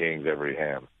aces and kings every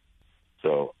hand.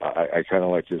 So I kind of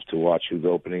like just to watch who's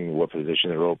opening, what position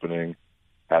they're opening,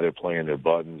 how they're playing their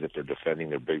buttons, if they're defending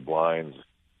their big blinds.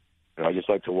 I just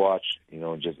like to watch,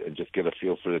 and just get a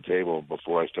feel for the table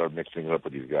before I start mixing it up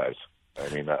with these guys. I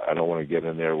mean, I don't want to get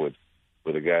in there with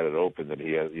a guy that opened that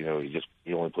he has,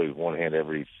 he only plays one hand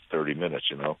every 30 minutes,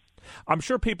 I'm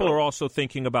sure people are also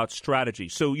thinking about strategy.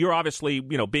 So you're obviously,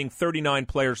 being 39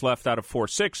 players left out of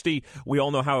 460. We all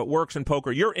know how it works in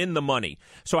poker. You're in the money.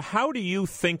 So how do you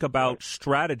think about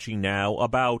strategy now?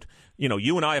 About,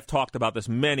 you and I have talked about this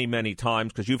many, many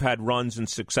times because you've had runs and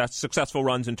successful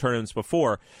runs in tournaments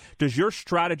before. Does your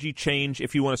strategy change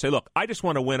if you want to say, look, I just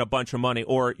want to win a bunch of money,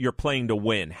 or you're playing to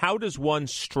win? How does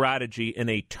one's strategy in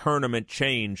a tournament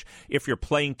change if you're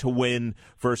playing to win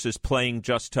versus playing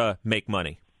just to make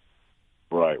money?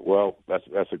 Right. Well,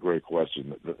 that's a great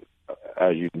question.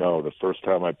 As you know, the first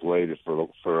time I played it for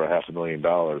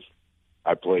 $500,000,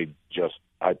 I played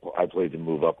to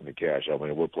move up in the cash. I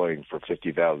mean, we're playing for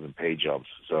 50,000 pay jumps.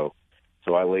 So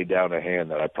I laid down a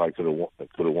hand that I probably could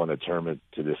have won the tournament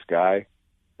to this guy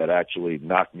that actually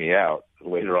knocked me out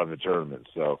later on in the tournament.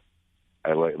 So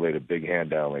I laid a big hand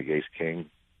down like ace king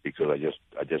because I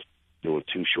just there were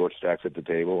 2 short stacks at the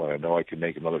table, and I know I could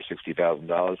make another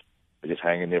 $60,000. I just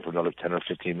hang in there for another 10 or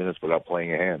 15 minutes without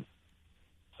playing a hand.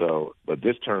 So, but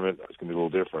this tournament is going to be a little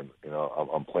different.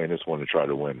 I'm playing this one to try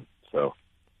to win. So,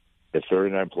 there's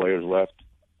 39 players left.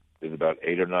 There's about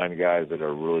 8 or 9 guys that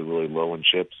are really, really low in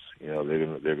chips. They're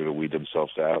going to weed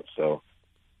themselves out. So,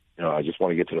 I just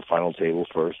want to get to the final table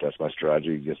first. That's my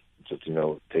strategy. Just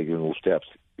taking little steps,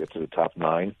 get to the top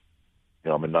 9.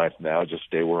 I'm in 9th now. Just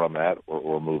stay where I'm at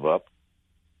or move up,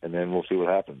 and then we'll see what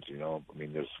happens. I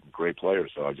mean, there's some great players,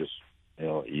 so I just.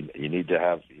 You need to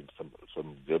have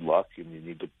some good luck, and you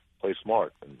need to play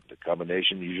smart. And the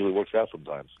combination usually works out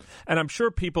sometimes. And I'm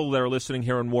sure people that are listening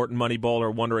here in Wharton Moneyball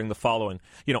are wondering the following.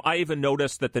 I even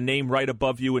noticed that the name right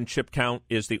above you in chip count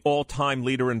is the all-time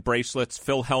leader in bracelets,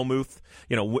 Phil Hellmuth.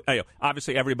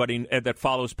 Obviously everybody that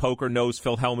follows poker knows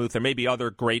Phil Hellmuth. There may be other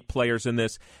great players in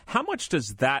this. How much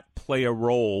does that play a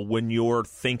role when you're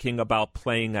thinking about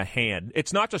playing a hand?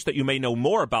 It's not just that you may know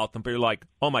more about them, but you're like,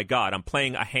 oh my God, I'm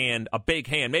playing a big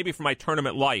hand, maybe for my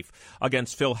tournament life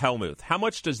against Phil Hellmuth. How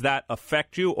much does that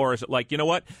affect you? Or is it like,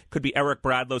 could be Eric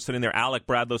Bradlow sitting there, Alec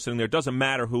Bradlow sitting there. Doesn't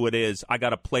matter who it is. I got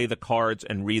to play the cards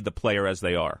and read the player as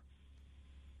they are.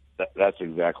 That's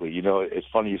exactly. It's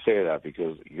funny you say that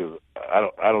because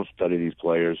I don't study these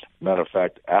players. Matter of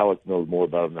fact, Alec knows more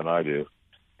about them than I do.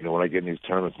 When I get in these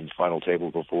tournaments and final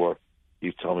tables before,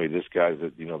 he's telling me this guy's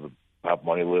at the top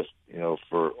money list,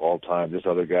 for all time. This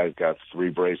other guy's got 3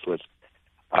 bracelets.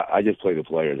 I just play the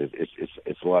players.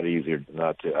 It's a lot easier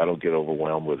not to. I don't get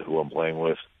overwhelmed with who I'm playing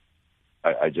with.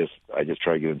 I just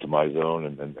try to get into my zone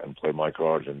and play my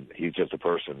cards. And he's just a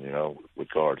person, with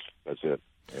cards. That's it.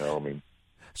 I mean.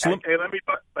 So hey, let me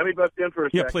bust in for a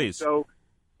second. Yeah, please. So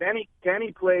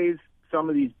Kenny plays some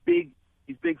of these big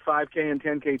 5K and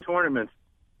 10K tournaments.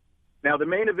 Now the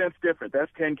main event's different.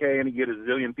 That's 10K and he get a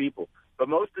zillion people. But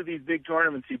most of these big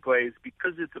tournaments he plays,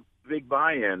 because it's a big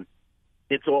buy-in,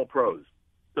 it's all pros.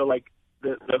 So like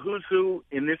the who's who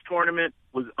in this tournament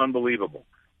was unbelievable.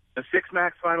 The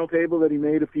 6-max final table that he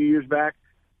made a few years back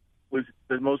was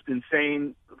the most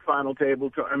insane final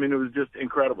table. I mean, it was just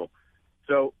incredible.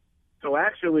 So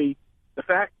actually, the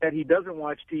fact that he doesn't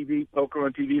watch poker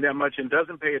on TV that much and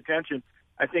doesn't pay attention,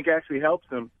 I think actually helps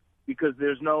him because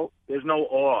there's no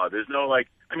awe. There's no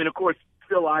of course,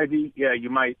 Phil Ivey, yeah, you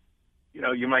might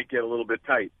get a little bit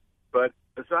tight. But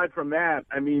aside from that,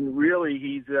 I mean, really,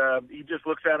 he just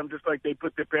looks at them just like they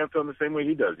put their pants on the same way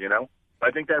he does,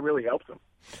 I think that really helps him.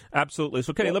 Absolutely.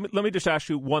 So, Kenny, let me just ask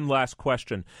you one last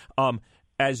question.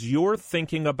 As you're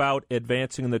thinking about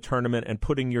advancing in the tournament and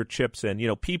putting your chips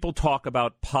in, people talk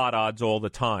about pot odds all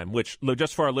the time, which,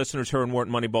 just for our listeners here in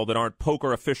Wharton Moneyball that aren't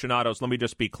poker aficionados, let me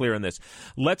just be clear on this.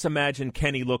 Let's imagine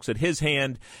Kenny looks at his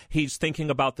hand. He's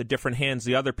thinking about the different hands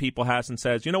the other people has and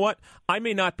says, you know what? I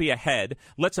may not be ahead.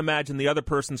 Let's imagine the other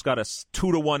person's got a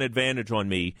 2-to-1 advantage on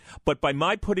me, but by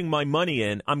my putting my money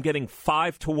in, I'm getting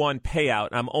 5-to-1 payout.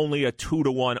 I'm only a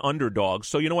 2-to-1 underdog.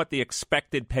 So you know what? The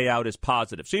expected payout is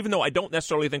positive. So even though I don't necessarily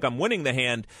necessarily think I'm winning the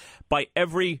hand. By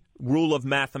every rule of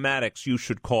mathematics, you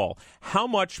should call. How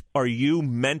much are you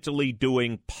mentally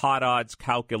doing pot odds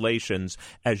calculations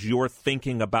as you're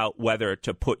thinking about whether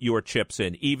to put your chips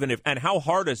in? And how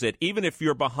hard is it, even if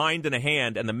you're behind in a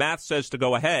hand and the math says to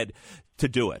go ahead, to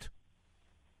do it?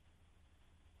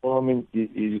 Well, I mean,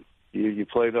 you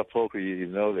play enough poker, you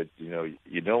know that you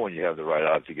know when you have the right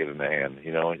odds to get in the hand, and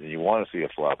you want to see a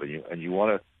flop, and you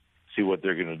want to see what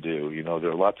they're going to do. There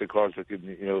are lots of cards that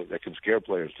can scare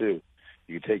players too.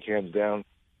 You can take hands down.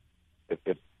 If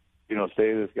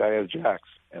say this guy has jacks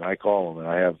and I call him,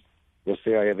 and let's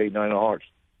say I have 8, 9 of hearts.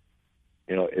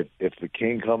 If the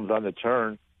king comes on the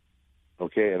turn,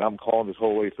 okay, and I'm calling this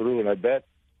whole way through, and I bet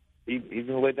he's going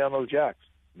to lay down those jacks.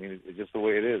 I mean, it's just the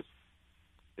way it is.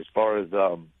 As far as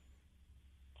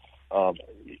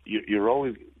you're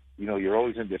always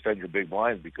going to defend your big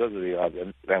blinds because of the odds,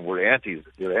 and we're antis.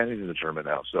 You're antis in the tournament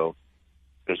now, so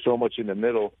there's so much in the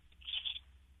middle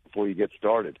before you get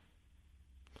started.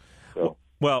 So,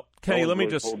 well, Kenny, let me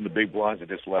just holding the big blinds at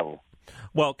this level.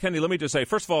 Well, Kenny, let me just say,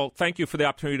 first of all, thank you for the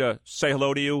opportunity to say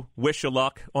hello to you. Wish you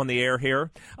luck on the air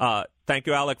here. Thank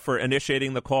you, Alec, for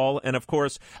initiating the call. And, of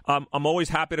course, I'm always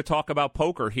happy to talk about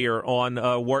poker here on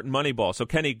Wharton Moneyball. So,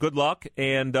 Kenny, good luck.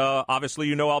 And,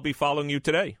 obviously, I'll be following you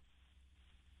today.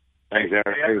 Thanks,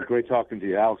 Eric. It was great talking to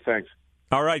you, Alex. Thanks.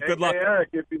 All right, good luck. Hey, Eric,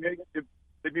 if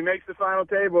he makes the final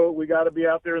table, we got to be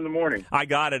out there in the morning. I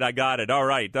got it. All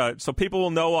right. So people will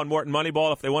know on Wharton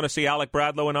Moneyball if they want to see Alec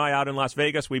Bradlow and I out in Las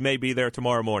Vegas, we may be there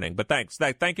tomorrow morning. But thanks.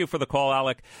 Thank you for the call,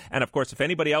 Alec. And, of course, if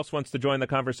anybody else wants to join the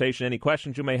conversation, any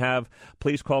questions you may have,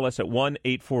 please call us at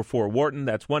 1-844-WHARTON.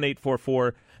 That's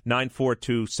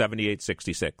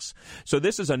 1-844-942-7866. So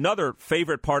this is another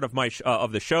favorite part of my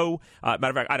of the show. Matter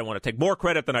of fact, I don't want to take more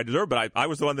credit than I deserve, but I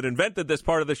was the one that invented this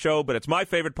part of the show. But it's my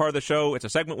favorite part of the show. It's a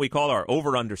segment we call our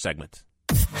Over-Under segment.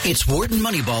 It's Wharton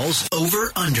Moneyball's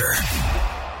Over-Under.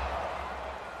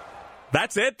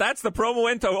 That's it. That's the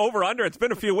promo into Over-Under. It's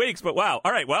been a few weeks, but wow.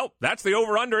 All right, well, that's the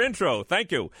Over-Under intro.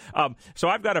 Thank you. So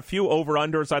I've got a few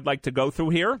Over-Unders I'd like to go through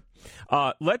here.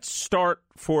 Let's start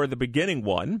for the beginning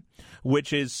one,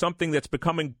 which is something that's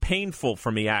becoming painful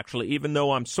for me, actually, even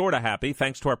though I'm sort of happy,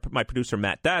 thanks to my producer,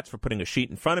 Matt Datz, for putting a sheet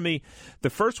in front of me. The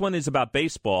first one is about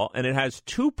baseball, and it has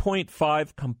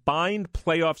 2.5 combined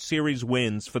playoff series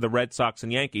wins for the Red Sox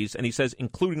and Yankees, and he says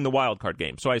including the wild card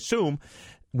game. So I assume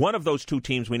one of those two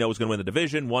teams we know is going to win the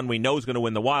division, one we know is going to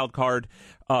win the wild card.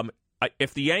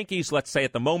 If the Yankees, let's say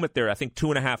at the moment, they're, I think,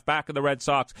 2.5 back of the Red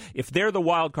Sox. If they're the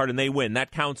wild card and they win,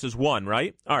 that counts as one,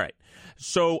 right? All right.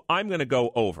 So I'm going to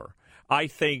go over. I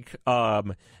think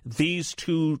these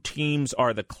two teams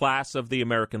are the class of the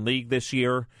American League this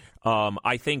year.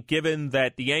 I think given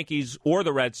that the Yankees or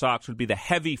the Red Sox would be the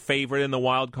heavy favorite in the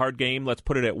wild card game, let's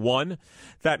put it at 1.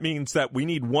 That means that we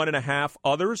need 1.5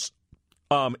 others.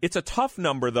 It's a tough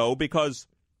number, though, because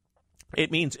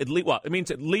it means at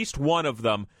least one of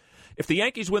them. If the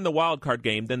Yankees win the wild card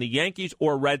game, then the Yankees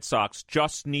or Red Sox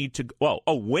just need to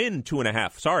win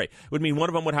 2.5. Sorry. It would mean one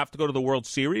of them would have to go to the World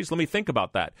Series. Let me think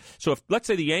about that. So let's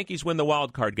say the Yankees win the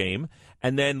wild card game,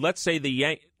 and then let's say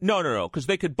No, because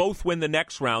they could both win the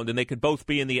next round, and they could both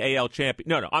be in the AL champion.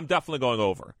 No, I'm definitely going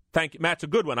over. Thank you. Matt's a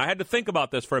good one. I had to think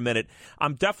about this for a minute.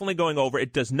 I'm definitely going over.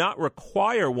 It does not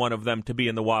require one of them to be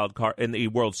in the wild card in the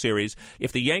World Series.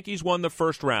 If the Yankees won the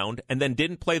first round and then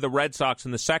didn't play the Red Sox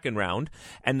in the second round,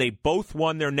 and they both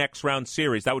won their next round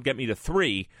series, that would get me to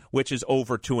 3, which is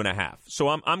over 2.5. So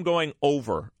I'm going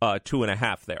over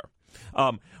 2.5 there.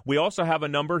 We also have a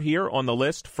number here on the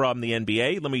list from the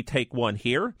NBA. Let me take one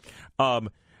here.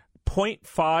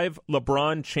 0.5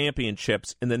 LeBron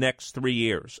championships in the next 3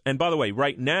 years. And by the way,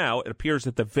 right now, it appears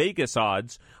that the Vegas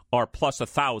odds are plus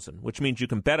 1,000, which means you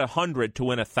can bet 100 to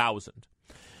win 1,000.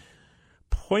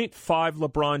 0.5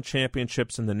 LeBron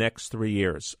championships in the next 3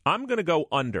 years. I'm going to go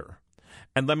under.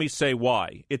 And let me say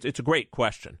why. It's a great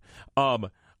question.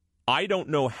 I don't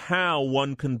know how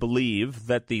one can believe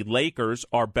that the Lakers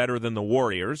are better than the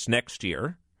Warriors next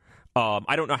year.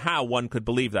 I don't know how one could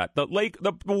believe that.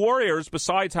 The Warriors,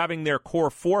 besides having their core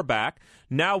 4 back,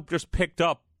 now just picked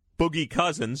up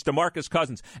DeMarcus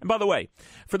Cousins. And by the way,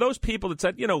 for those people that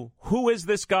said, who is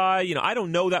this guy? I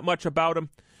don't know that much about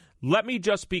him. Let me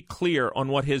just be clear on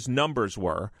what his numbers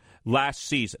were last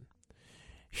season.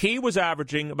 He was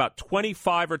averaging about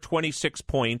 25 or 26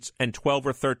 points and 12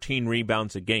 or 13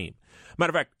 rebounds a game.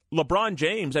 Matter of fact, LeBron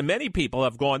James and many people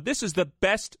have gone, this is the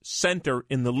best center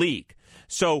in the league.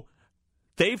 So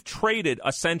they've traded,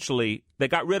 essentially, they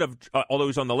got rid of, although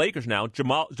he's on the Lakers now,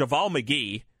 JaVale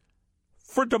McGee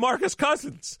for DeMarcus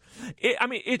Cousins.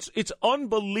 It's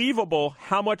unbelievable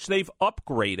how much they've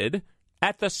upgraded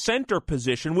at the center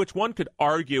position, which one could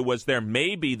argue was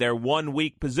maybe their one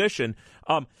weak position.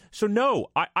 So no,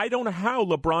 I don't know how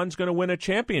LeBron's going to win a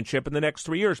championship in the next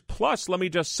 3 years. Plus, let me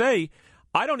just say,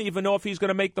 I don't even know if he's going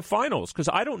to make the finals, because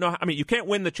I don't know. I mean, you can't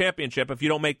win the championship if you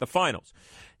don't make the finals.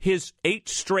 His 8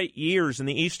 straight years in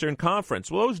the Eastern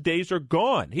Conference, well, those days are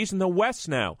gone. He's in the West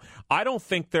now. I don't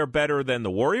think they're better than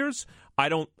the Warriors. I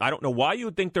don't know why you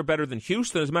would think they're better than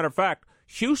Houston. As a matter of fact,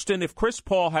 Houston, if Chris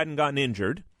Paul hadn't gotten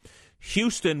injured,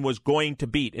 Houston was going to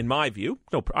beat, in my view,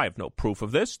 I have no proof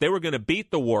of this, they were going to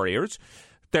beat the Warriors.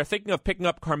 They're thinking of picking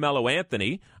up Carmelo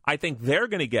Anthony. I think they're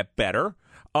going to get better.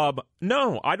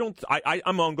 No, I don't.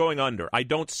 I'm on going under. I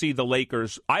don't see the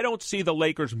Lakers. I don't see the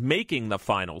Lakers making the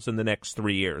finals in the next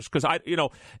 3 years, because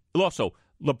also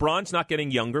LeBron's not getting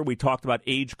younger. We talked about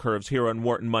age curves here on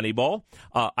Wharton Moneyball.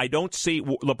 I don't see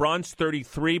LeBron's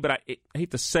 33, but I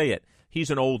hate to say it. He's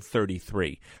an old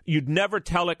 33. You'd never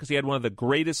tell it because he had one of the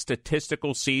greatest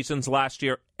statistical seasons last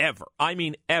year ever. I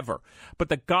mean, ever. But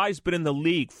the guy's been in the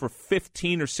league for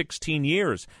 15 or 16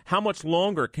 years. How much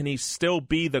longer can he still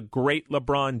be the great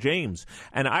LeBron James?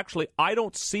 And actually, I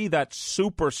don't see that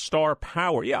superstar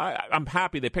power. Yeah, I'm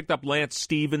happy they picked up Lance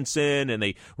Stevenson and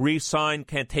they re-signed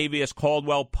Kentavious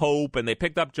Caldwell-Pope and they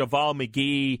picked up JaVale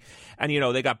McGee and,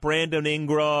 they got Brandon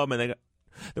Ingram and they got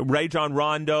Rajon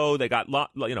Rondo, they've got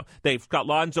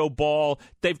Lonzo Ball,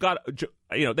 they've got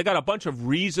a bunch of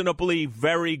reasonably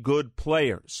very good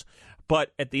players.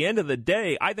 But at the end of the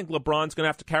day, I think LeBron's going to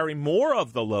have to carry more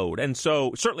of the load. And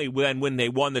so certainly when they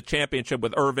won the championship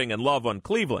with Irving and Love on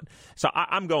Cleveland. So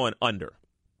I'm going under.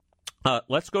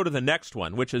 Let's go to the next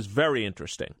one, which is very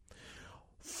interesting.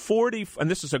 And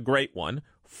this is a great one,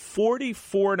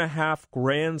 44.5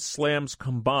 Grand Slams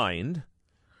combined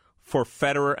for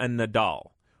Federer and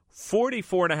Nadal.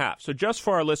 44.5. So just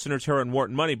for our listeners here on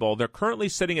Wharton Moneyball, they're currently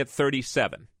sitting at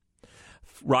 37.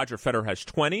 Roger Federer has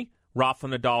 20. Rafa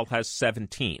Nadal has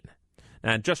 17.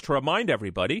 And just to remind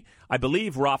everybody, I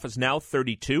believe Rafa's now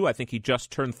 32. I think he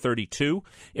just turned 32.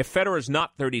 If Federer is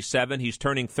not 37, he's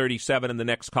turning 37 in the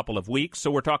next couple of weeks. So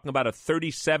we're talking about a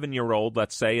 37-year-old,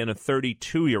 let's say, and a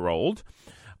 32-year-old.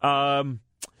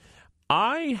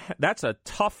 That's a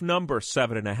tough number,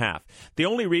 7.5. The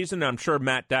only reason, I'm sure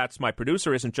Matt Datz, my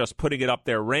producer, isn't just putting it up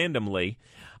there randomly,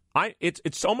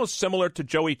 it's almost similar to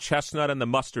Joey Chestnut and the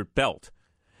mustard belt.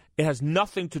 It has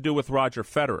nothing to do with Roger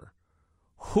Federer.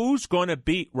 Who's going to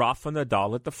beat Rafa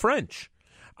Nadal at the French?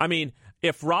 I mean,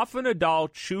 if Rafa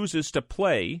Nadal chooses to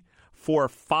play for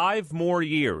 5 more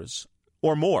years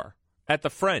or more at the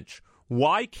French,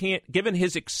 why can't, given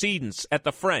his exceedance at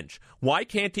the French, why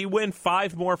can't he win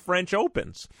 5 more French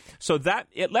Opens? So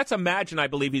let's imagine, I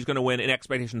believe he's going to win, in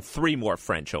expectation, 3 more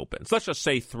French Opens. Let's just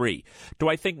say 3. Do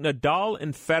I think Nadal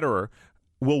and Federer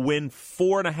will win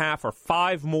 4.5 or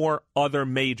 5 more other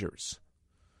majors?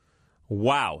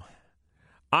 Wow.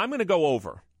 I'm going to go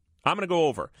over.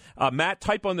 Matt,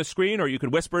 type on the screen, or you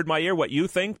could whisper in my ear what you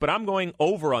think, but I'm going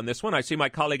over on this one. I see my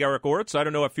colleague Eric Orts. I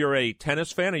don't know if you're a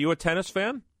tennis fan. Are you a tennis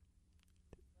fan?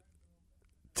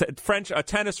 A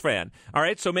tennis fan. All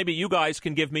right, so maybe you guys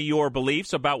can give me your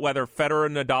beliefs about whether Federer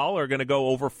and Nadal are going to go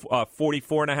over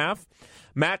 44.5.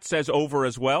 Matt says over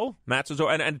as well. Matt says over,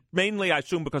 and mainly, I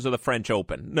assume, because of the French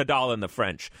Open. Nadal and the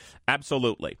French.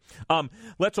 Absolutely.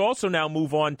 Let's also now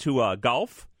move on to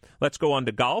golf. Let's go on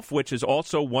to golf, which is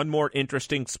also one more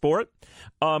interesting sport.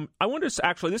 I wonder,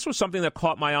 actually, this was something that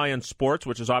caught my eye on sports,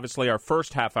 which is obviously our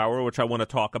first half hour, which I want to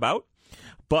talk about.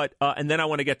 But and then I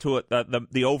want to get to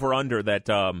the over-under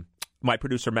that my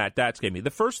producer Matt Datz gave me. The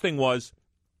first thing was,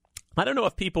 I don't know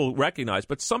if people recognize,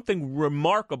 but something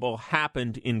remarkable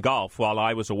happened in golf while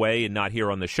I was away and not here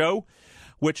on the show,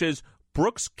 which is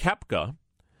Brooks Koepka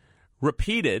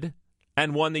repeated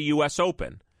and won the U.S.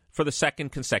 Open for the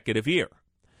second consecutive year.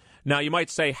 Now, you might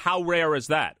say, how rare is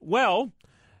that? Well,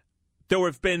 there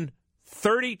have been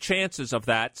 30 chances of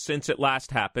that since it last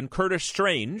happened. Curtis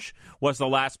Strange was the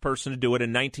last person to do it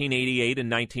in 1988 and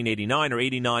 1989, or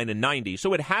 89 and 90.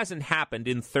 So it hasn't happened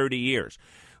in 30 years.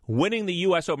 Winning the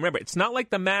U.S. Open, remember, it's not like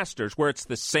the Masters where it's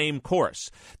the same course.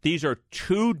 These are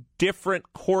 2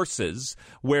 different courses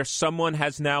where someone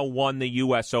has now won the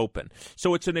U.S. Open.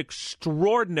 So it's an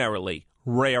extraordinarily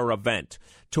rare event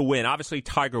to win. Obviously,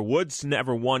 Tiger Woods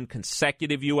never won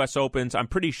consecutive U.S. Opens. I'm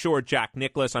pretty sure Jack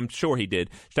Nicklaus, I'm sure he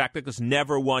did. Jack Nicklaus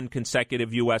never won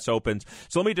consecutive U.S. Opens.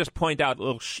 So let me just point out a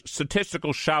little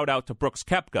statistical shout-out to Brooks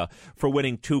Koepka for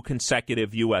winning 2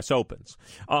 consecutive U.S. Opens.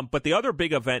 But the other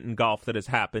big event in golf that has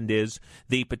happened is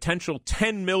the potential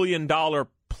 $10 million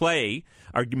play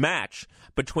or match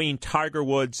between Tiger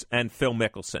Woods and Phil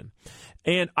Mickelson.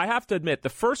 And I have to admit, the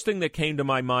first thing that came to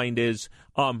my mind is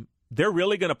they're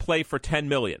really going to play for $10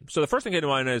 million. So the first thing I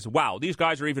mind is, wow, these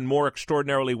guys are even more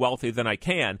extraordinarily wealthy than I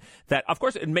can. That, of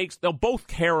course, they'll both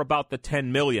care about the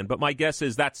 $10 million, but my guess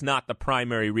is that's not the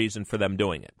primary reason for them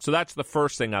doing it. So that's the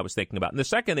first thing I was thinking about. And the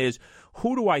second is,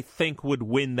 who do I think would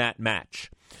win that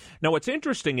match? Now, what's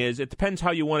interesting is it depends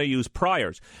how you want to use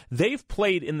priors. They've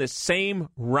played in the same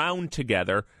round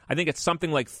together. I think it's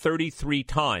something like 33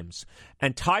 times.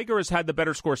 And Tiger has had the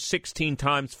better score 16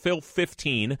 times, Phil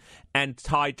 15, and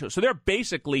tied. So they're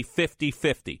basically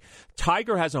 50-50.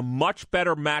 Tiger has a much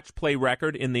better match play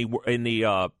record in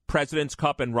the President's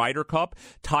Cup and Ryder Cup.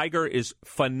 Tiger is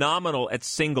phenomenal at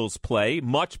singles play,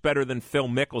 much better than Phil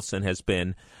Mickelson has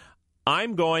been.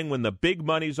 I'm going, when the big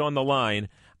money's on the line,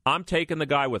 I'm taking the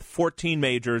guy with 14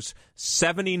 majors,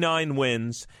 79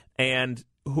 wins, and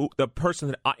the person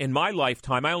that in my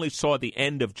lifetime, I only saw the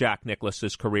end of Jack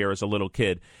Nicklaus's career as a little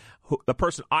kid. The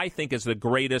person I think is the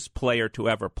greatest player to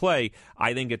ever play,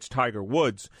 I think it's Tiger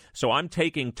Woods. So I'm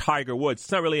taking Tiger Woods.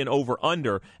 It's not really an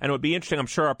over-under, and it would be interesting. I'm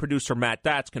sure our producer, Matt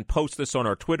Datz, can post this on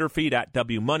our Twitter feed at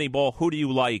WMoneyball. Who do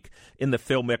you like in the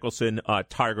Phil Mickelson,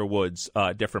 Tiger Woods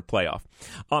different playoff?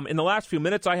 In the last few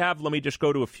minutes I have, let me just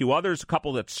go to a few others, a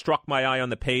couple that struck my eye on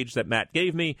the page that Matt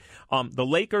gave me. The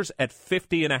Lakers at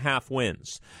 50.5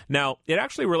 wins. Now, it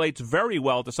actually relates very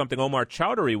well to something Omar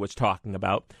Chowdhury was talking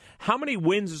about. How many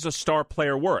wins is a star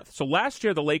player worth? So last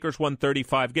year, the Lakers won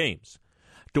 35 games.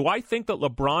 Do I think that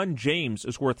LeBron James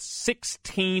is worth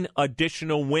 16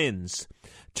 additional wins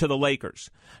to the Lakers?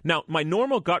 Now, my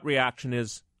normal gut reaction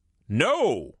is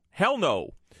no, hell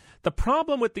no. The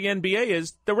problem with the NBA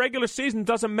is the regular season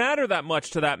doesn't matter that much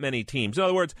to that many teams. In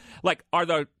other words, like, are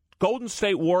the Golden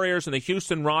State Warriors and the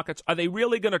Houston Rockets, are they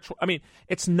really going to I mean,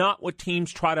 it's not what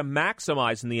teams try to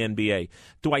maximize in the NBA.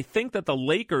 Do I think that the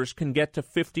Lakers can get to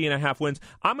 50.5 wins?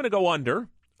 I'm going to go under,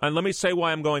 and let me say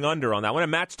why I'm going under on that. When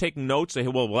Matt's taking notes,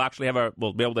 we'll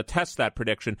be able to test that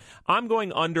prediction. I'm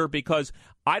going under because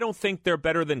I don't think they're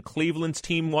better than Cleveland's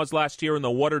team was last year in the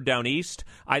watered down East.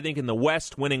 I think in the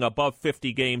West, winning above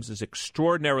 50 games is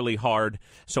extraordinarily hard.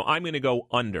 So I'm going to go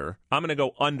under. I'm going to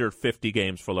go under 50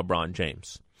 games for LeBron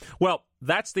James. Well,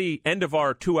 that's the end of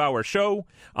our 2-hour show.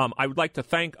 I would like to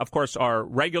thank, of course, our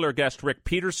regular guest, Rick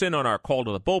Peterson, on our Call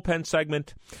to the Bullpen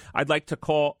segment. I'd like to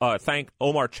thank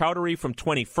Omar Chowdhury from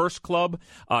 21st Club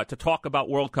to talk about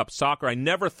World Cup soccer. I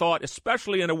never thought,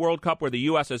 especially in a World Cup where the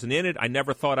U.S. isn't in it, I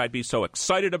never thought I'd be so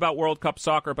excited about World Cup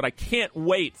soccer, but I can't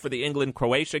wait for the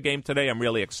England-Croatia game today. I'm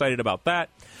really excited about that.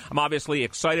 I'm obviously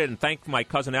excited and thank my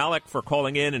cousin Alec for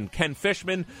calling in, and Ken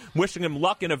Fishman, wishing him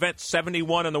luck in Event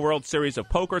 71 in the World Series of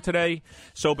Poker today.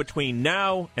 So between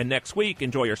now and next week,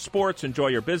 enjoy your sports, enjoy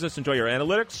your business, enjoy your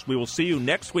analytics. We will see you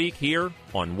next week here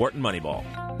on Wharton Moneyball.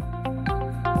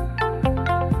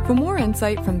 For more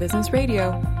insight from Business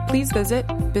Radio, please visit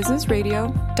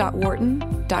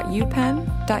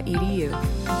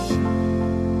businessradio.wharton.upenn.edu.